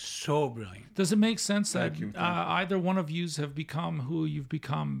so brilliant. Does it make sense that Thank you. either one of yous have become who you've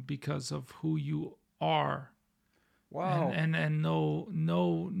become because of who you are? Wow. And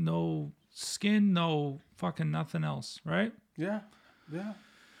no skin, no fucking nothing else, right? Yeah.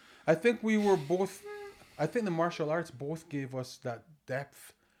 I think the martial arts both gave us that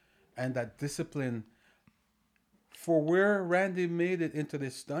depth and that discipline. For where Randy made it into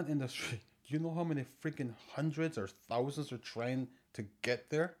the stunt industry, do you know how many freaking hundreds or thousands are trying to get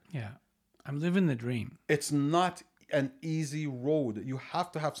there? Yeah. I'm living the dream. It's not an easy road. You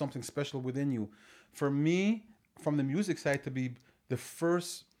have to have something special within you. For me, from the music side, to be the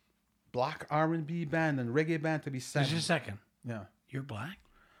first black R&B band and reggae band to be signed. Just a second. Yeah. You're black?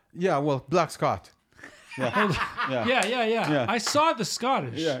 Yeah, well, Black Scott. Yeah. Yeah. I saw the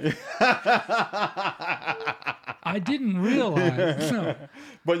Scottish. Yeah. I didn't realize. No.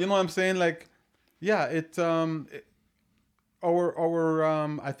 But you know what I'm saying? Like, yeah, our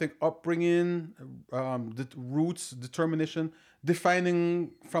I think upbringing, the roots, determination,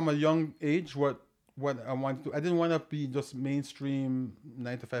 defining from a young age what I wanted to. I didn't want to be just mainstream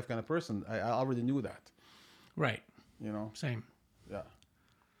 9-to-5 kind of person. I already knew that. Right. Yeah. Same.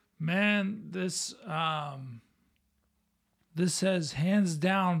 Man, this has hands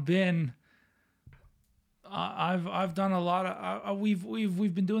down been. I've done a lot of.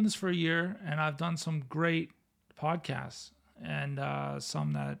 We've been doing this for a year, and I've done some great podcasts and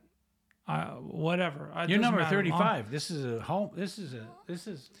some that. Whatever. You're number 35. This is a home. This is.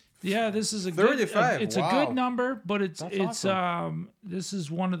 Yeah, this is a 35. Good. It's a good number, but it's awesome. This is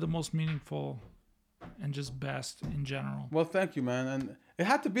one of the most meaningful and just best in general. Well, thank you, man, and it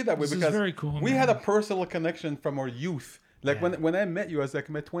had to be that way This is because very cool, we man. had a personal connection from our youth. Like when I met you, I was like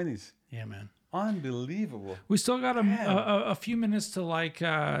in my 20s. Yeah, man. Unbelievable. We still got a few minutes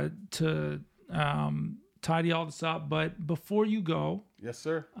to tidy all this up, but before you go, Yes,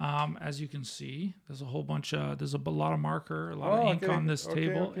 sir. as you can see, there's a lot of marker, a lot of ink on this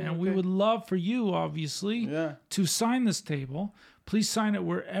table, and we would love for you, obviously, to sign this table. Please sign it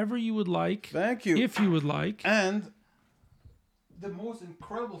wherever you would like. Thank you. If you would like. And the most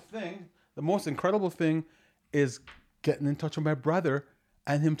incredible thing is getting in touch with my brother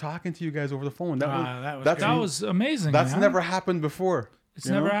and him talking to you guys over the phone. That was amazing. That's man. never happened before. It's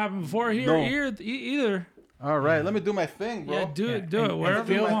never happened before here either. All right, let me do my thing, bro. Yeah, do it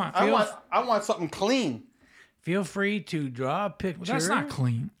wherever you want. I want something clean. Feel free to draw a picture. Well, that's not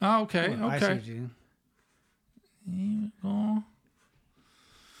clean. Oh, okay. I see what you do. Here we go.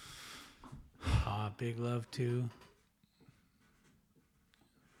 Big love to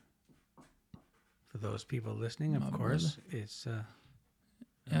for those people listening. Of course, it's a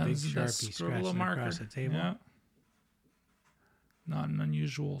big Sharpie scratching across the table. Yeah. Not an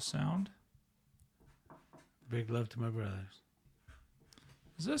unusual sound. Big love to my brothers.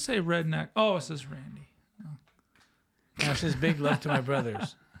 Does this say redneck? Oh, it says Randy. That says big love to my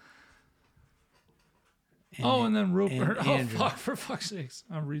brothers. And then Rupert. And Andrew. Fuck, for fuck's sakes.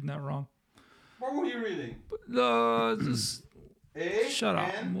 I'm reading that wrong. What were you reading? Just A shut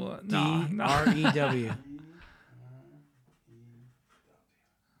up. N What? D No. R E W.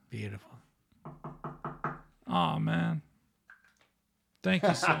 Beautiful. Oh, man. Thank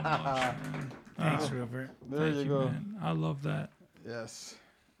you so much, man. Thanks, Rupert. There you go. Man. I love that. Yes.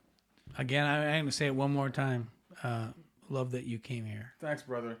 Again, I'm going to say it one more time. Love that you came here. Thanks,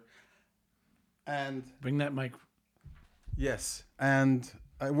 brother. And Bring that mic. yes, and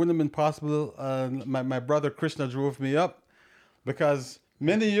it wouldn't have been possible. My brother Krishna drove me up because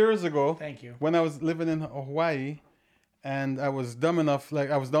many years ago, Thank you. when I was living in Hawaii, and I was dumb enough,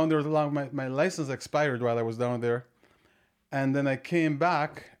 like I was down there long, my license expired while I was down there, and then I came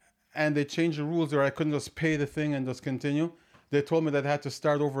back, and they changed the rules where I couldn't just pay the thing and just continue. They told me that I had to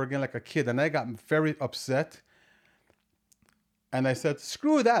start over again like a kid, and I got very upset. And I said,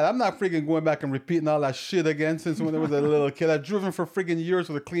 screw that. I'm not freaking going back and repeating all that shit again since when I was a little kid. I've driven for freaking years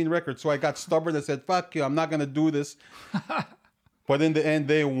with a clean record. So I got stubborn and said, fuck you, I'm not going to do this. But in the end,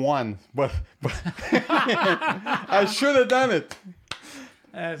 they won. But I should have done it.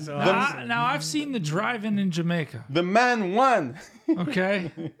 That's awesome. Now, I've seen the drive-in in Jamaica. The man won.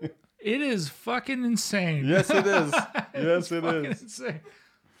 Okay? It is fucking insane. Yes, it is. Yes, it Fucking is. insane.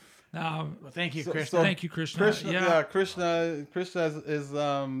 Well, thank you, Krishna. So Thank you, Krishna. Krishna is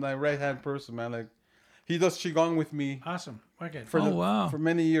my right-hand person, man. Like, he does Qigong with me Awesome. Wicked. wow. for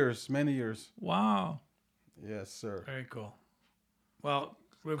many years. Wow. Yes, sir. Very cool. Well,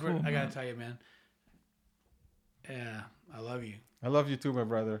 Rupert, Cool, I got man. to tell you, man. Yeah, I love you. I love you too, my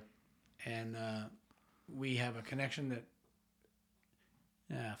brother. And we have a connection that,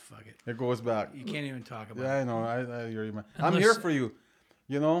 fuck it. It goes back. You can't even talk about Yeah, I it. know. I hear you, man. And I'm here listen- for you.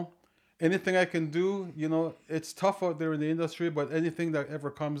 You know, anything I can do, you know, it's tough out there in the industry, but anything that ever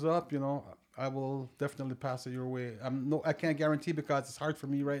comes up, you know, I will definitely pass it your way. I can't guarantee because it's hard for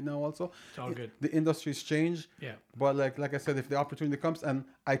me right now also. It's all good. The industry's changed. Yeah. But like I said, if the opportunity comes, and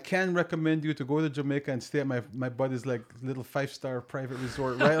I can recommend you to go to Jamaica and stay at my buddy's like little 5-star private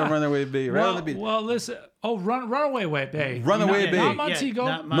resort right on Runaway Bay, right on the beach. Well, listen. Oh, Runaway Bay. Runaway Not- Bay. Not Montego?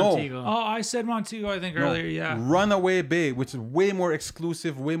 not No. Montego. Oh, I said Montego, I think, No, earlier. Yeah. Runaway Bay, which is way more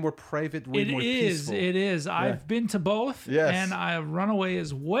exclusive, way more private, way more peaceful. It is. I've been to both. Yes. And Runaway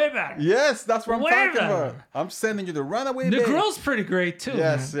is way better. Yes, that's what I'm Way talking better. about. I'm sending you to Runaway The Bay. grill's pretty great too.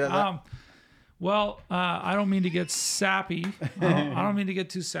 Yes, man. yeah, I don't mean to get sappy. I don't mean to get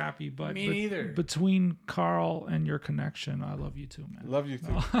too sappy, but Me neither. Between Carl and your connection, I love you too, man. Love you too.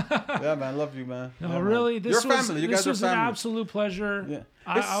 Yeah, man. Love you, man. No, Yeah, man. really, this You're was family. You this guys was are an family. absolute pleasure. Yeah.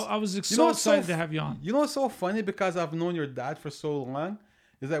 I was You so know what's excited to have you on. You know what's so funny, because I've known your dad for so long,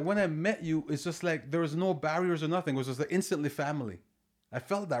 is that when I met you, it's just like there was no barriers or nothing. It was just like instantly family. I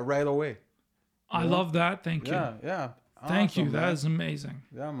felt that right away. I love that. Thank you. Yeah, yeah. Thank you. Awesome, That man. is amazing.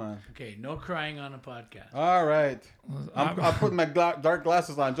 Yeah, man. Okay, no crying on a podcast. All right. I'll put my dark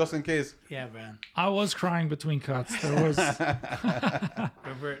glasses on just in case. Yeah, man. I was crying between cuts. There was.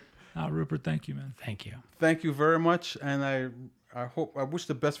 Rupert, Rupert, thank you, man. thank you. Thank you very much, and I wish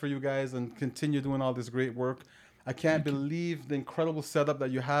the best for you guys and continue doing all this great work. I can't believe the incredible setup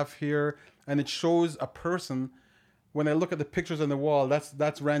that you have here, and it shows a person. When I look at the pictures on the wall,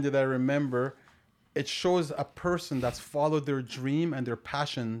 that's Randy that I remember. It shows a person that's followed their dream and their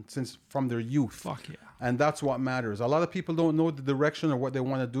passion from their youth. Fuck yeah. And that's what matters. A lot of people don't know the direction or what they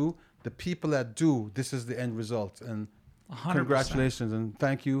want to do. The people that do, this is the end result. And 100%. congratulations and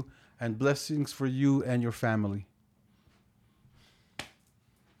thank you and blessings for you and your family.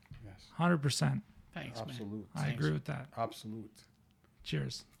 Yes, 100%. Thanks, man. absolute. I agree with that. Absolute.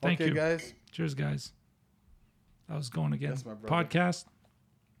 Cheers. Thank Okay, you. guys. Cheers, guys. That was going again. Yes, my brother. Podcast.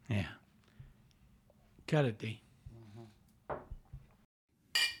 Yeah. Cut it, D.